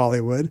off New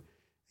Hollywood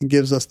and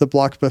gives us the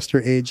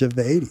blockbuster age of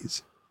the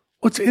 80s.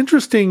 What's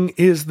interesting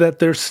is that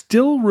there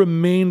still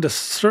remained a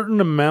certain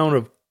amount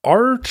of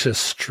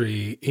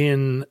artistry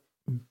in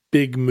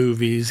big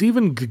movies,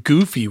 even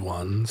goofy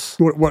ones.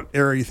 What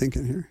era are you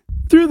thinking here?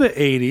 Through the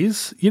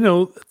 80s,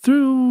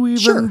 through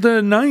even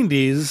the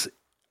 90s,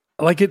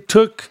 like it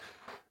took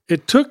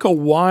a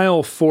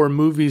while for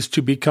movies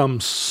to become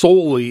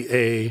solely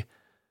a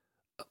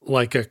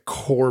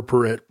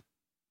corporate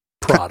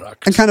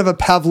product. And kind of a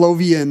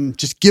Pavlovian,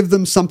 just give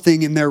them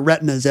something in their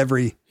retinas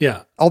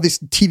all these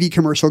TV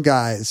commercial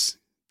guys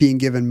being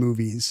given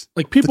movies.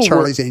 Like people the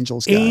Charlie's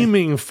Angels guy.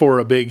 Aiming for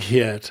a big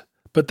hit,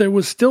 but there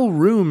was still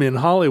room in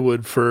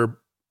Hollywood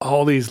for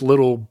all these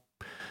little,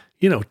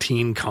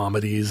 teen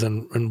comedies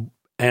and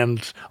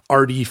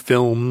arty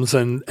films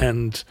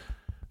and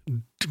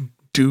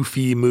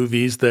doofy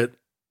movies that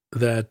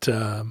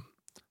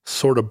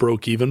sort of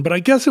broke even. But I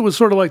guess it was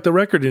sort of like the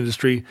record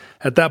industry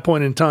at that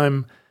point in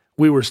time.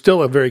 We were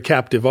still a very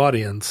captive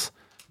audience.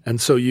 And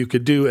so you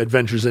could do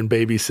Adventures in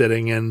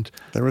Babysitting and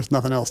there was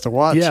nothing else to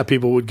watch. Yeah,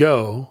 people would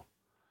go.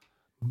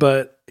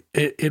 But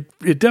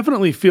it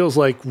definitely feels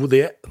like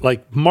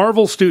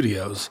Marvel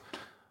Studios,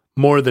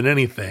 more than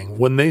anything,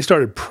 when they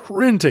started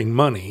printing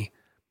money,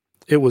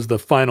 it was the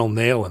final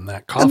nail in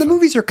that coffin. And the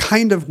movies are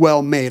kind of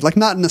well made, like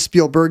not in a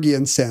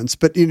Spielbergian sense,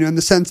 but in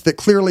the sense that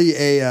clearly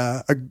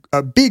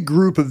a big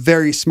group of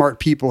very smart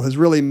people has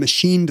really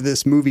machined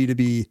this movie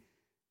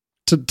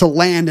to to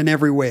land in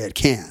every way it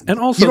can. And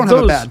also, you don't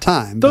have a bad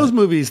time. Those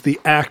movies, the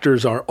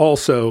actors are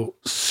also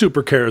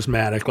super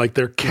charismatic. Like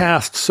they're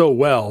cast so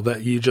well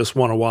that you just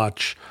want to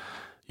watch.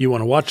 You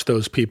want to watch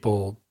those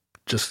people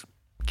just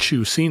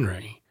chew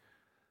scenery.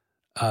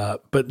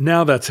 But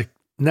now that's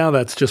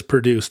just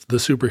produced the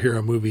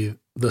superhero movie,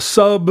 the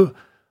sub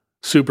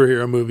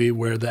superhero movie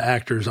where the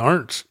actors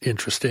aren't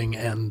interesting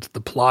and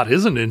the plot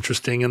isn't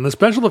interesting and the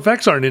special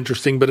effects aren't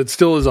interesting, but it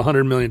still is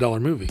 $100 million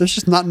movie. There's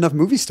just not enough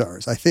movie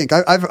stars. I think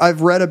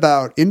I've read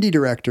about indie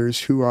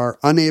directors who are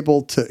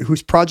unable to,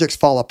 whose projects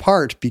fall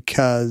apart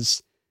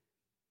because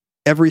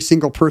every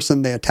single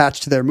person they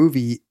attach to their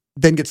movie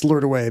then gets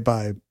lured away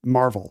by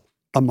Marvel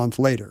a month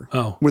later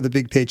with a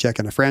big paycheck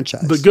and a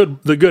franchise.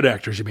 The good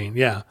actors, you mean?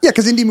 Yeah. Yeah.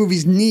 Cause indie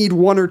movies need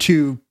one or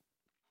two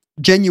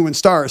genuine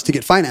stars to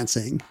get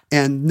financing,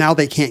 and now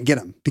they can't get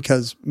them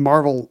because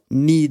Marvel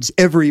needs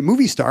every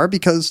movie star,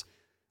 because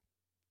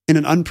in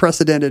an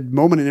unprecedented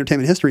moment in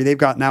entertainment history, they've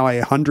got now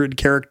 100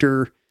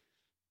 character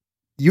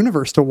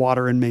universe to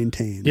water and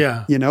maintain.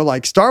 Yeah. You know,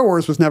 like Star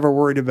Wars was never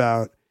worried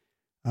about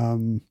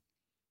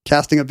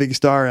casting a big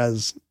star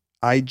as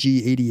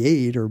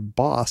IG-88 or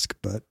Bosk,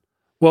 but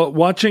well,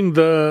 watching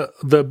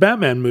the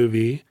Batman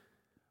movie,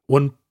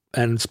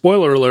 and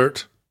spoiler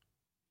alert,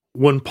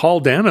 when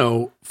Paul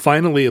Dano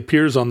finally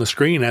appears on the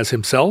screen as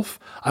himself,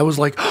 I was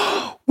like,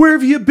 oh, where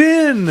have you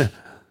been?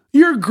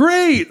 You're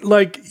great.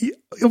 Like,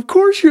 of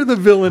course you're the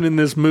villain in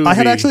this movie. I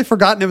had actually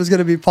forgotten it was going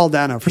to be Paul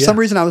Dano. For some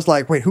reason, I was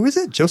like, wait, who is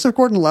it? Joseph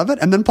Gordon-Levitt?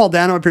 And then Paul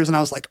Dano appears, and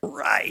I was like,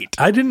 right.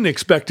 I didn't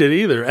expect it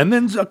either. And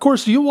then, of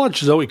course, you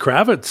watch Zoe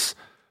Kravitz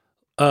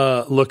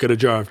look at a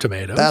jar of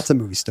tomatoes. That's a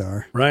movie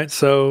star. Right?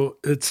 So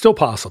it's still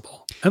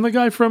possible. And the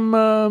guy from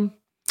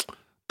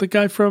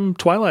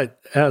Twilight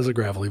has a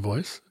gravelly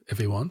voice. If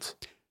he wants.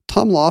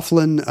 Tom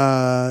Laughlin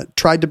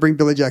tried to bring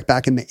Billy Jack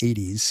back in the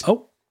 80s.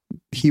 Oh,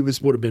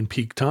 would have been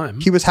peak time.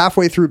 He was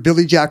halfway through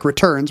Billy Jack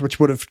Returns, which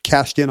would have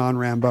cashed in on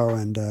Rambo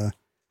and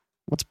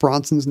what's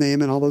Bronson's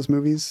name in all those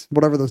movies?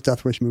 Whatever those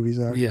Death Wish movies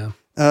are. Yeah.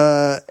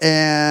 But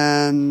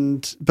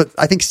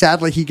I think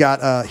sadly he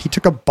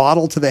took a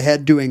bottle to the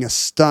head doing a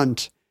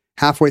stunt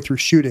halfway through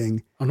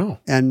shooting. Oh no.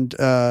 And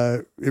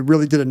it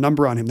really did a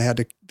number on him. They had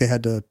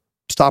to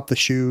stop the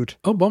shoot.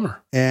 Oh,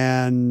 bummer.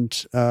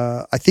 And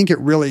I think it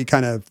really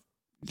kind of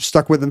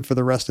stuck with him for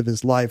the rest of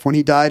his life. When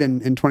he died in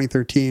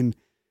 2013,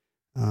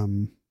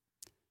 the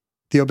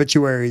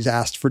obituaries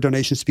asked for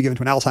donations to be given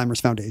to an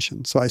Alzheimer's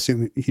foundation. So I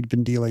assume he'd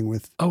been dealing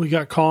with he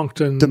got conked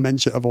and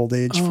dementia of old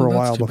age for a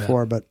while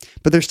before. But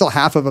there's still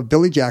half of a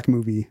Billy Jack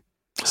movie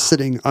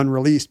sitting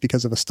unreleased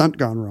because of a stunt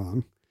gone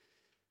wrong.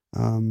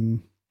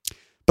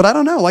 But I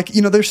don't know, like,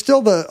 you know, there's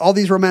still all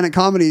these romantic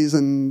comedies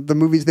and the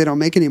movies they don't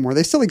make anymore.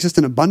 They still exist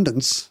in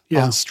abundance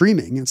on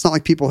streaming. It's not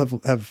like people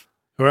have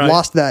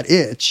lost that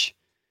itch.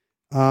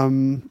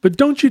 But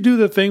don't you do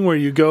the thing where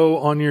you go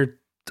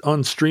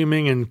on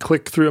streaming and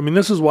click through? I mean,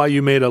 this is why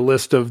you made a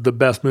list of the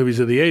best movies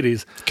of the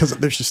 80s. Because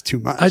there's just too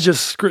much. I'm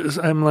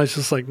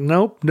just like,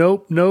 nope.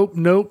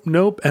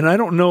 And I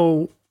don't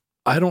know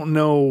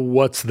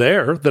what's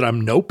there that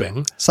I'm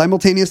noping.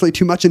 Simultaneously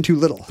too much and too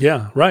little.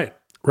 Yeah, right.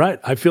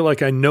 I feel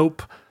like I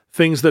nope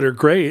things that are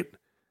great,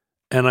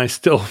 and I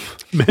still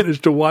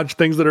manage to watch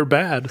things that are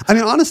bad. I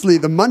mean, honestly,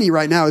 the money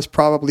right now is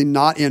probably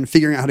not in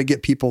figuring out how to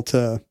get people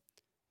to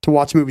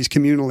watch movies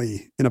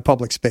communally in a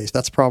public space.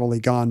 That's probably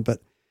gone. But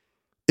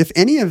if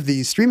any of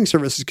these streaming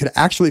services could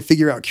actually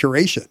figure out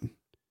curation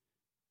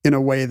in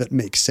a way that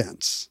makes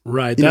sense.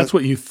 Right. That's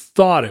what you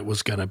thought it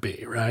was going to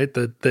be, right?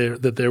 That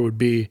there would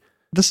be.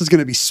 This is going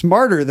to be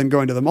smarter than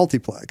going to the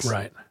multiplex.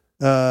 Right.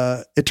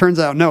 It turns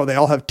out, no, they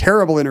all have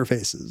terrible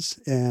interfaces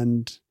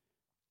and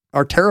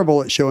are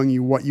terrible at showing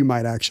you what you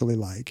might actually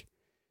like,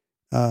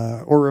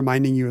 or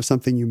reminding you of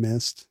something you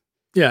missed.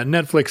 Yeah.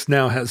 Netflix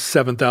now has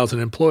 7,000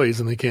 employees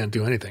and they can't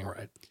do anything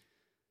right.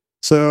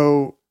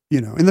 So,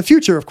 you know, in the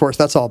future, of course,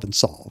 that's all been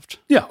solved.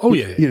 Yeah. Oh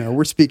yeah. You know,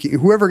 we're speaking,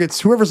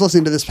 whoever's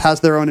listening to this has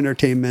their own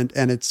entertainment,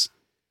 and it's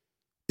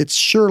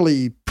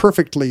surely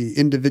perfectly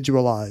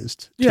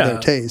individualized to their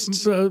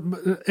tastes.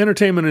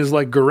 Entertainment is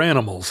like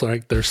garanimals.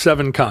 Like there's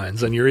 7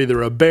 kinds, and you're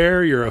either a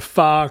bear, you're a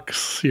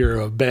fox, you're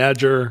a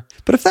badger.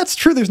 But if that's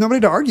true, there's nobody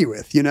to argue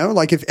with, you know?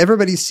 Like if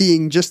everybody's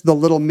seeing just the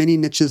little mini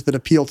niches that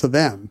appeal to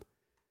them.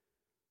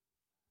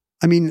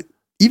 I mean,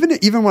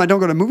 even when I don't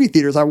go to movie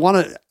theaters, I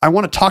want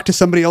to talk to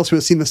somebody else who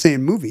has seen the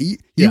same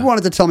movie. You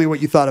wanted to tell me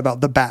what you thought about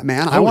the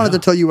Batman. I wanted to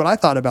tell you what I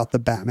thought about the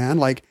Batman.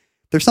 Like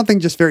there's something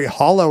just very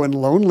hollow and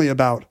lonely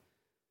about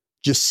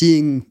just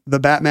seeing the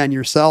Batman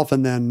yourself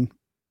and then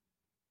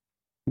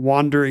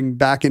wandering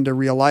back into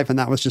real life. And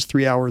that was just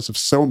 3 hours of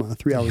Soma,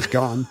 3 hours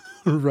gone.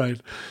 Right.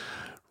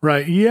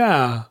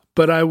 Yeah.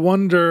 But I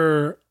want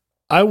to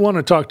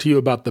talk to you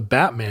about the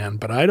Batman,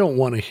 but I don't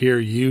want to hear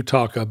you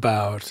talk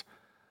about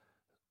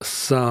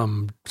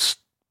some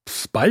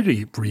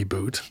Spidey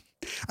reboot.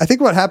 I think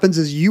what happens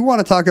is you want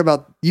to talk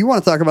about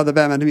the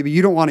Batman to me, but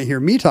you don't want to hear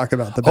me talk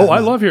about the Batman. Oh, I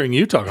love hearing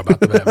you talk about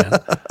the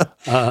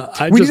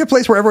Batman. We need a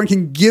place where everyone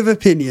can give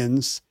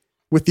opinions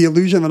with the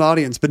illusion of an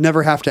audience, but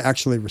never have to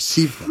actually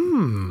receive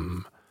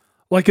them.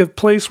 Like a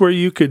place where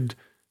you could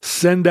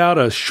send out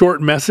a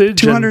short message.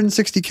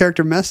 260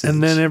 character message.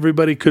 And then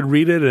everybody could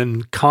read it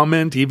and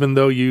comment, even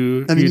though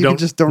you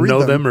don't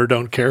know them or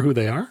don't care who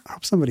they are. I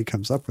hope somebody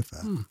comes up with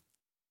that.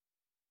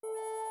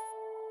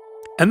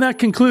 And that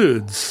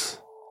concludes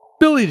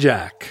Billy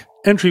Jack,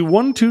 entry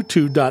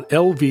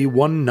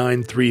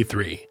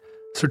 122.LV1933,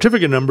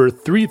 certificate number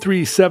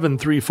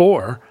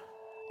 33734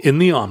 in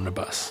the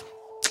omnibus.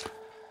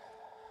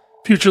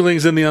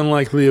 Futurelings, in the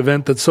unlikely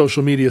event that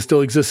social media still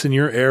exists in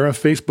your era,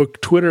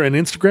 Facebook, Twitter, and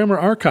Instagram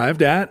are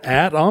archived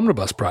at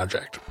Omnibus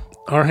Project.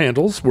 Our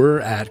handles were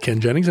at Ken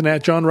Jennings and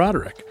at John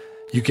Roderick.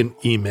 You can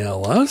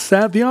email us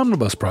at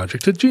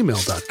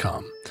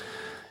theomnibusproject@gmail.com.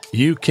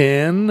 You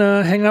can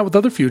hang out with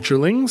other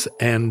Futurelings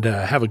and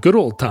have a good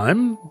old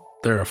time.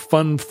 They're a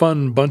fun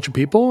bunch of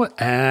people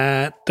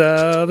at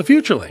the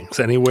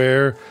Futurelings,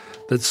 anywhere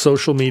that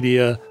social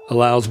media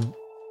allows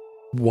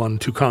one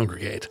to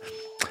congregate.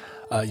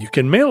 You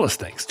can mail us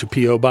things to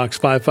P.O. Box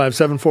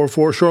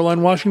 55744,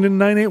 Shoreline, Washington,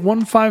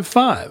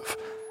 98155.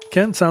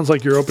 Ken, sounds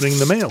like you're opening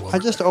the mail. I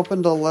just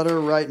opened a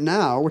letter right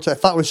now, which I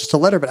thought was just a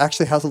letter, but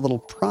actually has a little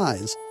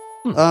prize.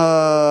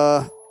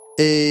 A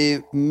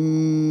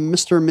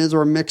Mr. Ms.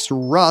 or Mix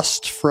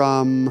Rust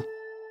from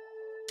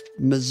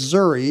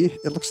Missouri.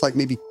 It looks like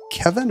maybe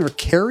Kevin or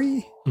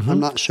Carrie.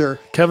 I'm not sure.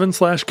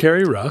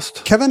 Kevin/Carrie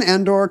Rust. Kevin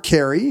and/or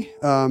Carrie.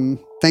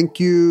 Thank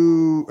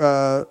you,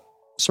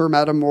 sir,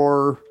 madam,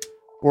 or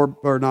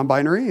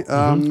non-binary.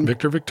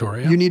 Victor,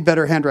 Victoria. You need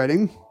better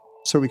handwriting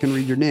so we can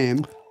read your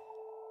name.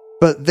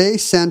 But they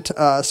sent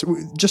us,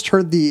 we just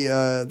heard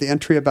the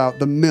entry about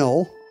the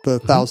mill, the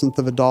thousandth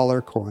of a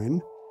dollar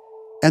coin,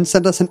 and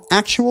sent us an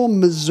actual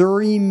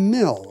Missouri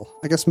mill.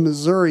 I guess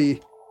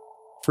Missouri,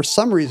 for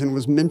some reason,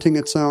 was minting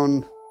its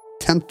own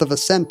 10th of a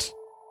cent.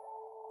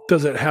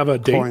 Does it have a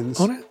date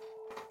on it?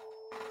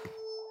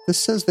 This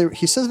says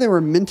he says they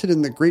were minted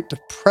in the Great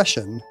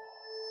Depression,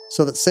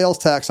 so that sales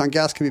tax on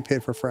gas can be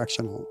paid for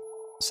fractional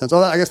cents.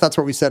 Oh, I guess that's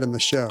what we said in the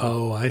show.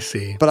 Oh, I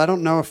see. But I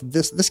don't know if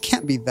this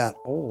can't be that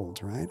old,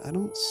 right? I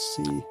don't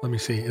see. Let me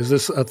see. Is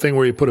this a thing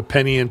where you put a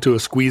penny into a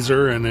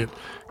squeezer and it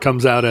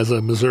comes out as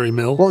a Missouri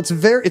mill? Well,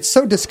 it's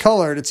so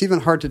discolored, it's even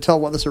hard to tell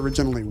what this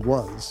originally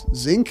was.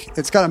 Zinc?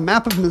 It's got a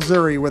map of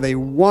Missouri with a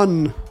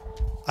 1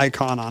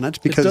 icon on it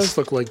because it does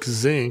look like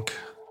zinc.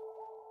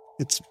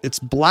 It's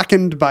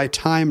blackened by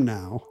time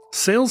now.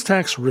 Sales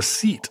tax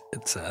receipt,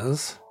 it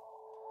says.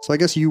 So I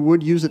guess you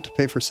would use it to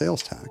pay for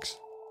sales tax.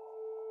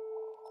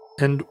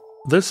 And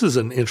this is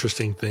an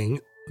interesting thing.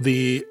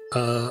 This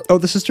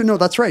is true. No,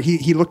 that's right.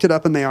 He looked it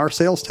up, and they are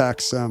sales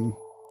tax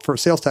for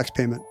sales tax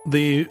payment. From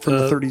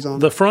the 30s on.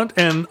 The front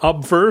and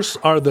obverse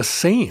are the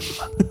same,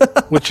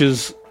 which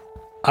is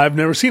I've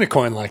never seen a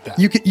coin like that.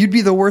 You'd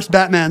be the worst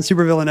Batman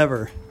supervillain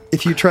ever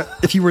if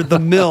you were the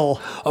mill.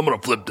 I'm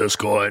gonna flip this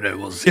coin and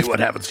we'll see what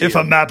happens. If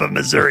a map of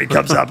Missouri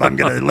comes up, I'm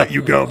gonna let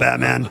you go,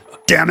 Batman.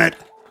 Damn it!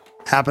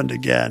 Happened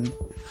again.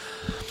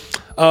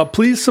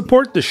 Please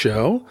support the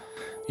show.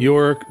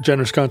 Your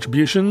generous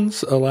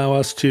contributions allow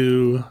us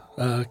to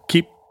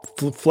keep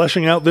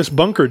fleshing out this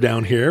bunker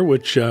down here,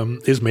 which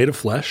is made of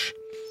flesh.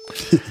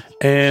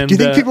 And do you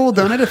think people will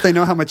donate if they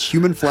know how much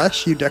human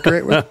flesh you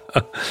decorate with?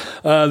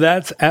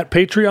 That's at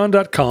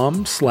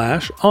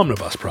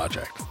patreon.com/omnibus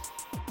project.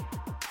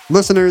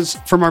 Listeners,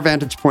 from our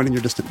vantage point in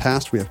your distant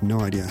past, we have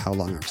no idea how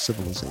long our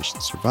civilization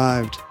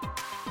survived.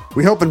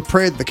 We hope and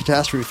pray that the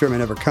catastrophe fear may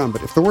never come,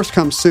 but if the worst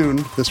comes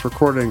soon, this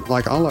recording,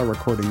 like all our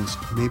recordings,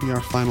 may be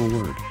our final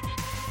word.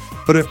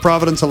 But if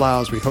Providence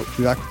allows, we hope to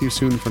be back with you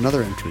soon for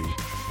another entry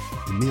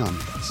in the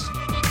Omnibus.